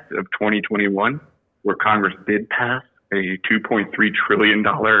Appropriations Act of 2021 where Congress did pass a $2.3 trillion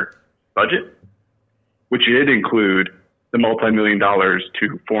budget, which did include the multi-million dollars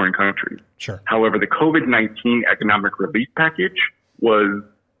to foreign countries. Sure. However, the COVID-19 economic relief package was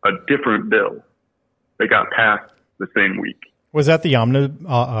a different bill. They got passed the same week. Was that the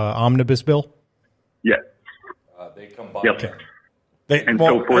omnibus bill? Yes. They combined. Yep.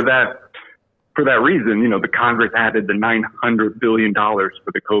 So for that reason, the Congress added the $900 billion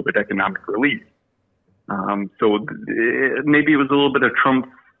for the COVID economic relief. So maybe it was a little bit of Trump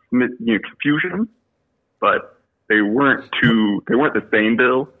confusion, but they weren't the same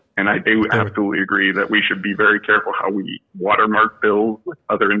bill. And I do absolutely agree that we should be very careful how we watermark bills with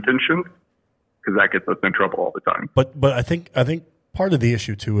other intentions, because that gets us in trouble all the time. But I think part of the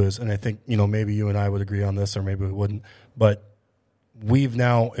issue too is, and I think maybe you and I would agree on this, or maybe we wouldn't, but we've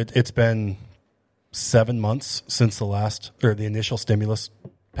now it's been 7 months since the initial stimulus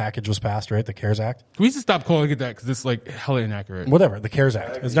package was passed, right? The CARES Act. Can we just stop calling it that because it's like hella inaccurate? Whatever, the CARES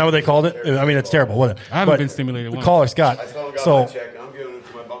Act. Is that what they called it? I mean, it's terrible. Whatever. I haven't been stimulated once. Caller Scott. I still got So my check. I'm giving it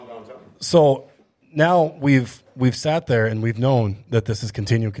to my bum downtown. So now we've sat there and we've known that this is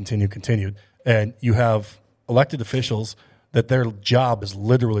continued, and you have elected officials that their job is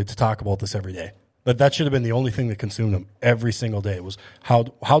literally to talk about this every day. But that should have been the only thing that consumed them every single day was how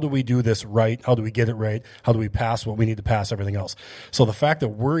do we do this right? How do we get it right? How do we pass what we need to pass, everything else? So the fact that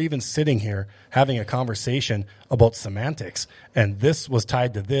we're even sitting here having a conversation about semantics and this was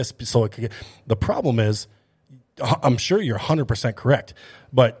tied to this, so it could get, the problem is, I'm sure you're 100% correct,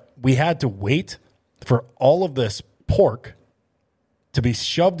 but we had to wait for all of this pork to be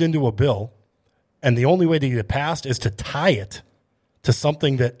shoved into a bill, and the only way to get it passed is to tie it to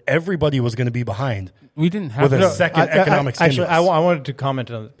something that everybody was going to be behind. We didn't have with a second economic stimulus. Actually, I wanted to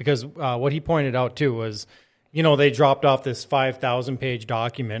comment on it because what he pointed out too was, they dropped off this 5,000-page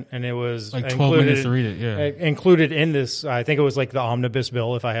document, and it was like 12 minutes to read it. Yeah, included in this. I think it was like the omnibus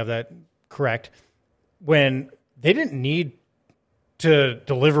bill, if I have that correct. When they didn't need to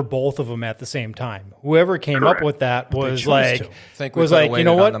deliver both of them at the same time. Whoever came up with that was like, you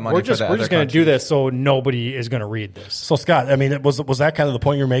know what? We're just going to do this so nobody is going to read this. So Scott, I mean, was that kind of the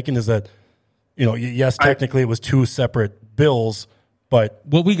point you're making? Is that yes, technically it was two separate bills, but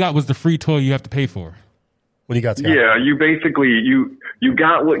what we got was the free toy you have to pay for. What do you got, Scott? Yeah, you basically you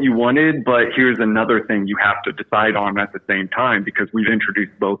got what you wanted, but here's another thing you have to decide on at the same time because we've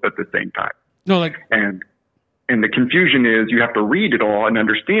introduced both at the same time. No, And the confusion is you have to read it all and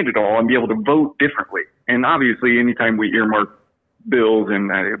understand it all and be able to vote differently. And obviously, anytime we earmark bills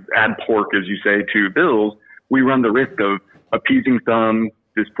and add pork, as you say, to bills, we run the risk of appeasing some,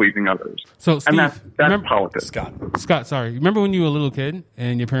 displeasing others. So, Steve, and that's politics. Scott, sorry. Remember when you were a little kid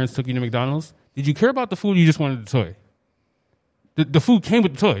and your parents took you to McDonald's? Did you care about the food or you just wanted the toy? The food came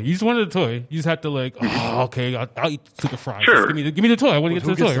with the toy. You just wanted the toy. You just had to okay, I'll eat chicken fries. Sure. Give me the toy. I want to get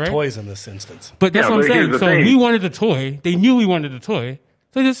to the toy, right? Toys in this instance. But that's what I'm saying. So thing. we wanted the toy. They knew we wanted the toy.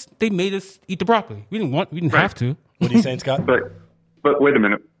 So they made us eat the broccoli. We didn't have to. What are you saying, Scott? But wait a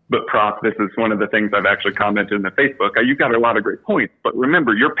minute. But Prof, this is one of the things I've actually commented in the Facebook. You've got a lot of great points. But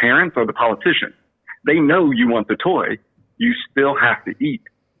remember, your parents are the politicians. They know you want the toy. You still have to eat.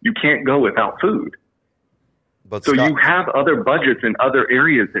 You can't go without food. But so you have other budgets in other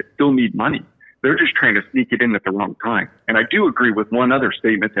areas that still need money. They're just trying to sneak it in at the wrong time. And I do agree with one other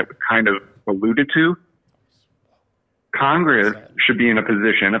statement that was kind of alluded to. Congress should be in a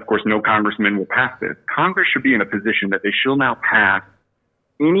position, of course, no congressman will pass this. Congress should be in a position that they shall now pass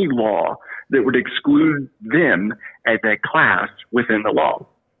any law that would exclude them as a class within the law.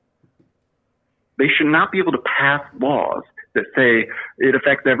 They should not be able to pass laws that say it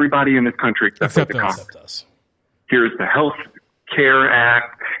affects everybody in this country except the Congress. Here's the Health Care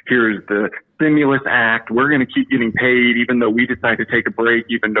Act. Here's the Stimulus Act. We're going to keep getting paid even though we decided to take a break,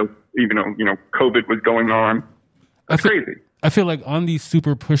 even though COVID was going on. That's crazy. I feel like on these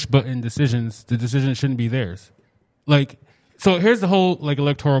super push button decisions, the decision shouldn't be theirs. Like So here's the whole like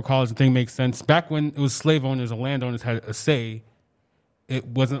electoral college thing makes sense. Back when it was slave owners and landowners had a say, it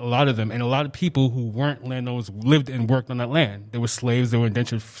wasn't a lot of them. And a lot of people who weren't landowners lived and worked on that land. There were slaves, there were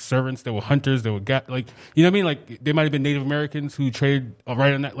indentured servants, there were hunters, there were like, you know what I mean? Like there might have been Native Americans who traded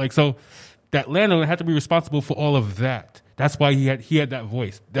right on that. Like, so that landowner had to be responsible for all of that. That's why he had that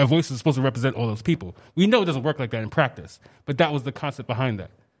voice. That voice is supposed to represent all those people. We know it doesn't work like that in practice, but that was the concept behind that.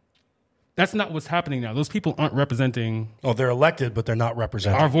 That's not what's happening now. Those people aren't representing. Oh, they're elected, but they're not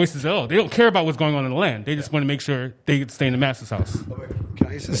representing our voices at all. They don't care about what's going on in the land. They just want to make sure they get to stay in the master's house. Can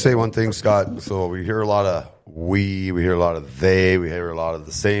I just say one thing, Scott? So we hear a lot of we hear a lot of they, we hear a lot of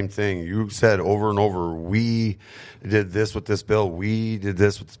the same thing. You said over and over, we did this with this bill, we did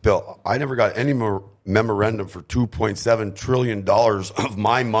this with this bill. I never got any more memorandum for $2.7 trillion of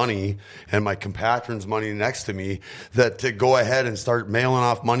my money and my compatriots' money next to me that to go ahead and start mailing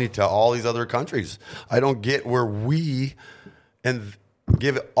off money to all these other countries. I don't get where we and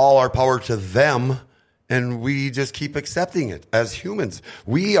give all our power to them and we just keep accepting it as humans.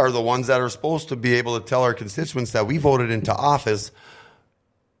 We are the ones that are supposed to be able to tell our constituents that we voted into office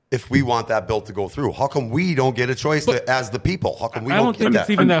if we want that bill to go through. How come we don't get a choice as the people? How come we don't get that?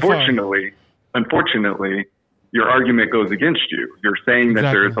 Unfortunately, your argument goes against you. You're saying that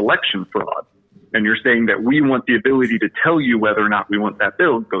there is election fraud, and you're saying that we want the ability to tell you whether or not we want that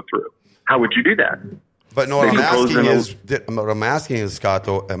bill to go through. How would you do that? But no, what I'm asking is, Scott,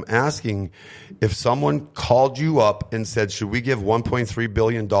 though, I'm asking if someone called you up and said, should we give $1.3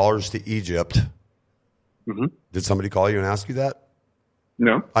 billion to Egypt? Mm-hmm. Did somebody call you and ask you that?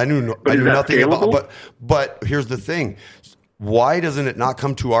 No. I knew nothing about it. But here's the thing. Why doesn't it not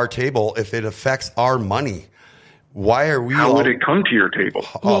come to our table if it affects our money? Why are we? How would it come to your table?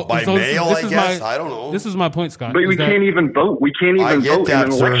 By mail, I guess. I don't know. This is my point, Scott. But we can't even vote. We can't even vote in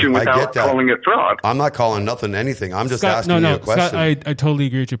an election without calling it fraud. I'm not calling nothing anything. I'm just asking you a question. Scott, I totally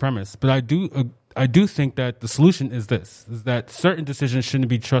agree with your premise, but I do think that the solution is that certain decisions shouldn't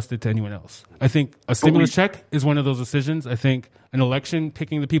be trusted to anyone else. I think a stimulus check is one of those decisions. I think an election,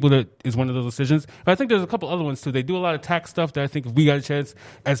 picking the people that is one of those decisions. But I think there's a couple other ones too. They do a lot of tax stuff that I think if we got a chance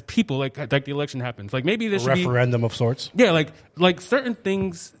as people, like the election happens, like maybe there should be referendum of sorts. Yeah, like certain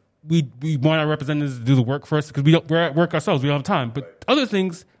things we want our representatives to do the work for us because we're at work ourselves. We don't have time. But other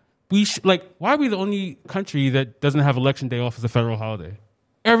things why are we the only country that doesn't have election day off as a federal holiday?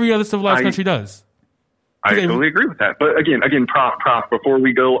 Every other civilized country does. I totally agree with that. But again, Prof, before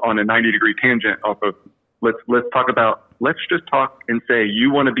we go on a 90-degree tangent off of, let's just talk and say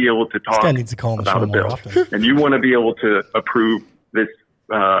you want to be able to talk about a bill and you want to be able to approve this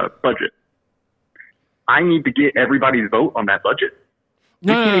budget. I need to get everybody's vote on that budget.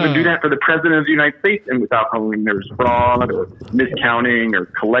 We can't even do that for the president of the United States and without calling there's fraud or miscounting or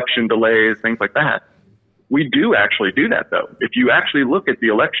collection delays, things like that. We do actually do that, though. If you actually look at the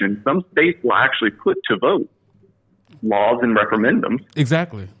election, some states will actually put to vote laws and referendums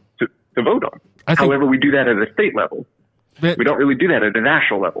to vote on. However, we do that at a state level. We don't really do that at a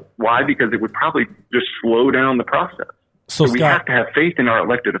national level. Why? Because it would probably just slow down the process. So we have to have faith in our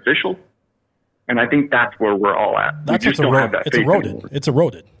elected officials, and I think that's where we're all at. We just don't have that faith anymore. It's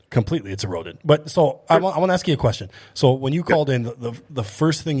eroded. Completely, it's eroded. But so I want to ask you a question. So when you called in, the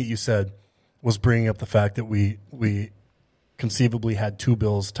first thing that you said was bringing up the fact that we conceivably had two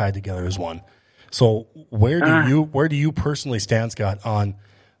bills tied together as one. So where do you personally stand, Scott, on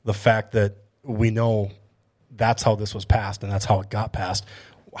the fact that we know that's how this was passed and that's how it got passed?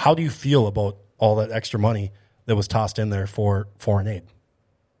 How do you feel about all that extra money that was tossed in there for foreign aid?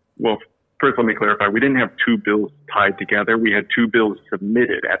 Well, first let me clarify. We didn't have two bills tied together. We had two bills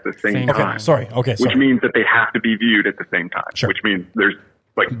submitted at the same time. Which means that they have to be viewed at the same time. Sure. Which means there's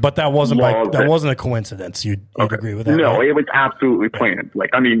but that wasn't wasn't a coincidence. You'd agree with that? No, right? It was absolutely planned.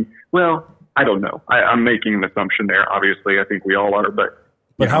 I don't know. I'm making an assumption there. Obviously, I think we all are.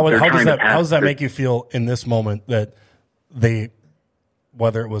 But how does that make you feel in this moment that they,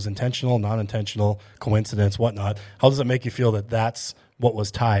 whether it was intentional, non-intentional, coincidence, whatnot, how does it make you feel that that's what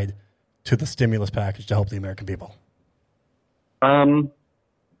was tied to the stimulus package to help the American people?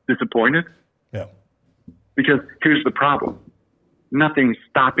 Disappointed. Yeah. Because here's the problem. Nothing's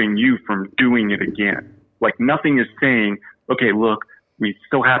stopping you from doing it again. Like nothing is saying, okay, look, we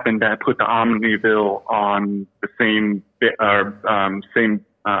so happen to put the Omni bill on the same,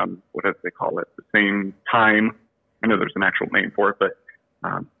 what do they call it? The same time. I know there's an actual name for it, but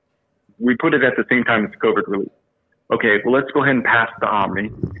we put it at the same time as the COVID relief. Okay, well, let's go ahead and pass the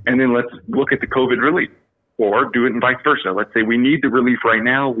Omni, and then let's look at the COVID relief, or do it in vice versa. Let's say we need the relief right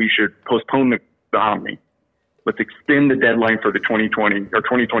now. We should postpone the Omni. Let's extend the deadline for the 2020 or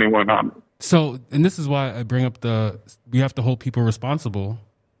 2021 Omni. So, and this is why I bring up we have to hold people responsible.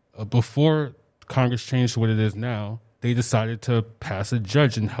 Before Congress changed to what it is now, they decided to pass a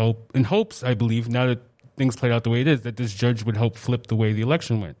judge in hopes, I believe, now that things played out the way it is, that this judge would help flip the way the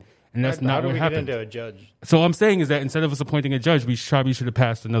election went. And that's not what happened. Get into a judge? So what I'm saying is that instead of us appointing a judge, we probably should have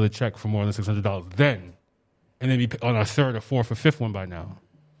passed another check for more than $600 then. And then be on our third or fourth or fifth one by now.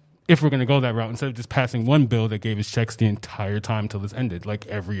 If we're going to go that route, instead of just passing one bill that gave us checks the entire time till this ended, like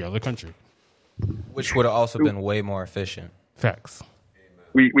every other country. Which would have also been way more efficient. Facts.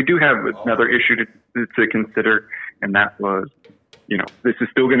 We do have another issue to consider, and that was, this is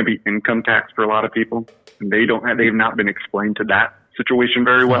still going to be income tax for a lot of people, and they've not been explained to that situation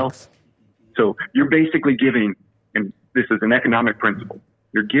very well. So you're basically giving, and this is an economic principle,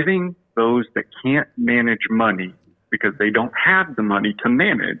 you're giving those that can't manage money because they don't have the money to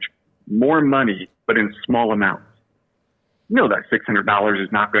manage more money, but in small amounts. That $600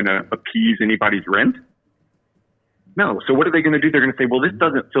 is not going to appease anybody's rent. No. So what are they going to do? They're going to say, well, this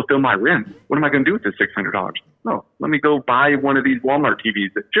doesn't fulfill my rent. What am I going to do with this $600? No, let me go buy one of these Walmart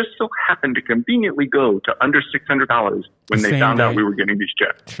TVs that just so happened to conveniently go to under $600 when they found out we were getting these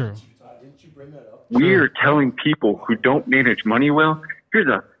checks. True. We are telling people who don't manage money well, here's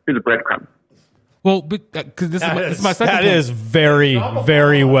a breadcrumb. Well, because this is my second point. That is very,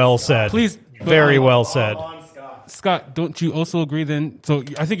 very well said. Please. Very well said. Scott, don't you also agree then? So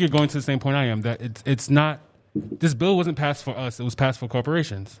I think you're going to the same point I am, that it's not, this bill wasn't passed for us, it was passed for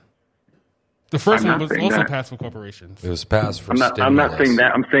corporations. The first one was also passed for corporations. It was passed for stimulus. I'm not saying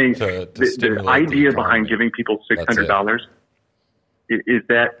that. I'm saying the idea behind giving people $600 is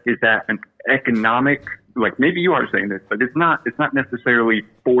that an economic, like maybe you are saying this, but it's not necessarily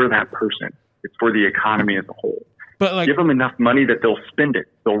for that person. It's for the economy as a whole. But give them enough money that they'll spend it.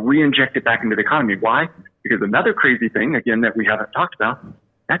 They'll re-inject it back into the economy. Why? Because another crazy thing, again, that we haven't talked about,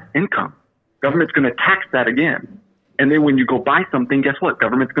 that's income. Government's going to tax that again. And then when you go buy something, guess what?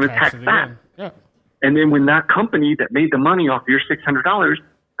 Government's going to tax that. Yeah. And then when that company that made the money off your $600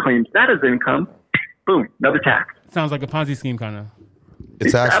 claims that as income, boom, another tax. Sounds like a Ponzi scheme kind of.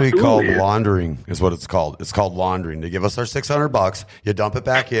 It's actually called laundering, is what it's called. It's called laundering. They give us our $600, you dump it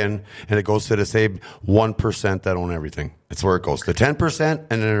back in, and it goes to the same 1% that own everything. It's where it goes. The 10%,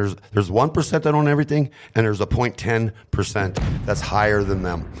 and then there's 1% that own everything, and there's a 0.10% that's higher than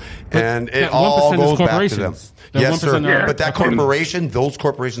them. And it all goes back to them. Yes, sir. But that corporation, those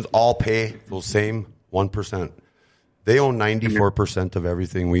corporations all pay those same 1%. They own 94% of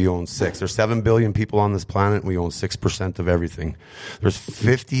everything. We own 6%. There's 7 billion people on this planet. We own 6% of everything. There's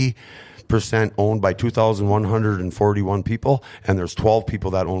 50% owned by 2,141 people, and there's 12 people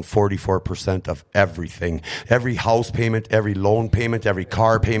that own 44% of everything. Every house payment, every loan payment, every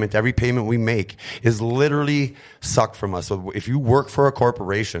car payment, every payment we make is literally sucked from us. So if you work for a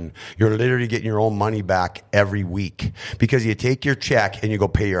corporation, you're literally getting your own money back every week, because you take your check and you go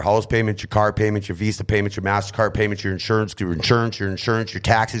pay your house payment, your car payment, your Visa payment, your MasterCard payment, your insurance, your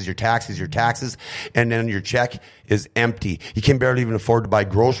taxes, and then your check is empty. You can barely even afford to buy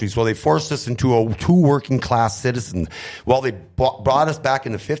groceries. Well, they forced us into a two working class citizen. Well, they brought us back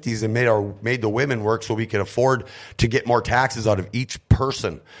in the 50s and made the women work so we could afford to get more taxes out of each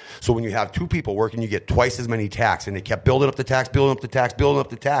person. So when you have two people working, you get twice as many tax. And they kept building up the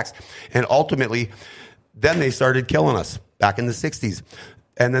tax. And ultimately, then they started killing us back in the 60s.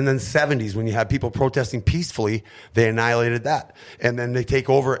 And then in the 70s, when you had people protesting peacefully, they annihilated that. And then they take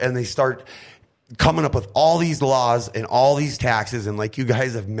over and they start coming up with all these laws and all these taxes, and like you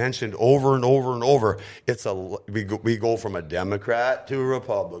guys have mentioned over and over and over, we go from a Democrat to a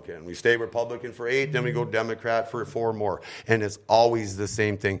Republican. We stay Republican for 8, then we go Democrat for 4 more, and it's always the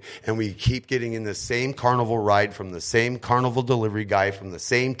same thing. And we keep getting in the same carnival ride from the same carnival delivery guy, from the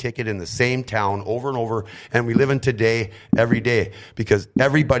same ticket in the same town over and over, and we live in today every day because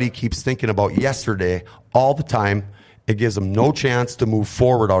everybody keeps thinking about yesterday all the time. It gives them no chance to move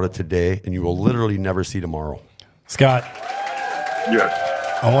forward out of today, and you will literally never see tomorrow. Scott.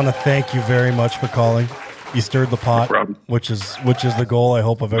 Yes. I want to thank you very much for calling. You stirred the pot, which is the goal, I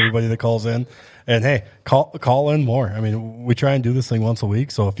hope, of everybody that calls in. And hey, call in more. I mean, we try and do this thing once a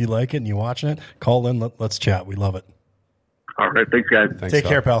week, so if you like it and you're watching it, call in. Let's chat. We love it. All right. Thanks, guys. Take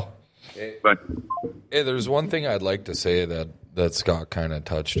care, pal. Bye. Hey, there's one thing I'd like to say that Scott kind of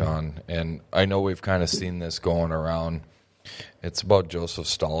touched on, and I know we've kind of seen this going around. It's about Joseph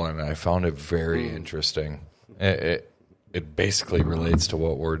Stalin, and I found it very interesting. It basically relates to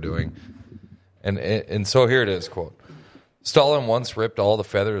what we're doing. And so here it is, quote, Stalin once ripped all the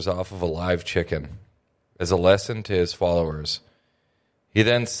feathers off of a live chicken as a lesson to his followers. He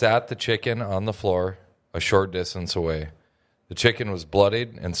then sat the chicken on the floor a short distance away. The chicken was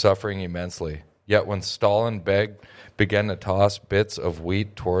bloodied and suffering immensely. Yet when Stalin began to toss bits of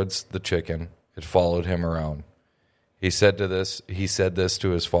wheat towards the chicken, it followed him around. He said this to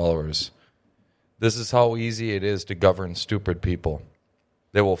his followers. This is how easy it is to govern stupid people.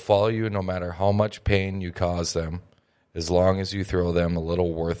 They will follow you no matter how much pain you cause them, as long as you throw them a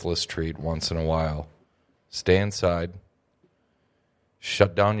little worthless treat once in a while. Stay inside.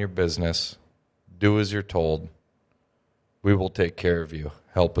 Shut down your business. Do as you're told. We will take care of you.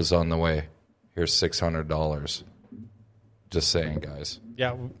 Help is on the way. Here's $600. Just saying, guys.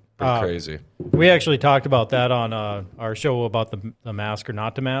 Yeah. Pretty crazy. We actually talked about that on our show about the mask or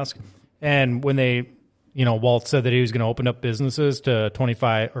not to mask. And when they, Walt said that he was going to open up businesses to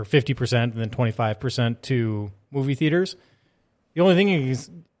 25 or 50% and then 25% to movie theaters. The only thing is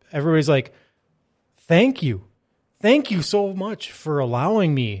everybody's like, thank you. Thank you so much for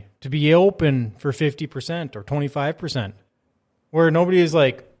allowing me to be open for 50% or 25%. Where nobody is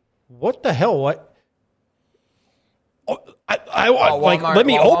like, what the hell? What? Walmart, let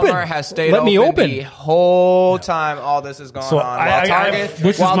me open. Walmart has stayed let me open the whole time all this is going on.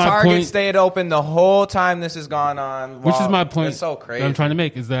 While Target stayed open the whole time this has gone on. Which is my point. It's so crazy. That I'm trying to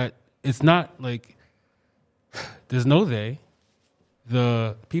make is that it's not like there's no they.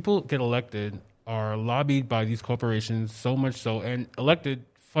 The people get elected are lobbied by these corporations so much so, and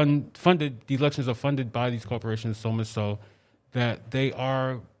funded. The elections are funded by these corporations so much so that they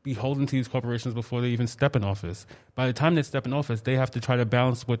are beholden to these corporations before they even step in office. By the time they step in office, they have to try to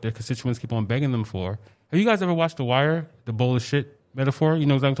balance what their constituents keep on begging them for. Have you guys ever watched The Wire, the bowl of shit metaphor? You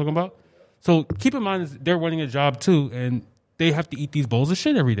know what I'm talking about? So keep in mind, they're running a job too, and they have to eat these bowls of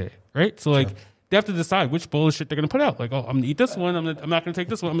shit every day, right? So like, they have to decide which bowl of shit they're going to put out. Like, I'm going to eat this one. I'm not going to take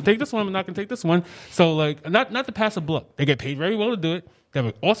this one. I'm going to take this one. I'm not going to take this one. So like, not to pass a buck. They get paid very well to do it. They have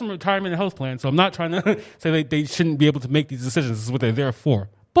an awesome retirement and health plan. So I'm not trying to say they shouldn't be able to make these decisions. This is what they're there for.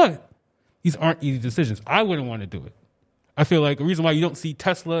 But these aren't easy decisions. I wouldn't want to do it. I feel like the reason why you don't see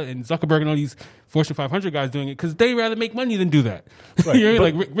Tesla and Zuckerberg and all these Fortune 500 guys doing it because they rather make money than do that. Right. You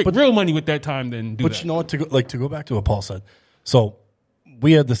know, but real money with that time than do that. But you know what? To go back to what Paul said. So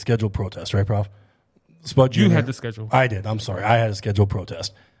we had the scheduled protest, right, Prof? Spud Jr. You had the schedule. I did. I'm sorry. I had a scheduled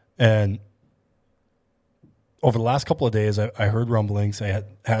protest. And over the last couple of days, I heard rumblings. I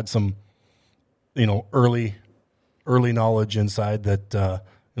had some, early knowledge inside that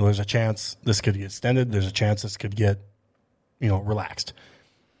there's a chance this could get extended. There's a chance this could get, relaxed.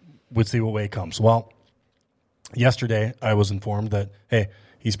 We'd see what way it comes. Well, yesterday I was informed that, hey,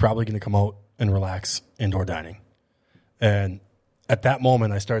 he's probably going to come out and relax indoor dining. And at that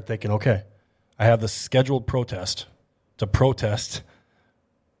moment, I started thinking, okay, I have this scheduled protest to protest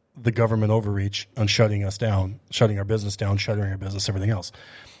the government overreach on shutting us down, shutting our business down, shuttering our business, everything else.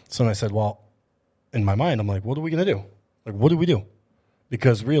 So then I said, well, in my mind, I'm like, what are we going to do? Like, what do we do?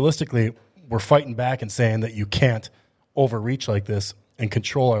 Because realistically, we're fighting back and saying that you can't overreach like this and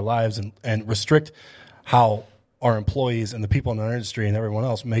control our lives and restrict how our employees and the people in our industry and everyone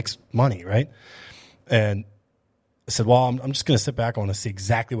else makes money, right? And I said, well, I'm just going to sit back. I want to see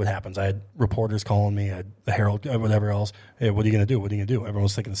exactly what happens. I had reporters calling me, I had the Herald, whatever else. Hey, what are you going to do? What are you going to do? Everyone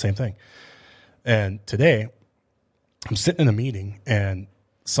was thinking the same thing. And today, I'm sitting in a meeting, and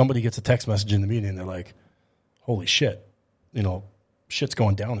somebody gets a text message in the meeting, and they're like, holy shit, shit's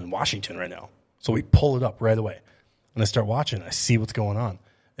going down in Washington right now. So we pull it up right away. And I start watching. I see what's going on.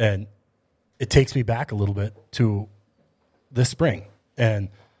 And it takes me back a little bit to this spring. And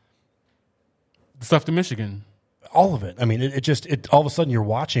the stuff to Michigan. All of it. I mean, it all of a sudden you're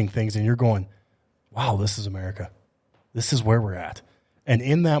watching things and you're going, wow, this is America. This is where we're at. And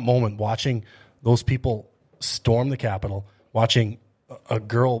in that moment, watching those people storm the Capitol, watching a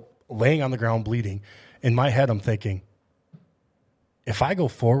girl laying on the ground bleeding, in my head I'm thinking, if I go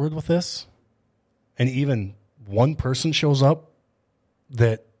forward with this and even one person shows up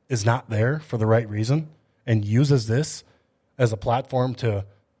that is not there for the right reason and uses this as a platform to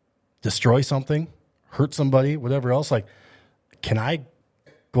destroy something, hurt somebody, whatever else, like, can I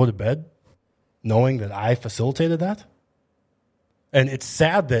go to bed knowing that I facilitated that? And it's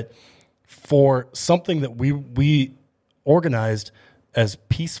sad that for something that we organized as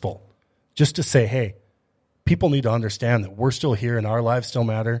peaceful, just to say, hey, people need to understand that we're still here and our lives still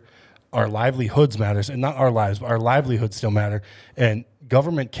matter, our livelihoods matters, and not our lives, but our livelihoods still matter, and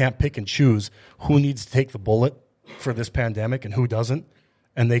government can't pick and choose who needs to take the bullet for this pandemic and who doesn't,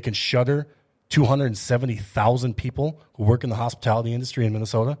 and they can shutter 270,000 people who work in the hospitality industry in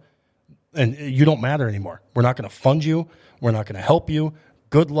Minnesota, and you don't matter anymore. We're not going to fund you. We're not going to help you.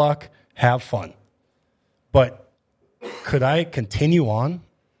 Good luck. Have fun. But could I continue on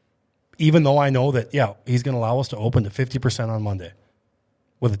even though I know that, he's going to allow us to open to 50% on Monday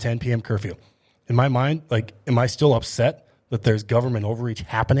with a 10 p.m. curfew. In my mind, like, am I still upset that there's government overreach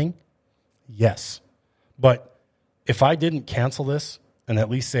happening? Yes. But if I didn't cancel this and at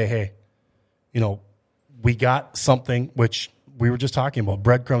least say, hey, we got something, which we were just talking about,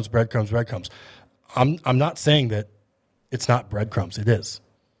 breadcrumbs. I'm not saying that it's not breadcrumbs. It is.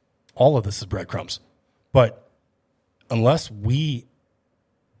 All of this is breadcrumbs. But unless we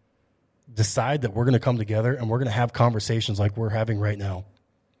decide that we're going to come together and we're going to have conversations like we're having right now,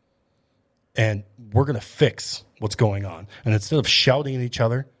 and we're going to fix what's going on, and instead of shouting at each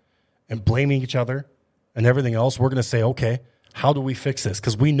other and blaming each other and everything else, we're going to say, okay, how do we fix this?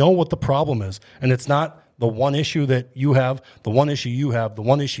 Because we know what the problem is, and it's not the one issue that you have, the one issue you have, the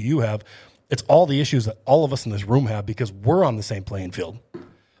one issue you have. It's all the issues that all of us in this room have because we're on the same playing field.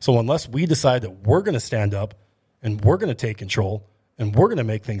 So unless we decide that we're going to stand up and we're going to take control and we're going to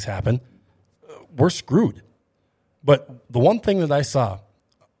make things happen, we're screwed. But the one thing that I saw,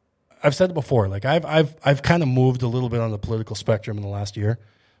 I've said it before, like I've kind of moved a little bit on the political spectrum in the last year,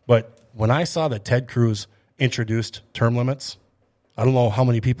 but when I saw that Ted Cruz introduced term limits, I don't know how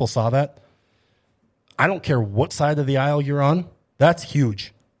many people saw that. I don't care what side of the aisle you're on. That's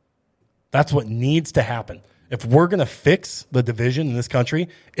huge. That's what needs to happen. If we're going to fix the division in this country,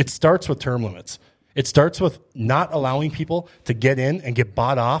 it starts with term limits. It starts with not allowing people to get in and get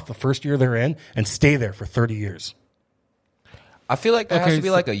bought off the first year they're in and stay there for 30 years. I feel like there has to be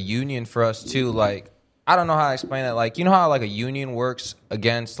like a union for us too. Like, I don't know how to explain it. Like, you know how like a union works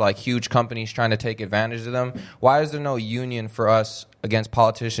against like huge companies trying to take advantage of them? Why is there no union for us against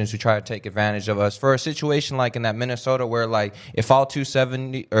politicians who try to take advantage of us? For a situation like in that Minnesota where like if all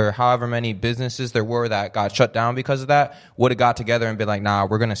 270 or however many businesses there were that got shut down because of that would have got together and been like, nah,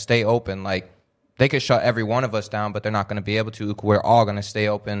 we're going to stay open. Like, they could shut every one of us down, but they're not going to be able to. We're all going to stay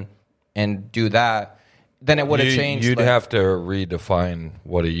open and do that. Then it would have changed. You'd have to redefine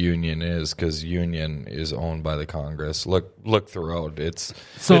what a union is because union is owned by the Congress. Look throughout. It's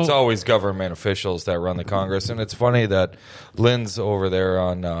always government officials that run the Congress. And it's funny that Lynn's over there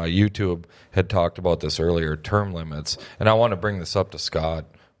on YouTube had talked about this earlier, term limits. And I want to bring this up to Scott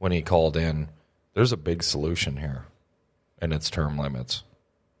when he called in. There's a big solution here, and it's term limits.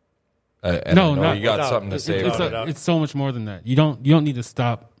 You got something to say about it. It's so much more than that. You don't need to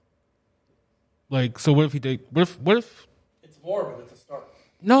stop. Like, so what if he take? What if? It's more, but it's a start.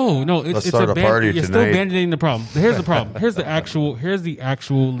 No, it's start a party You're tonight. still band-aiding the problem. Here's the problem. Here's the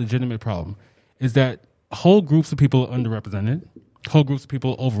actual legitimate problem. Is that whole groups of people are underrepresented, whole groups of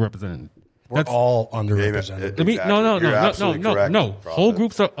people are overrepresented. We're all underrepresented. No. Whole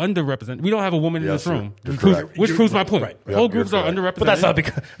groups are underrepresented. We don't have a woman in this room, which proves my point. Right. Whole groups are underrepresented. But that's not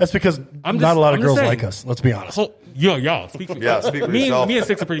because not a lot of girls like us. Let's be honest. Y'all speak for yourself. Me and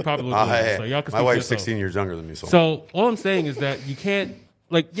Six are pretty popular. So y'all can my wife's 16 years younger than me. So all I'm saying is that you can't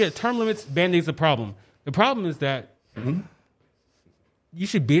term limits, band-aids a problem. The problem is that you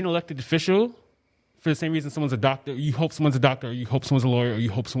should be an elected official for the same reason someone's a doctor. You hope someone's a doctor, or you hope someone's a lawyer, or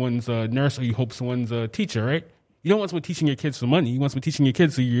you hope someone's a nurse, or you hope someone's a teacher, right? You don't want someone teaching your kids for money. You want someone teaching your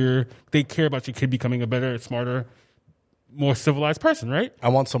kids so they care about your kid becoming a better, smarter, more civilized person, right? I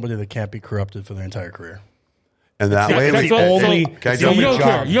want somebody that can't be corrupted for their entire career. And that way, can I jump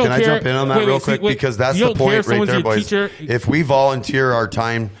in on that real quick? Because that's the point right there, boys. If we volunteer our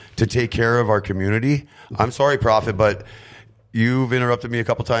time to take care of our community, I'm sorry, Prophet, but you've interrupted me a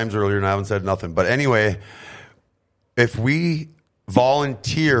couple times earlier and I haven't said nothing. But anyway, if we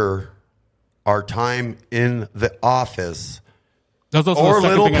volunteer our time in the office, or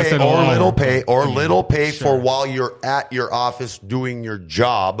little pay for while you're at your office doing your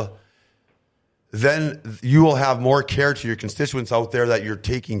job, then you will have more care to your constituents out there that you're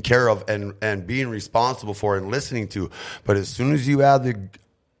taking care of and being responsible for and listening to. But as soon as you add the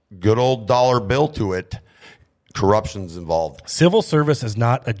good old dollar bill to it, corruption's involved. Civil service is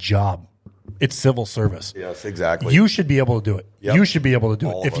not a job. It's civil service. Yes, exactly. You should be able to do it. Yep. You should be able to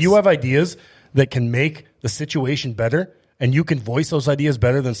do it. If you have ideas that can make the situation better and you can voice those ideas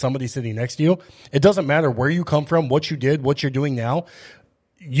better than somebody sitting next to you, it doesn't matter where you come from, what you did, what you're doing now.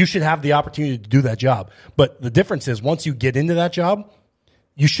 You should have the opportunity to do that job. But the difference is once you get into that job,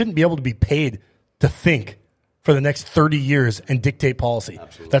 you shouldn't be able to be paid to think for the next 30 years and dictate policy.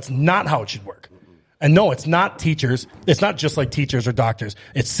 Absolutely. That's not how it should work. And no, it's not teachers. It's not just like teachers or doctors.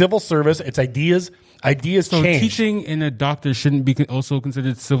 It's civil service. It's ideas. Ideas so change. Teaching in a doctor shouldn't be also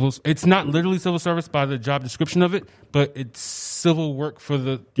considered civil. It's not literally civil service by the job description of it, but it's civil work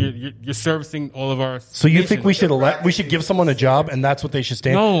for you're servicing all of our. So you think we should give someone a job and that's what they should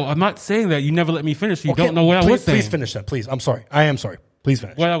stand? No, I'm not saying that. You never let me finish. You don't know what I was saying. Please finish that, please. I'm sorry. I am sorry. Please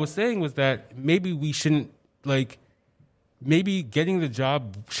finish. What I was saying was that maybe we shouldn't, like, maybe getting the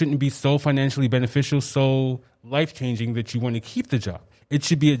job shouldn't be so financially beneficial, so life-changing that you want to keep the job. It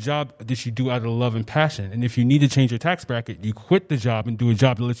should be a job that you do out of love and passion. And if you need to change your tax bracket, you quit the job and do a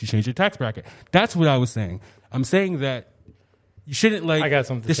job that lets you change your tax bracket. That's what I was saying. I'm saying that you shouldn't, like, I got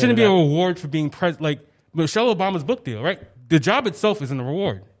something to there say shouldn't to be a that. reward for being president. Like Michelle Obama's book deal, right? The job itself isn't a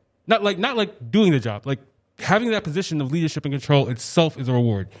reward. Not like doing the job. Like, having that position of leadership and control itself is a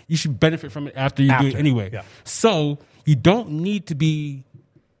reward. You should benefit from it after you do it anyway. Yeah. So you don't need to be,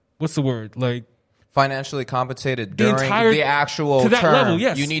 what's the word? Like, financially compensated The during entire- the actual to that term. level,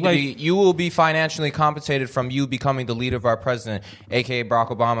 yes. You need Like- to be. You will be financially compensated from you becoming the leader of our president, aka Barack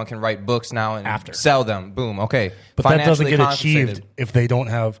Obama can write books now and sell them. Boom. Okay, But that doesn't Financially get compensated. achieved if they don't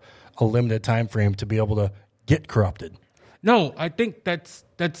have a limited time frame to be able to get corrupted. no, I think that's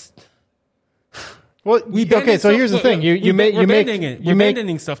Well, We okay. banding So stuff- here's the look, thing: we're you make banding it. We're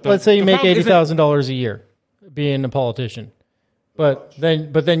banding stuff, though. Let's say you The make problem isn't- $80,000 a year being a politician, but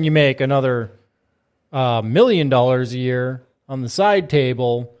then you make another $1 million a year on the side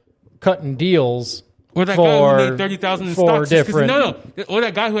table cutting deals. Or that for, guy who made 30,000 in for stocks. just 'cause- different. No. Or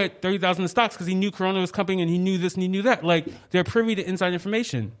that guy who had 30,000 in stocks because he knew Corona was coming and he knew this and he knew that. Like, they're privy to inside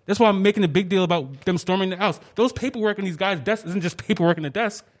information. That's why I'm making a big deal about them storming the house. Those paperwork on these guys' desks isn't just paperwork on the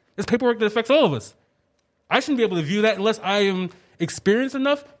desk. It's paperwork that affects all of us. I shouldn't be able to view that unless I am experienced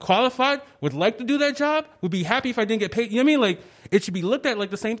enough, qualified, would like to do that job, would be happy if I didn't get paid. You know what I mean? Like, it should be looked at like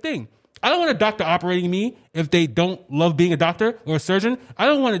the same thing. I don't want a doctor operating me if they don't love being a doctor or a surgeon. I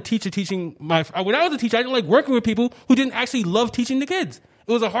don't want a teacher teaching when I was a teacher, I didn't like working with people who didn't actually love teaching the kids.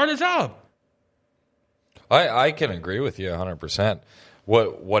 It was a harder job. I can agree with you 100%.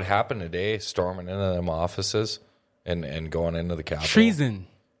 What happened today, storming into them offices and going into the Capitol? Treason,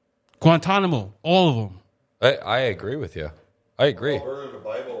 Guantanamo, all of them. I agree with you. I agree. Burning the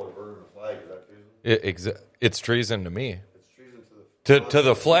Bible or burning the flag, is that treason? It's treason to me. To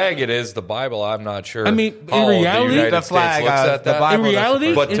the flag, it is. The Bible, I'm not sure. I mean, in how reality, the United the flag, States looks at the that. Bible, In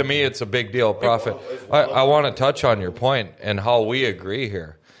reality, But to me, it's a big deal, Prophet. I want to touch on your point and how we agree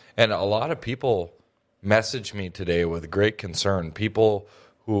here. And a lot of people messaged me today with great concern. People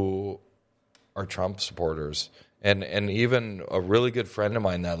who are Trump supporters. And even a really good friend of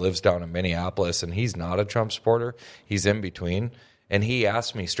mine that lives down in Minneapolis, and he's not a Trump supporter. He's in between. And he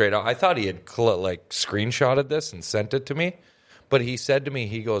asked me straight out. I thought he had screenshotted this and sent it to me. But he said to me,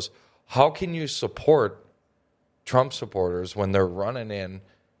 he goes, how can you support Trump supporters when they're running in,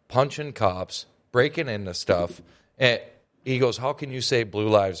 punching cops, breaking into stuff? And he goes, how can you say Blue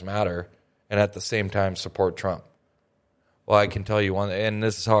Lives Matter and at the same time support Trump? Well, I can tell you one, and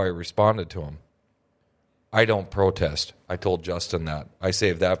this is how I responded to him. I don't protest. I told Justin that. I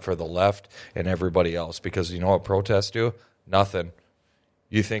save that for the left and everybody else because you know what protests do? Nothing.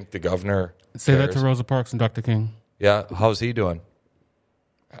 You think the governor Say that cares? to Rosa Parks and Dr. King. Yeah, how's he doing?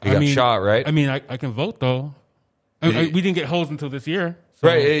 He got shot, right? I mean, I can vote, though. We didn't get hosed until this year. So.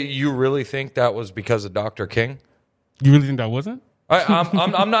 Right? You really think that was because of Dr. King? You really think that wasn't?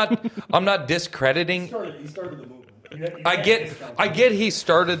 I'm not discrediting. He started the movement. I get he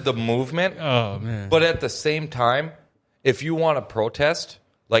started the movement. Oh, man. But at the same time, if you want to protest,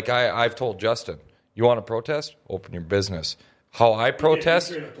 like I've told Justin, you want to protest, open your business. How I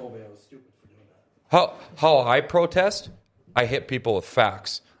protest? How I protest? I hit people with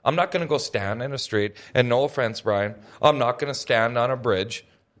facts. I'm not going to go stand in a street, and no offense, Brian, I'm not going to stand on a bridge.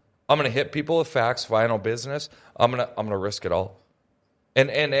 I'm going to hit people with facts, final business. I'm going to risk it all.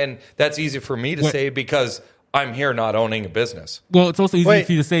 And that's easy for me to say because I'm here not owning a business. Well, it's also easy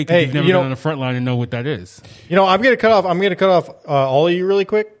for you to say because you've never been on the front line and know what that is. You know, I'm going to cut off all of you really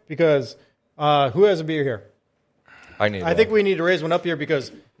quick because who has a beer here? I think we need to raise one up here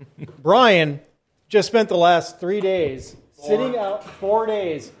because Brian just spent the last 3 days sitting out 4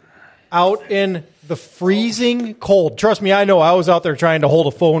 days out in the freezing cold. Trust me, I know. I was out there trying to hold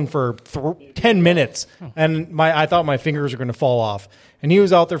a phone for 10 minutes, and I thought my fingers were going to fall off. And he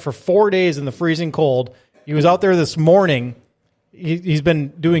was out there for 4 days in the freezing cold. He was out there this morning. He's been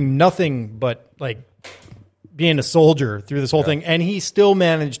doing nothing but like being a soldier through this whole thing, and he still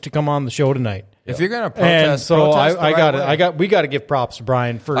managed to come on the show tonight. If you're gonna And protest, so protest the right way. we got to give props to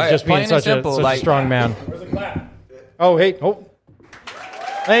Brian for just being plain and such simple, a strong man.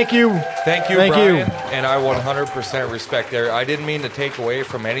 Thank you. Thank you, Brian. And I 100% respect there. I didn't mean to take away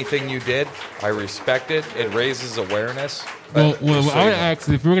from anything you did. I respect it. It raises awareness. Well, I would ask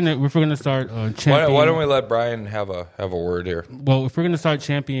if we're gonna start championing. Why don't we let Brian have a word here? Well, if we're gonna start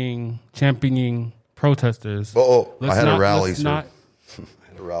championing protesters, I had a rally. Let's not I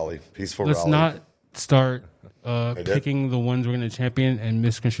had a rally, peaceful let's rally. not start picking the ones we're going to champion and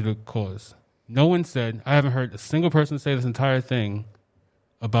misconstrue the cause. No one said, I haven't heard a single person say this entire thing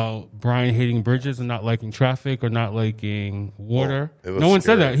about Brian hating bridges and not liking traffic or not liking water. No one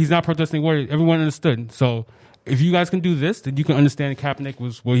said that. He's not protesting water. Everyone understood. So if you guys can do this, then you can understand Kaepernick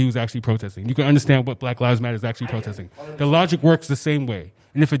was what he was actually protesting. You can understand what Black Lives Matter is actually protesting. The logic works the same way.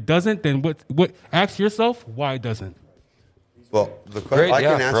 And if it doesn't, then what? Ask yourself why it doesn't. Well, the question I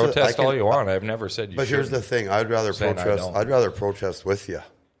can answer. Protest all you want. I've never said you. But here's the thing: I'd rather protest. I'd rather protest with you.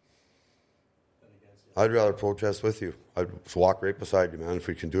 I'd rather protest with you. I'd walk right beside you, man. If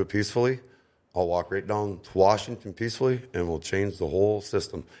we can do it peacefully, I'll walk right down to Washington peacefully, and we'll change the whole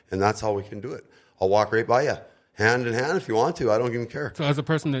system. And that's how we can do it. I'll walk right by you, hand in hand, if you want to. I don't even care. So, as a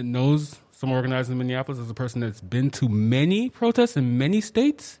person that knows some organizers in Minneapolis, as a person that's been to many protests in many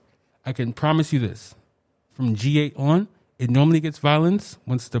states, I can promise you this: from G8 on, it normally gets violence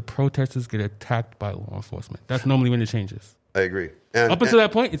once the protesters get attacked by law enforcement. That's normally when it changes. I agree. Up until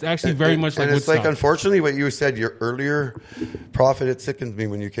that point, it's actually very much like it's Woodstock. like, unfortunately, what you said your earlier, Prophet, it sickens me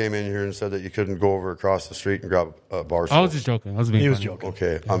when you came in here and said that you couldn't go over across the street and grab a bar stool. I was just joking. He was joking.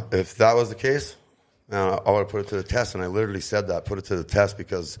 Okay. If that was the case, I would have put it to the test, and I literally said that, put it to the test,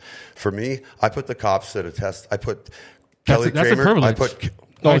 because for me, I put the cops to the test. I put Kelly that's Kramer. a privilege. I put...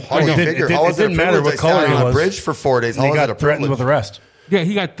 No, how do you figure? How was it a matter privilege? what color I sat he on a was. bridge for 4 days. He How was it got a threatened privilege? with arrest. Yeah,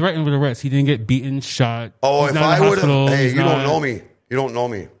 he got threatened with arrest. He didn't get beaten, shot. Oh, He's if not in I the would have... hospital. Hey, He's you not- don't know me. You don't know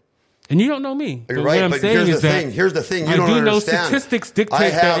me. And you don't know me. You're But right, what I'm but saying here's is the that thing. Here's the thing. You I don't do know understand. statistics dictate I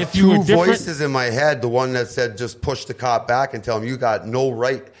that have if you were two different... voices in my head. The one that said just push the cop back and tell him you got no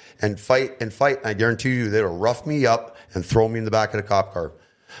right and fight and fight. I guarantee you they'll rough me up and throw me in the back of the cop car.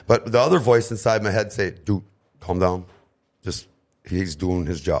 But the other voice inside my head say, dude, calm down. Just, he's doing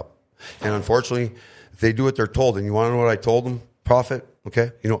his job. And unfortunately, they do what they're told. And you want to know what I told them, Prophet?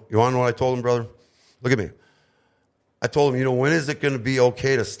 Okay? You want to know what I told them, brother? Look at me. I told them, when is it going to be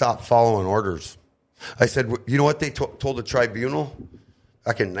okay to stop following orders? I said, you know what they told the tribunal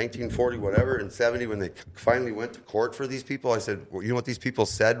back in 1940, whatever, in 70, when they finally went to court for these people? I said, you know what these people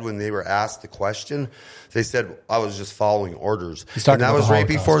said when they were asked the question? They said, I was just following orders. And that was right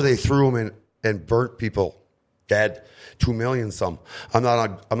before they threw them in and burnt people dead. 2 million some. I'm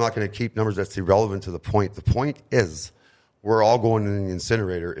not going to keep numbers that's irrelevant to the point. The point is, we're all going in the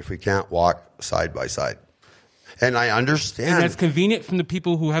incinerator if we can't walk side by side. And I understand. And that's convenient from the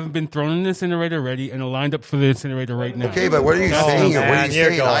people who haven't been thrown in the incinerator already and are lined up for the incinerator right now. Okay, but what are you saying? Man, what are you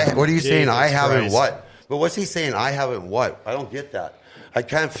saying? What are you saying? I haven't Christ. what? But what's he saying? I haven't what? I don't get that. I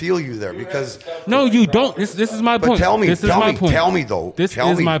can't feel you there because. No, you don't. This is my point. But tell me. This is my point. Tell me though. This tell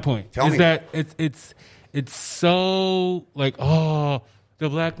is me. my point. Tell is me. that it's so like, oh, the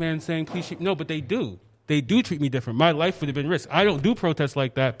black man saying please shoot. No, but they do. They do treat me different. My life would have been risked. I don't do protests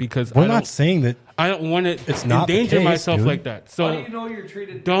like that because We're not saying that. I don't want to It's not the endanger case, myself dude. like that. So How do you know you're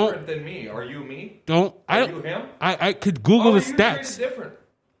treated don't- different than me? Are you me? don't. Are you him? I could Google How the are you stats. treated different?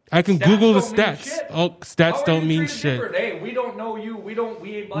 I can Stats Google the don't mean stats. shit. Oh, stats How are don't you mean treated shit. different? Hey, we don't know you. We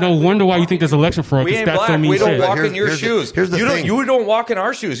ain't black. No We wonder don't why you walk think in there's your- election fraud. We Because ain't stats black. don't mean We don't shit. walk Here's- in your here's the- shoes. here's the thing. You don't walk in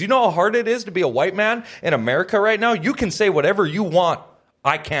our shoes. You know how hard it is to be a white man in America right now? You can say whatever you want.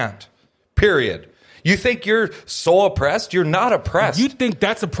 I can't. Period. You think you're so oppressed? You're not oppressed. You think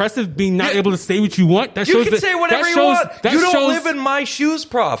that's oppressive, being not able to say what you want? That You shows can that, say whatever that you shows, want. That You don't shows, live in my shoes,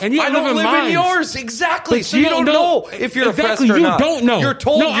 Prof. And you I don't don't live live in in mine. yours. Exactly. But So you don't know if you're exactly, oppressed or you not. don't know. You're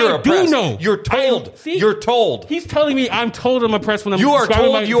told No, you're I oppressed. do know. You're told. You're told. He's telling me I'm told I'm oppressed when I'm You are describing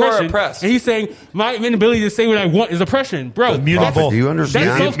told my you are oppression, oppressed. And he's saying my inability to say what I want is oppression. Bro, Mute them that's, both. Do you understand?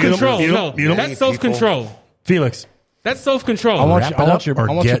 that's self-control. Mute 'em. No, Mute 'em. that's self-control. Felix, That's self-control. I want Wrap you. it I up want your. or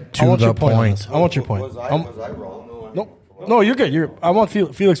I want get your, to I want the your point. On point. this. I want your point. Was I wrong? No, you're good. I want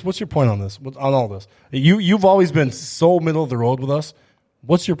Felix. What's your point on this? On all this? You've always been so middle of the road with us.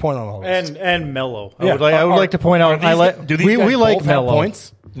 What's your point on all this? And mellow. Yeah. I would like to point out. Do these guys we like both have mellow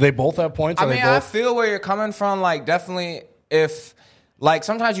points? Do they both have points? I Are they mean, I both- feel where you're coming from. Like, definitely, if like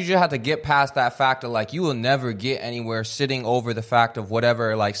sometimes you just have to get past that fact of like you will never get anywhere sitting over the fact of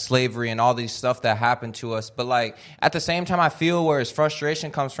whatever like slavery and all these stuff that happened to us. But like at the same time, I feel where his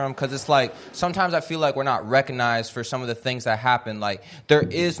frustration comes from because it's like sometimes I feel like we're not recognized for some of the things that happen. Like there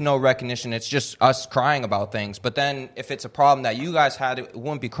is no recognition. It's just us crying about things. But then if it's a problem that you guys had, it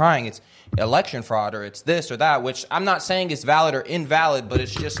wouldn't be crying. It's election fraud or it's this or that, which I'm not saying is valid or invalid, but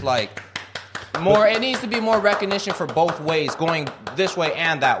it's just like more. It needs to be more recognition for both ways, going this way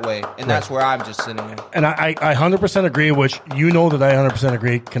and that way, and that's where I'm just sitting here. And I 100% agree, which you know that I 100%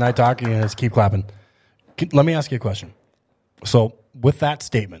 agree. Can I talk? And just keep clapping. Let me ask you a question. So with that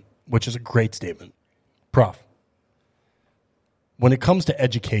statement, which is a great statement, Prof, when it comes to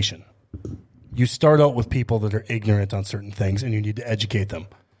education, you start out with people that are ignorant on certain things, and you need to educate them.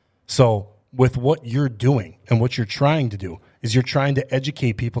 So with what you're doing and what you're trying to do is you're trying to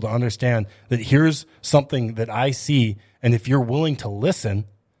educate people to understand that here's something that I see, and if you're willing to listen,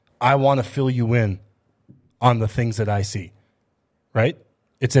 I want to fill you in on the things that I see, right?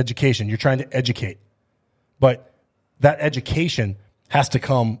 It's education. You're trying to educate. But that education has to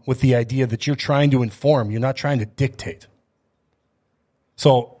come with the idea that you're trying to inform. You're not trying to dictate.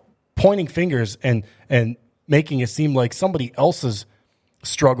 So pointing fingers and making it seem like somebody else's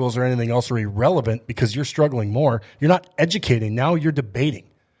struggles or anything else are irrelevant because you're struggling more, you're not educating. Now you're debating.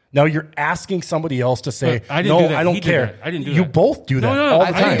 Now you're asking somebody else to say, no, I don't care. I didn't do you that. both do that all the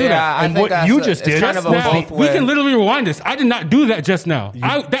time. I didn't do that. And what you just did kind of a now, both we way. can literally rewind this. I did not do that just now.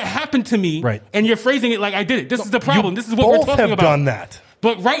 That happened to me, Right. and you're phrasing it like I did it. This is the problem. This is what we're both talking have about. done that.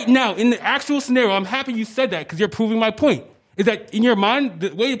 But right now, in the actual scenario, I'm happy you said that because you're proving my point. Is that in your mind,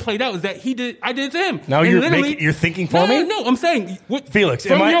 the way it played out is that I did it to him. Now And you're thinking for me? No, I'm saying. Felix,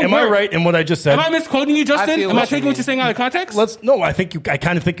 am I right in what I just said? Am I misquoting you, Justin? feel Am I what you taking what mean. you're saying out of context? I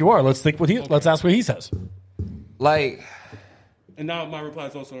kind of think you are. Let's ask what he says. Like, And now my reply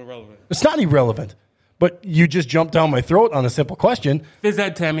is also irrelevant. It's not irrelevant, but you just jumped down my throat on a simple question. Phys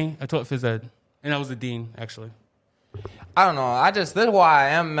ed, Tammy. I taught phys ed. And I was the dean, actually. I don't know. This is why I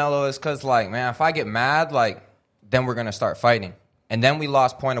am mellow is because, like, man, if I get mad, like, then we're going to start fighting. And then we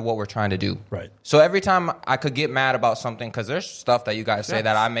lost point of what we're trying to do. Right. So every time I could get mad about something, because there's stuff that you guys say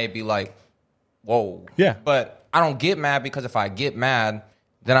that I may be like, whoa. Yeah. But I don't get mad because if I get mad,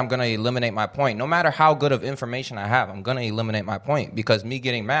 then I'm going to eliminate my point. No matter how good of information I have, I'm going to eliminate my point because me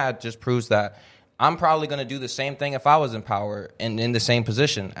getting mad just proves that I'm probably going to do the same thing if I was in power and in the same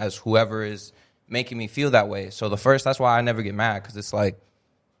position as whoever is making me feel that way. So that's why I never get mad because it's like,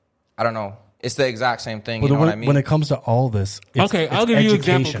 I don't know. It's the exact same thing. You know what I mean? When it comes to all this, I'll give you an example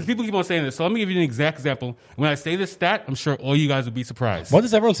education. because people keep on saying this. So let me give you an exact example. When I say this stat, I'm sure all you guys will be surprised. Why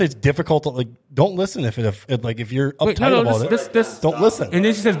does everyone say it's difficult to don't listen if you're uptight about it? Don't listen. And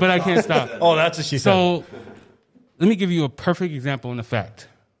then she says, "But I can't stop." Oh, that's what she said. So let me give you a perfect example in the fact.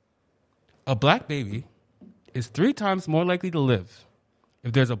 A black baby is 3 times more likely to live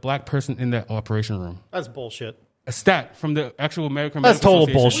if there's a black person in that operation room. That's bullshit. A stat from the actual American That's Medical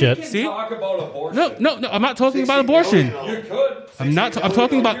total Association. bullshit. See? Talk about abortion. No, I'm not talking about abortion. You could. I'm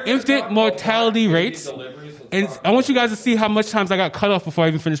talking about infant mortality rates. And I want you guys to see how much times I got cut off before I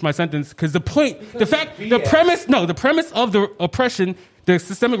even finished my sentence. Because the premise of the oppression, the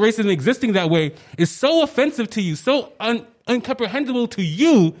systemic racism existing that way is so offensive to you, so incomprehensible to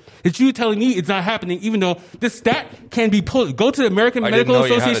you that you're telling me it's not happening, even though this stat can be pulled. Go to the American Medical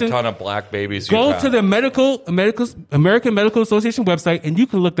Association. You had a ton of black babies. Go to the American Medical Association website, and you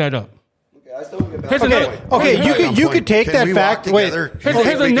can look that up. You could take Can that we fact. Walk Wait, together? Here's You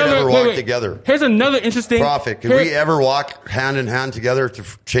think we can another- ever wait, walk wait. together? Here's another interesting Prophet, can we ever walk hand in hand together to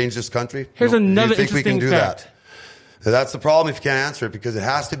change this country? Here's another Do you think we can interesting do fact. that? That's the problem if you can't answer it because it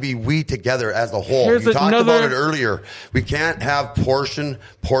has to be we together as a whole. Here's You talked another- about it earlier. We can't have portion,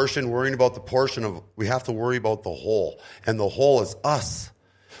 worrying about the portion of, we have to worry about the whole. And the whole is us.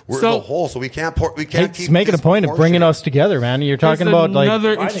 We're So- the whole, so we can't It's keep making a point of bringing disproportionate. us together, man. You're talking Here's about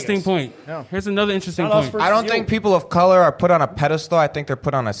another like interesting point. Here's another interesting Not us point. versus I don't you. think people of color are put on a pedestal. I think they're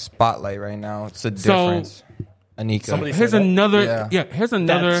put on a spotlight right now. It's a difference. Anika. Somebody Here's say that? another. Yeah. Here's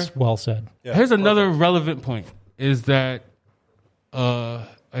another. that's well said. Here's another relevant point. Is that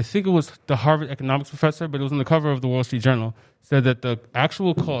I think it was the Harvard economics professor, but it was on the cover of the Wall Street Journal, said that the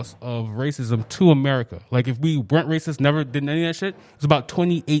actual cost of racism to America, like if we weren't racist, never did any of that shit, was about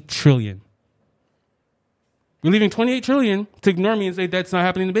 $28 trillion. You're leaving $28 trillion to ignore me and say that's not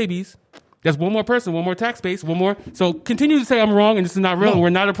happening to babies. That's one more person, one more tax base, one more. So continue to say I'm wrong and this is not real and we're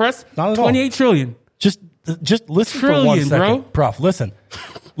not oppressed. Not at all. $28 trillion. Just listen for 1 Trillion, second, bro. Prof.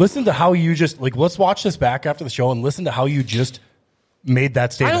 Listen to how you just let's watch this back after the show and listen to how you just made that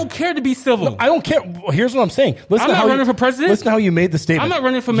I statement. don't care to be civil. I don't care. Well, here's what I'm saying. Listen I'm to not how running for president. Listen to how you made the statement. I'm not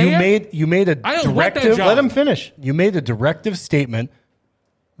running for mayor. You made a I don't want that directive. job. Let him finish. You made a directive statement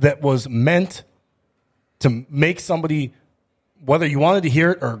that was meant to make somebody, whether you wanted to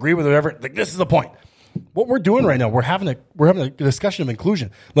hear it or agree with it, whatever. Like, this is the point. What we're doing right now, we're having a discussion of inclusion.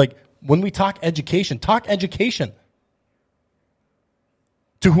 Like when we talk education.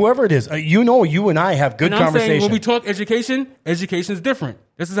 To whoever it is, you and I have good And I'm conversation. saying when we talk education, education is different.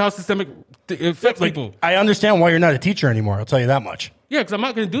 This is how systemic affects people. I understand why you're not a teacher anymore. I'll tell you that much. Yeah, because I'm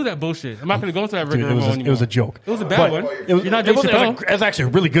not going to do that bullshit. I'm not going to go into that rigmarole anymore. It was a joke. It was a bad one. You're not Dave Chappelle. It was actually a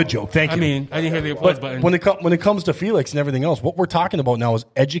really good joke. Thank you. I mean, I didn't hear the applause button. When it comes to Felix and everything else, what we're talking about now is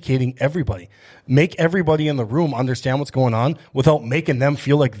educating everybody. Make everybody in the room understand what's going on without making them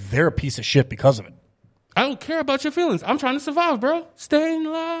feel like they're a piece of shit because of it. I don't care about your feelings. I'm trying to survive, bro. Staying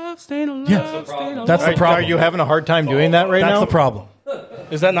alive, staying alive, Yeah. staying alive. That's the problem. Are you having a hard time doing that right now? That's the problem.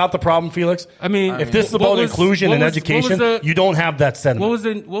 Is that not the problem, Felix? I mean, if this is about inclusion and education, you don't have that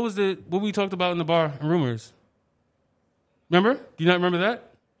sentiment. What we talked about in the bar and rumors? Remember? Do you not remember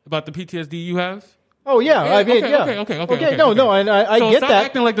that? About the PTSD you have? Oh, yeah. I mean, Okay. No, and I so get stop that.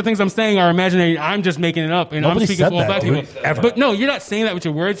 acting like the things I'm saying are imaginary. I'm just making it up, and Nobody I'm speaking said for all that, black dude, people. ever. But no, you're not saying that with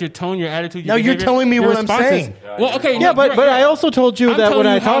your words, your tone, your attitude. Your No, you're behavior, telling me your what I'm responses. saying. Well, okay. Yeah, no, but you're I right. also told you I'm that when telling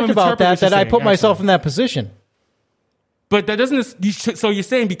I you how talked I'm about interpreting that what I you're put saying, myself actually. in that position. But that doesn't. So you're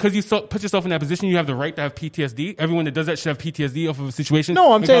saying because you put yourself in that position, you have the right to have PTSD. Everyone that does that should have PTSD off of a situation.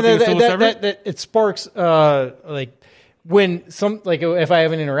 No, I'm saying because that it sparks like when if I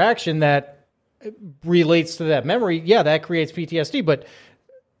have an interaction that relates to that memory, yeah, that creates PTSD. But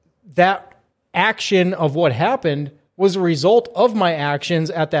that action of what happened was a result of my actions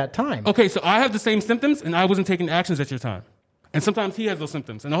at that time. Okay, so I have the same symptoms, and I wasn't taking actions at your time. And sometimes he has those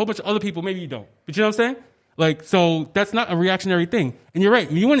symptoms, and a whole bunch of other people maybe you don't. But you know what I'm saying? Like, so that's not a reactionary thing. And you're right.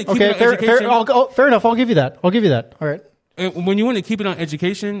 When you want to keep it on education, fair enough. I'll give you that. All right. When you want to keep it on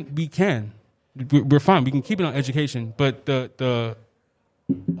education, we can. We're fine. We can keep it on education, but the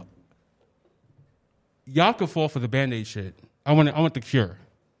y'all can fall for the Band-Aid shit. I want the cure.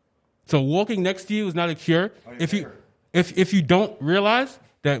 So walking next to you is not a cure. If you don't realize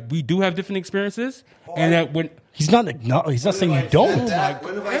that we do have different experiences, and that when he's not saying you don't.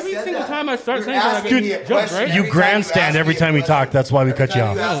 Every single time I start saying that, I get jumped, right? You grandstand every time you talk. That's why we cut you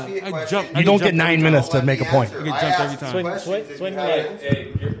off. I jump. You don't get 9 minutes to make a point. I get jumped every time. Swing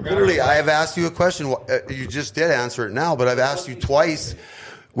Literally, I have asked you a question. You just did answer it now, but I've asked you twice.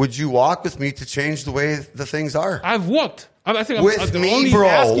 Would you walk with me to change the way the things are? I've walked. I think with I'm me, only bro.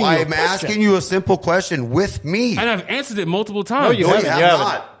 I'm asking you a simple question. With me. And I've answered it multiple times. No, you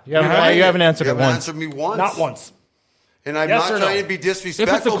haven't. You haven't answered it once. You haven't answered me once. Not once. And I'm not trying to be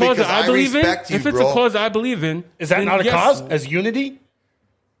disrespectful if it's a cause because I believe in, respect you, if it's bro. a cause I believe in, is that not a cause? As unity?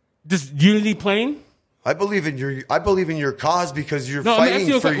 Just unity plain? I believe in your cause because you're No,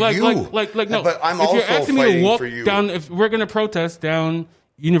 fighting I'm for like, you. No. But I'm if also you're asking me fighting to walk for you. down, if we're going to protest down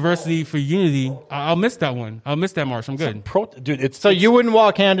University for Unity, I'll miss that one. I'll miss that march. I'm good. So you wouldn't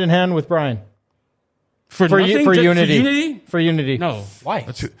walk hand in hand with Brian? For Unity? For Unity? No. Why?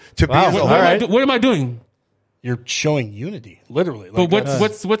 To be as a What, whole. what am I doing? You're showing unity, literally. But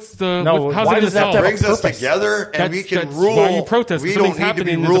what's the No, how's why it does that solve? brings us together and we can that's rule. why you protest. We Something's don't need to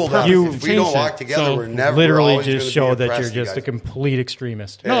be happening, there's a ruled purpose. out. You If we don't change walk it. together, So we're never Literally always just gonna show be that you're oppressed, you just a guys. complete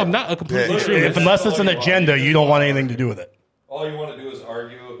extremist. No, I'm not a complete extremist. Unless it's an agenda, you don't want anything to do with it. All you want to do is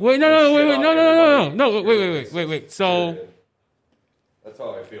argue. Wait, wait. So That's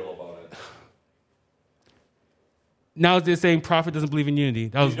how I feel about it. now they're saying Prophet doesn't believe in unity.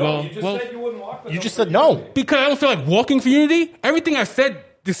 That was You just said you wouldn't walk with You them just for said no. unity. because I don't feel like walking for unity. Everything I said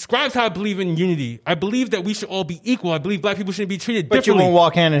describes how I believe in unity. I believe that we should all be equal. I believe black people shouldn't be treated But you differently. won't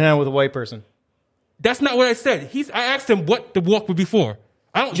walk hand in hand with a white person. That's not what I said. I asked him what the walk would be for.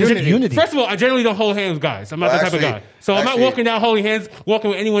 I don't Unity. First of all, I generally don't hold hands with guys. I'm not that type of guy. So I'm not walking down holding hands, walking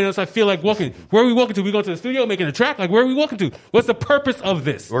with anyone else I feel like walking. Where are we walking to? We go to the studio, making a track? Like, where are we walking to? What's the purpose of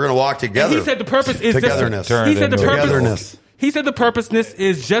this? We're going to walk together. And he said the purpose is Togetherness. Just, he said the purpose. Togetherness. He said the purposeness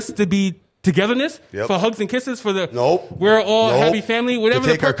is just to be togetherness for hugs and kisses for the. We're all happy family. Whatever.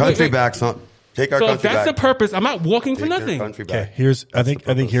 To take our country back, son. Take our so country if that's back. the purpose, I'm not walking for nothing. Okay, I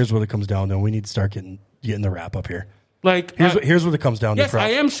think here's what it comes down to. We need to start getting the wrap up here. Like here's what it comes down to. Yes, I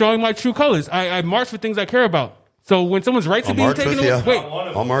am showing my true colors. I march for things I care about. So when someone's rights are being taken away,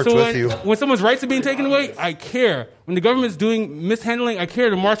 I'll march with you. When someone's rights are being taken away, I care. When the government's doing mishandling, I care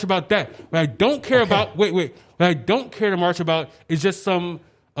to march about that. What I don't care about, what I don't care to march about is just some,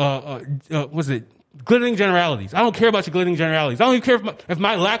 glittering generalities. I don't care about your glittering generalities. I don't even care if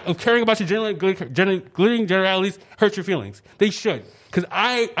my lack of caring about your glittering generalities hurts your feelings. They should, because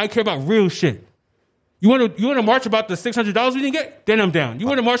I care about real shit. You want to march about the $600 we didn't get? Then I'm down. You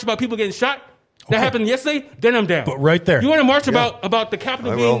want to march about people getting shot? That happened yesterday? Then I'm down. But right there. You want to march about the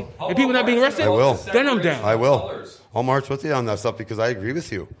Capitol being and people not being arrested? I will. Then I'm down. I will. I'll march with you on that stuff because I agree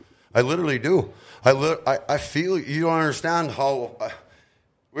with you. I literally do. I feel you don't understand how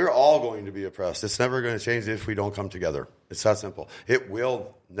We're all going to be oppressed. It's never going to change if we don't come together. It's that simple. It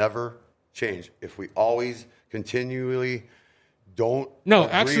will never change if we always continually don't. No,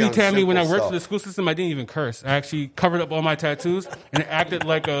 agree actually, on Tammy, when I simple worked stuff. for the school system, I didn't even curse. I actually covered up all my tattoos and acted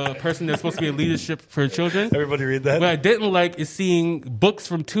like a person that's supposed to be in leadership for children. Everybody read that? What I didn't like is seeing books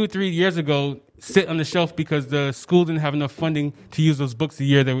from 2 or 3 years ago sit on the shelf because the school didn't have enough funding to use those books the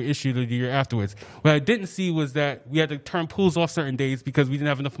year they were issued or the year afterwards. What I didn't see was that we had to turn pools off certain days because we didn't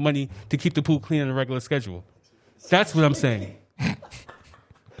have enough money to keep the pool clean on a regular schedule. That's what I'm saying.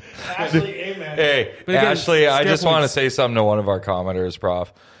 Ashley, amen. Hey, But again, Ashley, I scare just want to points. say something to one of our commenters,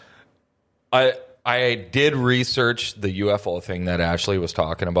 Prof. I did research the UFO thing that Ashley was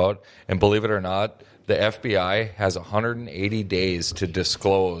talking about, and believe it or not, the FBI has 180 days to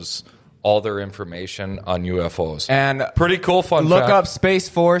disclose all their information on UFOs. And pretty cool fun look fact. up Space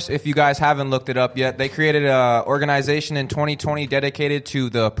Force if you guys haven't looked it up yet. They created an organization in 2020 dedicated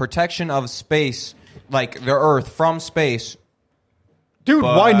to the protection of space, like the Earth from space. Dude,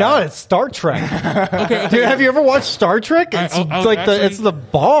 why not? It's Star Trek. Okay, Dude, have you ever watched Star Trek? It's I was like actually- it's the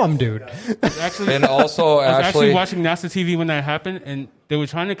bomb, dude. Actually, And also, I was actually Ashley, watching NASA TV when that happened, and they were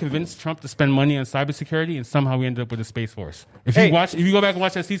trying to convince Trump to spend money on cybersecurity, and somehow we ended up with a Space Force. If Hey. you go back and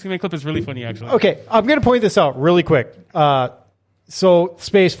watch that CCMA clip, it's really funny, actually. Okay, I'm going to point this out really quick. So,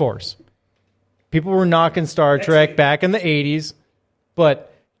 Space Force. People were knocking Star Trek back in the 80s,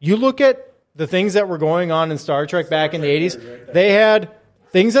 but you look at the things that were going on in Star Trek back in the 80s, they had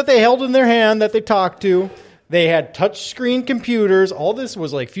things that they held in their hand that they talked to. They had touchscreen computers. All this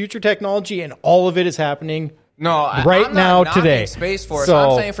was like future technology, and all of it is happening right I'm not now knocking today. Space Force.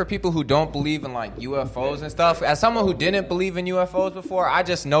 So- I'm saying for people who don't believe in like UFOs and stuff. As someone who didn't believe in UFOs before, I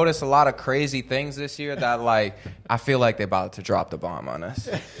just noticed a lot of crazy things this year that like I feel like they're about to drop the bomb on us.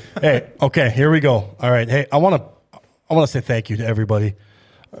 Hey, okay, here we go. All right. Hey, I want to say thank you to everybody.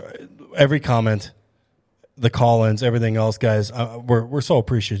 Every comment, the call-ins, everything else, guys. We're so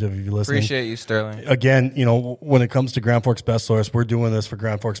appreciative of you listening. Appreciate you, Sterling. Again, you know, when it comes to Grand Forks Best Source, we're doing this for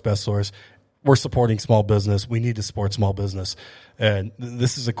Grand Forks Best Source. We're supporting small business. We need to support small business. And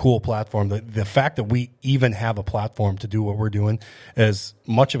this is a cool platform. The fact that we even have a platform to do what we're doing, as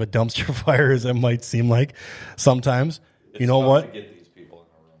much of a dumpster fire as it might seem like sometimes, you know what?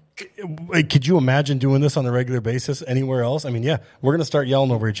 Could you imagine doing this on a regular basis anywhere else? I mean, yeah, we're going to start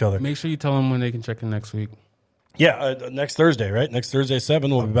yelling over each other. Make sure you tell them when they can check in next week. Yeah, next Thursday, right? Next Thursday,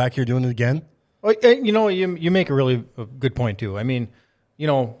 7, we'll be back here doing it again. You know, you make a really good point, too. I mean, you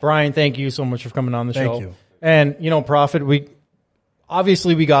know, Brian, thank you so much for coming on the show. Thank you. And, you know, Prophet, we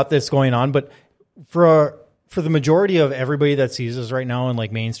got this going on, but for the majority of everybody that sees us right now in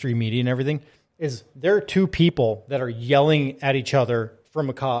like mainstream media and everything, is there are two people that are yelling at each other from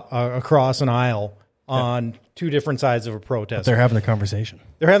across an aisle on two different sides of a protest. They're having a conversation.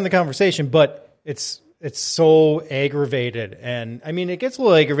 They're having the conversation, but it's so aggravated. And I mean, it gets a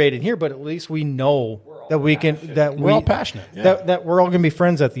little aggravated here, but at least we know that we can, We're all passionate. Yeah. that we're all going to be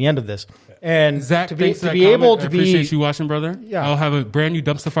friends at the end of this. And Zach, to be thanks for that able comment. to I be, appreciate you watching, brother. Yeah. I'll have a brand new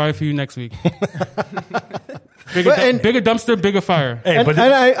dumpster fire for you next week. and- bigger dumpster, bigger fire. Hey, and, but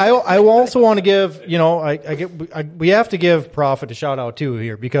and I also want to give, you know, we have to give Prophet a shout out too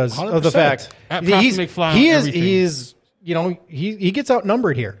here because of the 100%. fact At Prophet McFly on everything. he's you know, he gets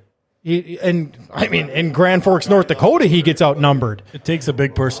outnumbered here. And I mean, in Grand Forks, North Dakota, he gets outnumbered. it takes a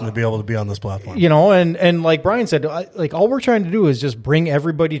big person to be able to be on this platform. You know, and like Brian said, like all we're trying to do is just bring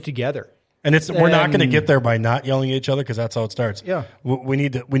everybody together. And we're not going to And- get there by not yelling at each other because that's how it starts. Yeah. We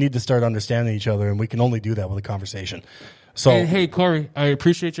need to start understanding each other, and we can only do that with a conversation. So And hey, Corey, I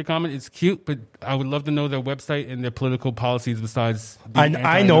appreciate your comment. It's cute, but I would love to know their website and their political policies besides. I being know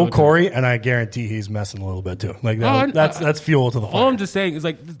anti-military. Corey, and I guarantee he's messing a little bit too. Like that's fuel to the All I'm fire. just saying is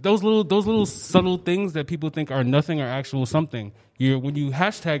like those little subtle things that people think are nothing are actual something. When you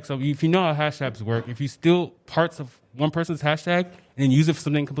hashtag something, if you know how hashtags work, if you steal parts of one person's hashtag and then use it for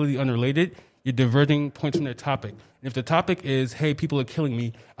something completely unrelated, you're diverting points from their topic. And if the topic is, hey, people are killing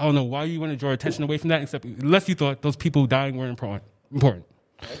me, I don't know why you want to draw attention away from that, except unless you thought those people dying were important.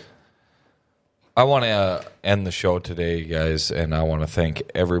 I want to end the show today, guys, and I want to thank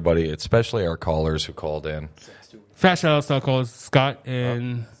everybody, especially our callers who called in. Fat shout outs to our callers, Scott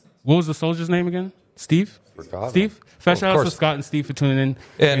and what was the soldier's name again? Steve? Forgot. Steve? Fat shout outs to course. Scott and Steve for tuning in.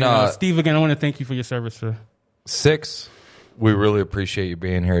 And, Steve, again, I want to thank you for your service, sir. 6, we really appreciate you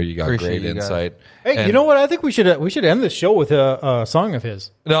being here. You got Appreciate great you guys. insight. Hey, And- you know what? I think we should end this show with a song of his.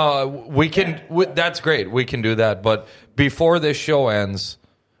 No, we can. That's great. We can do that. But before this show ends,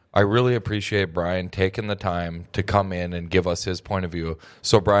 I really appreciate Brian taking the time to come in and give us his point of view.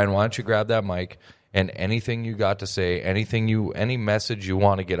 So, Brian, why don't you grab that mic And anything you got to say, any message you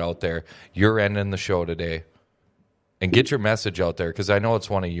want to get out there, you're ending the show today. And get your message out there, because I know it's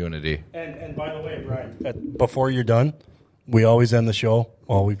one of unity. And by the way, Brian, before you're done, we always end the show.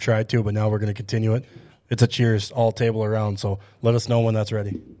 Well, we've tried to, but now we're going to continue it. It's a cheers, all table around. So let us know when that's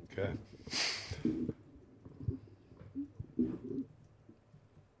ready. Okay.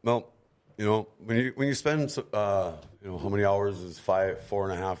 Well, when you spend, how many hours is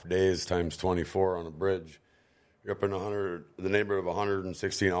 4.5 days times 24 on a bridge? You're up in the neighborhood of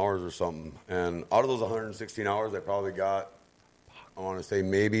 116 hours or something. And out of those 116 hours, I probably got, I want to say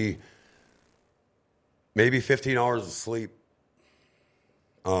maybe 15 hours of sleep.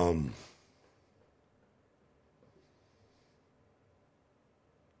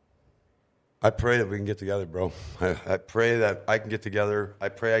 I pray that we can get together, bro. I pray that I can get together. I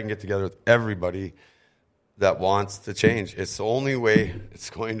pray I can get together with everybody that wants to change. It's the only way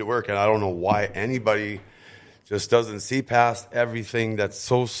it's going to work. And I don't know why anybody just doesn't see past everything that's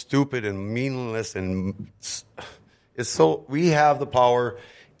so stupid and meaningless. And we have the power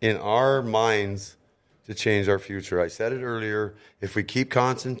in our minds to change our future. I said it earlier. If we keep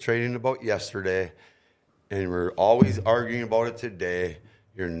concentrating about yesterday and we're always arguing about it today,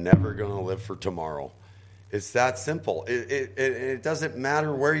 you're never going to live for tomorrow. It's that simple. It doesn't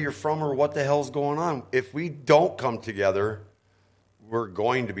matter where you're from or what the hell's going on. If we don't come together, we're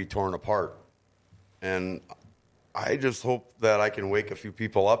going to be torn apart. And I just hope that I can wake a few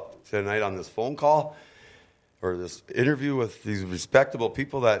people up tonight on this phone call or this interview with these respectable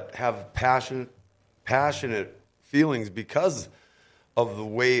people that have passionate feelings because of the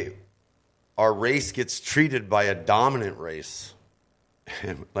way our race gets treated by a dominant race.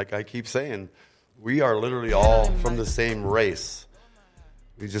 And like I keep saying, we are literally all from the same race.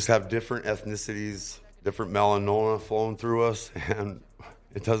 We just have different ethnicities, different melanoma flowing through us, and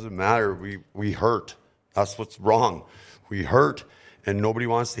it doesn't matter. We hurt. That's what's wrong. We hurt, and nobody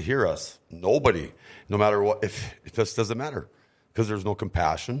wants to hear us. Nobody. No matter what. It just doesn't matter because there's no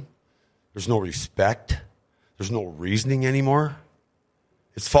compassion. There's no respect. There's no reasoning anymore.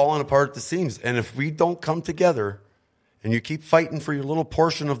 It's falling apart at the seams. And if we don't come together and you keep fighting for your little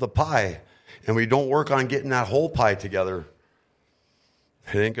portion of the pie, and we don't work on getting that whole pie together,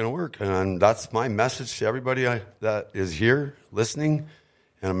 it ain't going to work. And that's my message to everybody that is here listening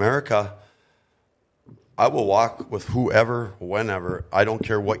in America. I will walk with whoever, whenever. I don't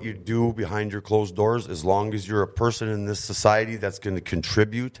care what you do behind your closed doors, as long as you're a person in this society that's going to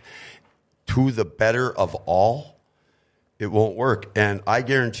contribute to the better of all. It won't work. And I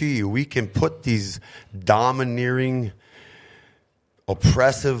guarantee you, we can put these domineering,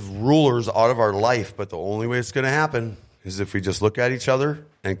 oppressive rulers out of our life, but the only way it's going to happen is if we just look at each other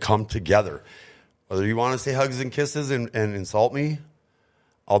and come together. Whether you want to say hugs and kisses and insult me,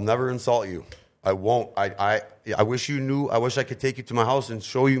 I'll never insult you. I won't. I wish you knew. I wish I could take you to my house and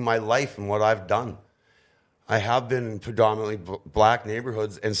show you my life and what I've done. I have been in predominantly black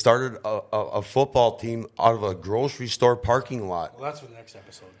neighborhoods and started a football team out of a grocery store parking lot. Well, that's for the next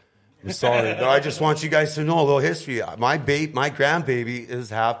episode. I'm sorry, but I just want you guys to know a little history. My grandbaby is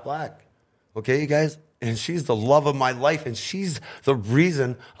half black. Okay, you guys? And she's the love of my life, and she's the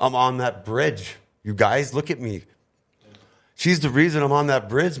reason I'm on that bridge. You guys, look at me. She's the reason I'm on that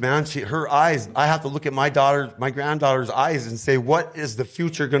bridge, man. Her eyes, I have to look at my granddaughter's eyes and say, what is the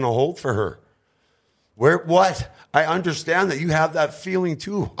future going to hold for her? What? I understand that you have that feeling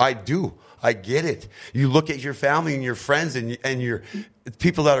too. I do. I get it. You look at your family and your friends and your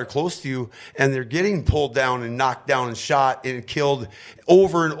people that are close to you, and they're getting pulled down and knocked down and shot and killed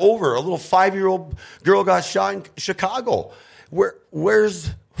over and over. A little 5-year-old girl got shot in Chicago.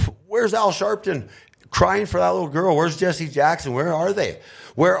 Where's Al Sharpton crying for that little girl? Where's Jesse Jackson? Where are they?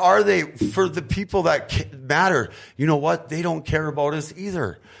 Where are they for the people that matter? You know what? They don't care about us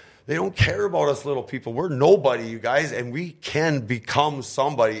either. They don't care about us little people. We're nobody, you guys, and we can become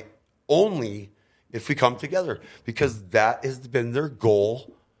somebody only if we come together, because that has been their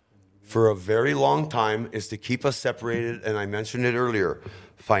goal for a very long time, is to keep us separated. And I mentioned it earlier,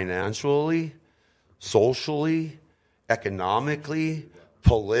 financially, socially, economically,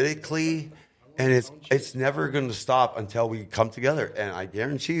 politically, and it's never going to stop until we come together. And I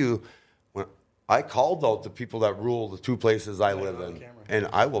guarantee you, when I called out the people that rule the two places I live in, and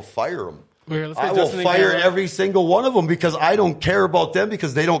I will fire them. I will fire every single one of them, because I don't care about them,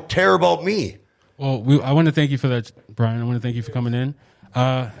 because they don't care about me. Well, I want to thank you for that, Brian. I want to thank you for coming in.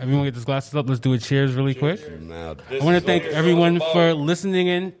 Everyone get those glasses up. Let's do a cheers really quick. I want to thank everyone for listening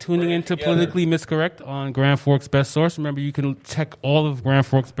in, tuning in to Politically Miscorrect on Grand Forks Best Source. Remember, you can check all of Grand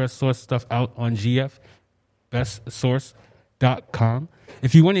Forks Best Source stuff out on GFBestSource.com.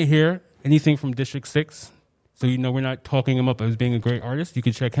 If you want to hear anything from District 6, so you know we're not talking him up as being a great artist, you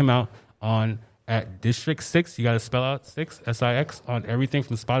can check him out at District 6. You got to spell out 6, S-I-X, on everything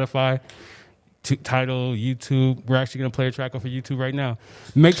from Spotify to Tidal, YouTube. We're actually going to play a track off of YouTube right now.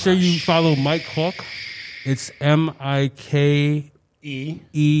 Make sure you follow Mike Hawk. It's M-I-K...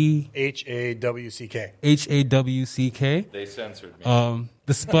 H-A-W-C-K. H-A-W-C-K. They censored me.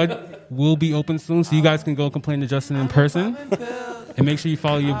 The Spud will be open soon, so you guys can go complain to Justin in person. And make sure you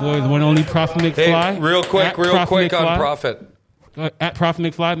follow your boy, the one and only Prophet McFly. Hey, real quick on Prophet. At Prophet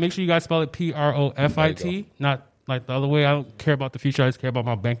McFly. Make sure you guys spell it P-R-O-F-I-T, not like the other way. I don't care about the future. I just care about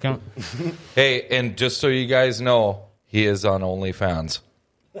my bank account. Hey, and just so you guys know, he is on OnlyFans.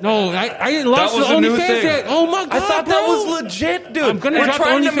 No, I didn't launch the OnlyFans yet. Oh my god, I thought bro. that was legit, dude. We're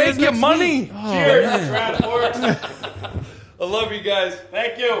trying to make you money. Cheers. I love you guys.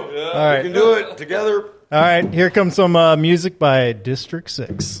 Thank you. Yeah. All right. We can do it together. All right, here comes some music by District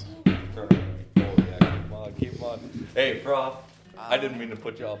 6. Oh, yeah, keep them on. Hey, Prof, I didn't mean to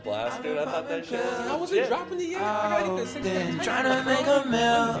put you on blast, dude. I thought that shit was I wasn't dropping it yet. I gotta get this Trying to make a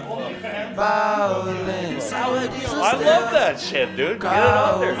meal, bowling, sour diesel. I love that shit, dude. Get it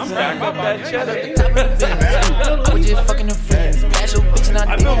on there. Stack up that shit. I was just fucking the friends. Cash your bitch and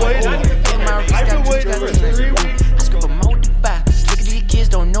I I've been waiting. I've been waiting for 3 weeks. I scoop a modify. Look at these kids,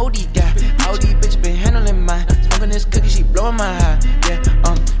 don't know these guys. All these bitches been handling mine. Smoking this cookie, she blowing my high. Yeah,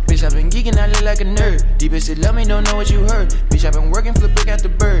 bitch, I been geeking, I look like a nerd. Deep bitches love me, don't know what you heard. Bitch, I been working, flip brick out the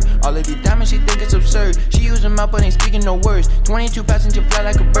bird. All of these diamonds, she think it's absurd. She use them out, but ain't speaking no words. 22 passenger fly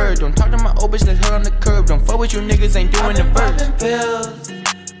like a bird. Don't talk to my old bitch, let her on the curb. Don't fuck with you niggas, ain't doing the verse. Popping pills,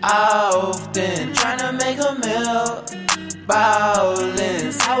 often trying to make a meal.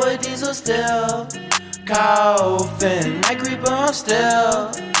 Bowling, sour diesel still. Coughing, night creeper, I'm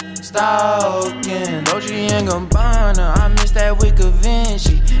still stalking. Dolce and Gabbana, I miss that wick of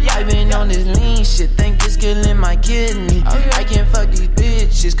Vinci. I been on this lean shit, think it's killing my kidney. I can't fuck these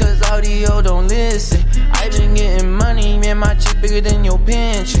bitches, cause all these hoes don't listen. I been getting money, man, my chick bigger than your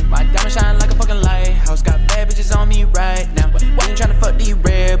pension. My diamond shine like a fucking lighthouse, got bad bitches on me right now. Ain't tryna fuck these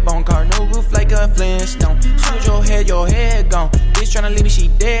red bone car, no roof like a Flintstone. Shoot your head gone. Bitch tryna leave me, she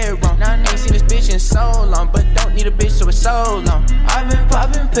dead wrong. Ain't seen this bitch in so long, but don't need a bitch, so it's so long. I've been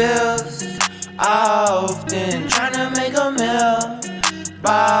popping pills, often tryna make a meal.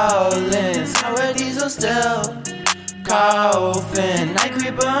 Bowling, sour diesel still. Coughing, night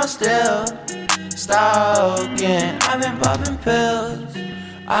creeper, I'm still stalking. I've been popping pills,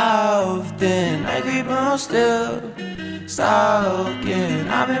 often night creeper, I'm still stalking.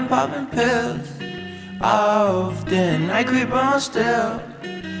 I've been popping pills, often night creeper, I'm still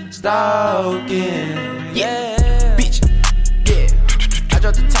stalking. Yeah, bitch, yeah. I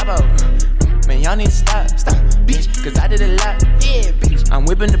dropped the top out. Man, y'all need to stop, bitch, cause I did a lot. Yeah, bitch, I'm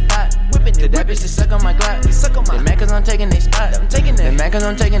whipping the pot, that bitch to suck on my Glock. They mad cause I'm taking their spot. They mad cause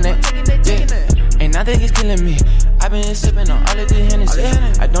I'm taking it. Yeah, ain't nothing is killing me. I been sipping on all of the Hennessy.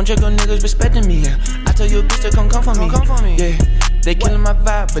 I don't check on niggas respecting me. Yeah. I tell you a bitch to come for me. Yeah, they killing my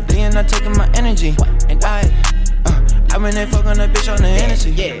vibe, but they ain't not taking my energy. And I been there fuck on a bitch on the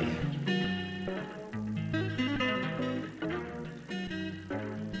Hennessy. Yeah.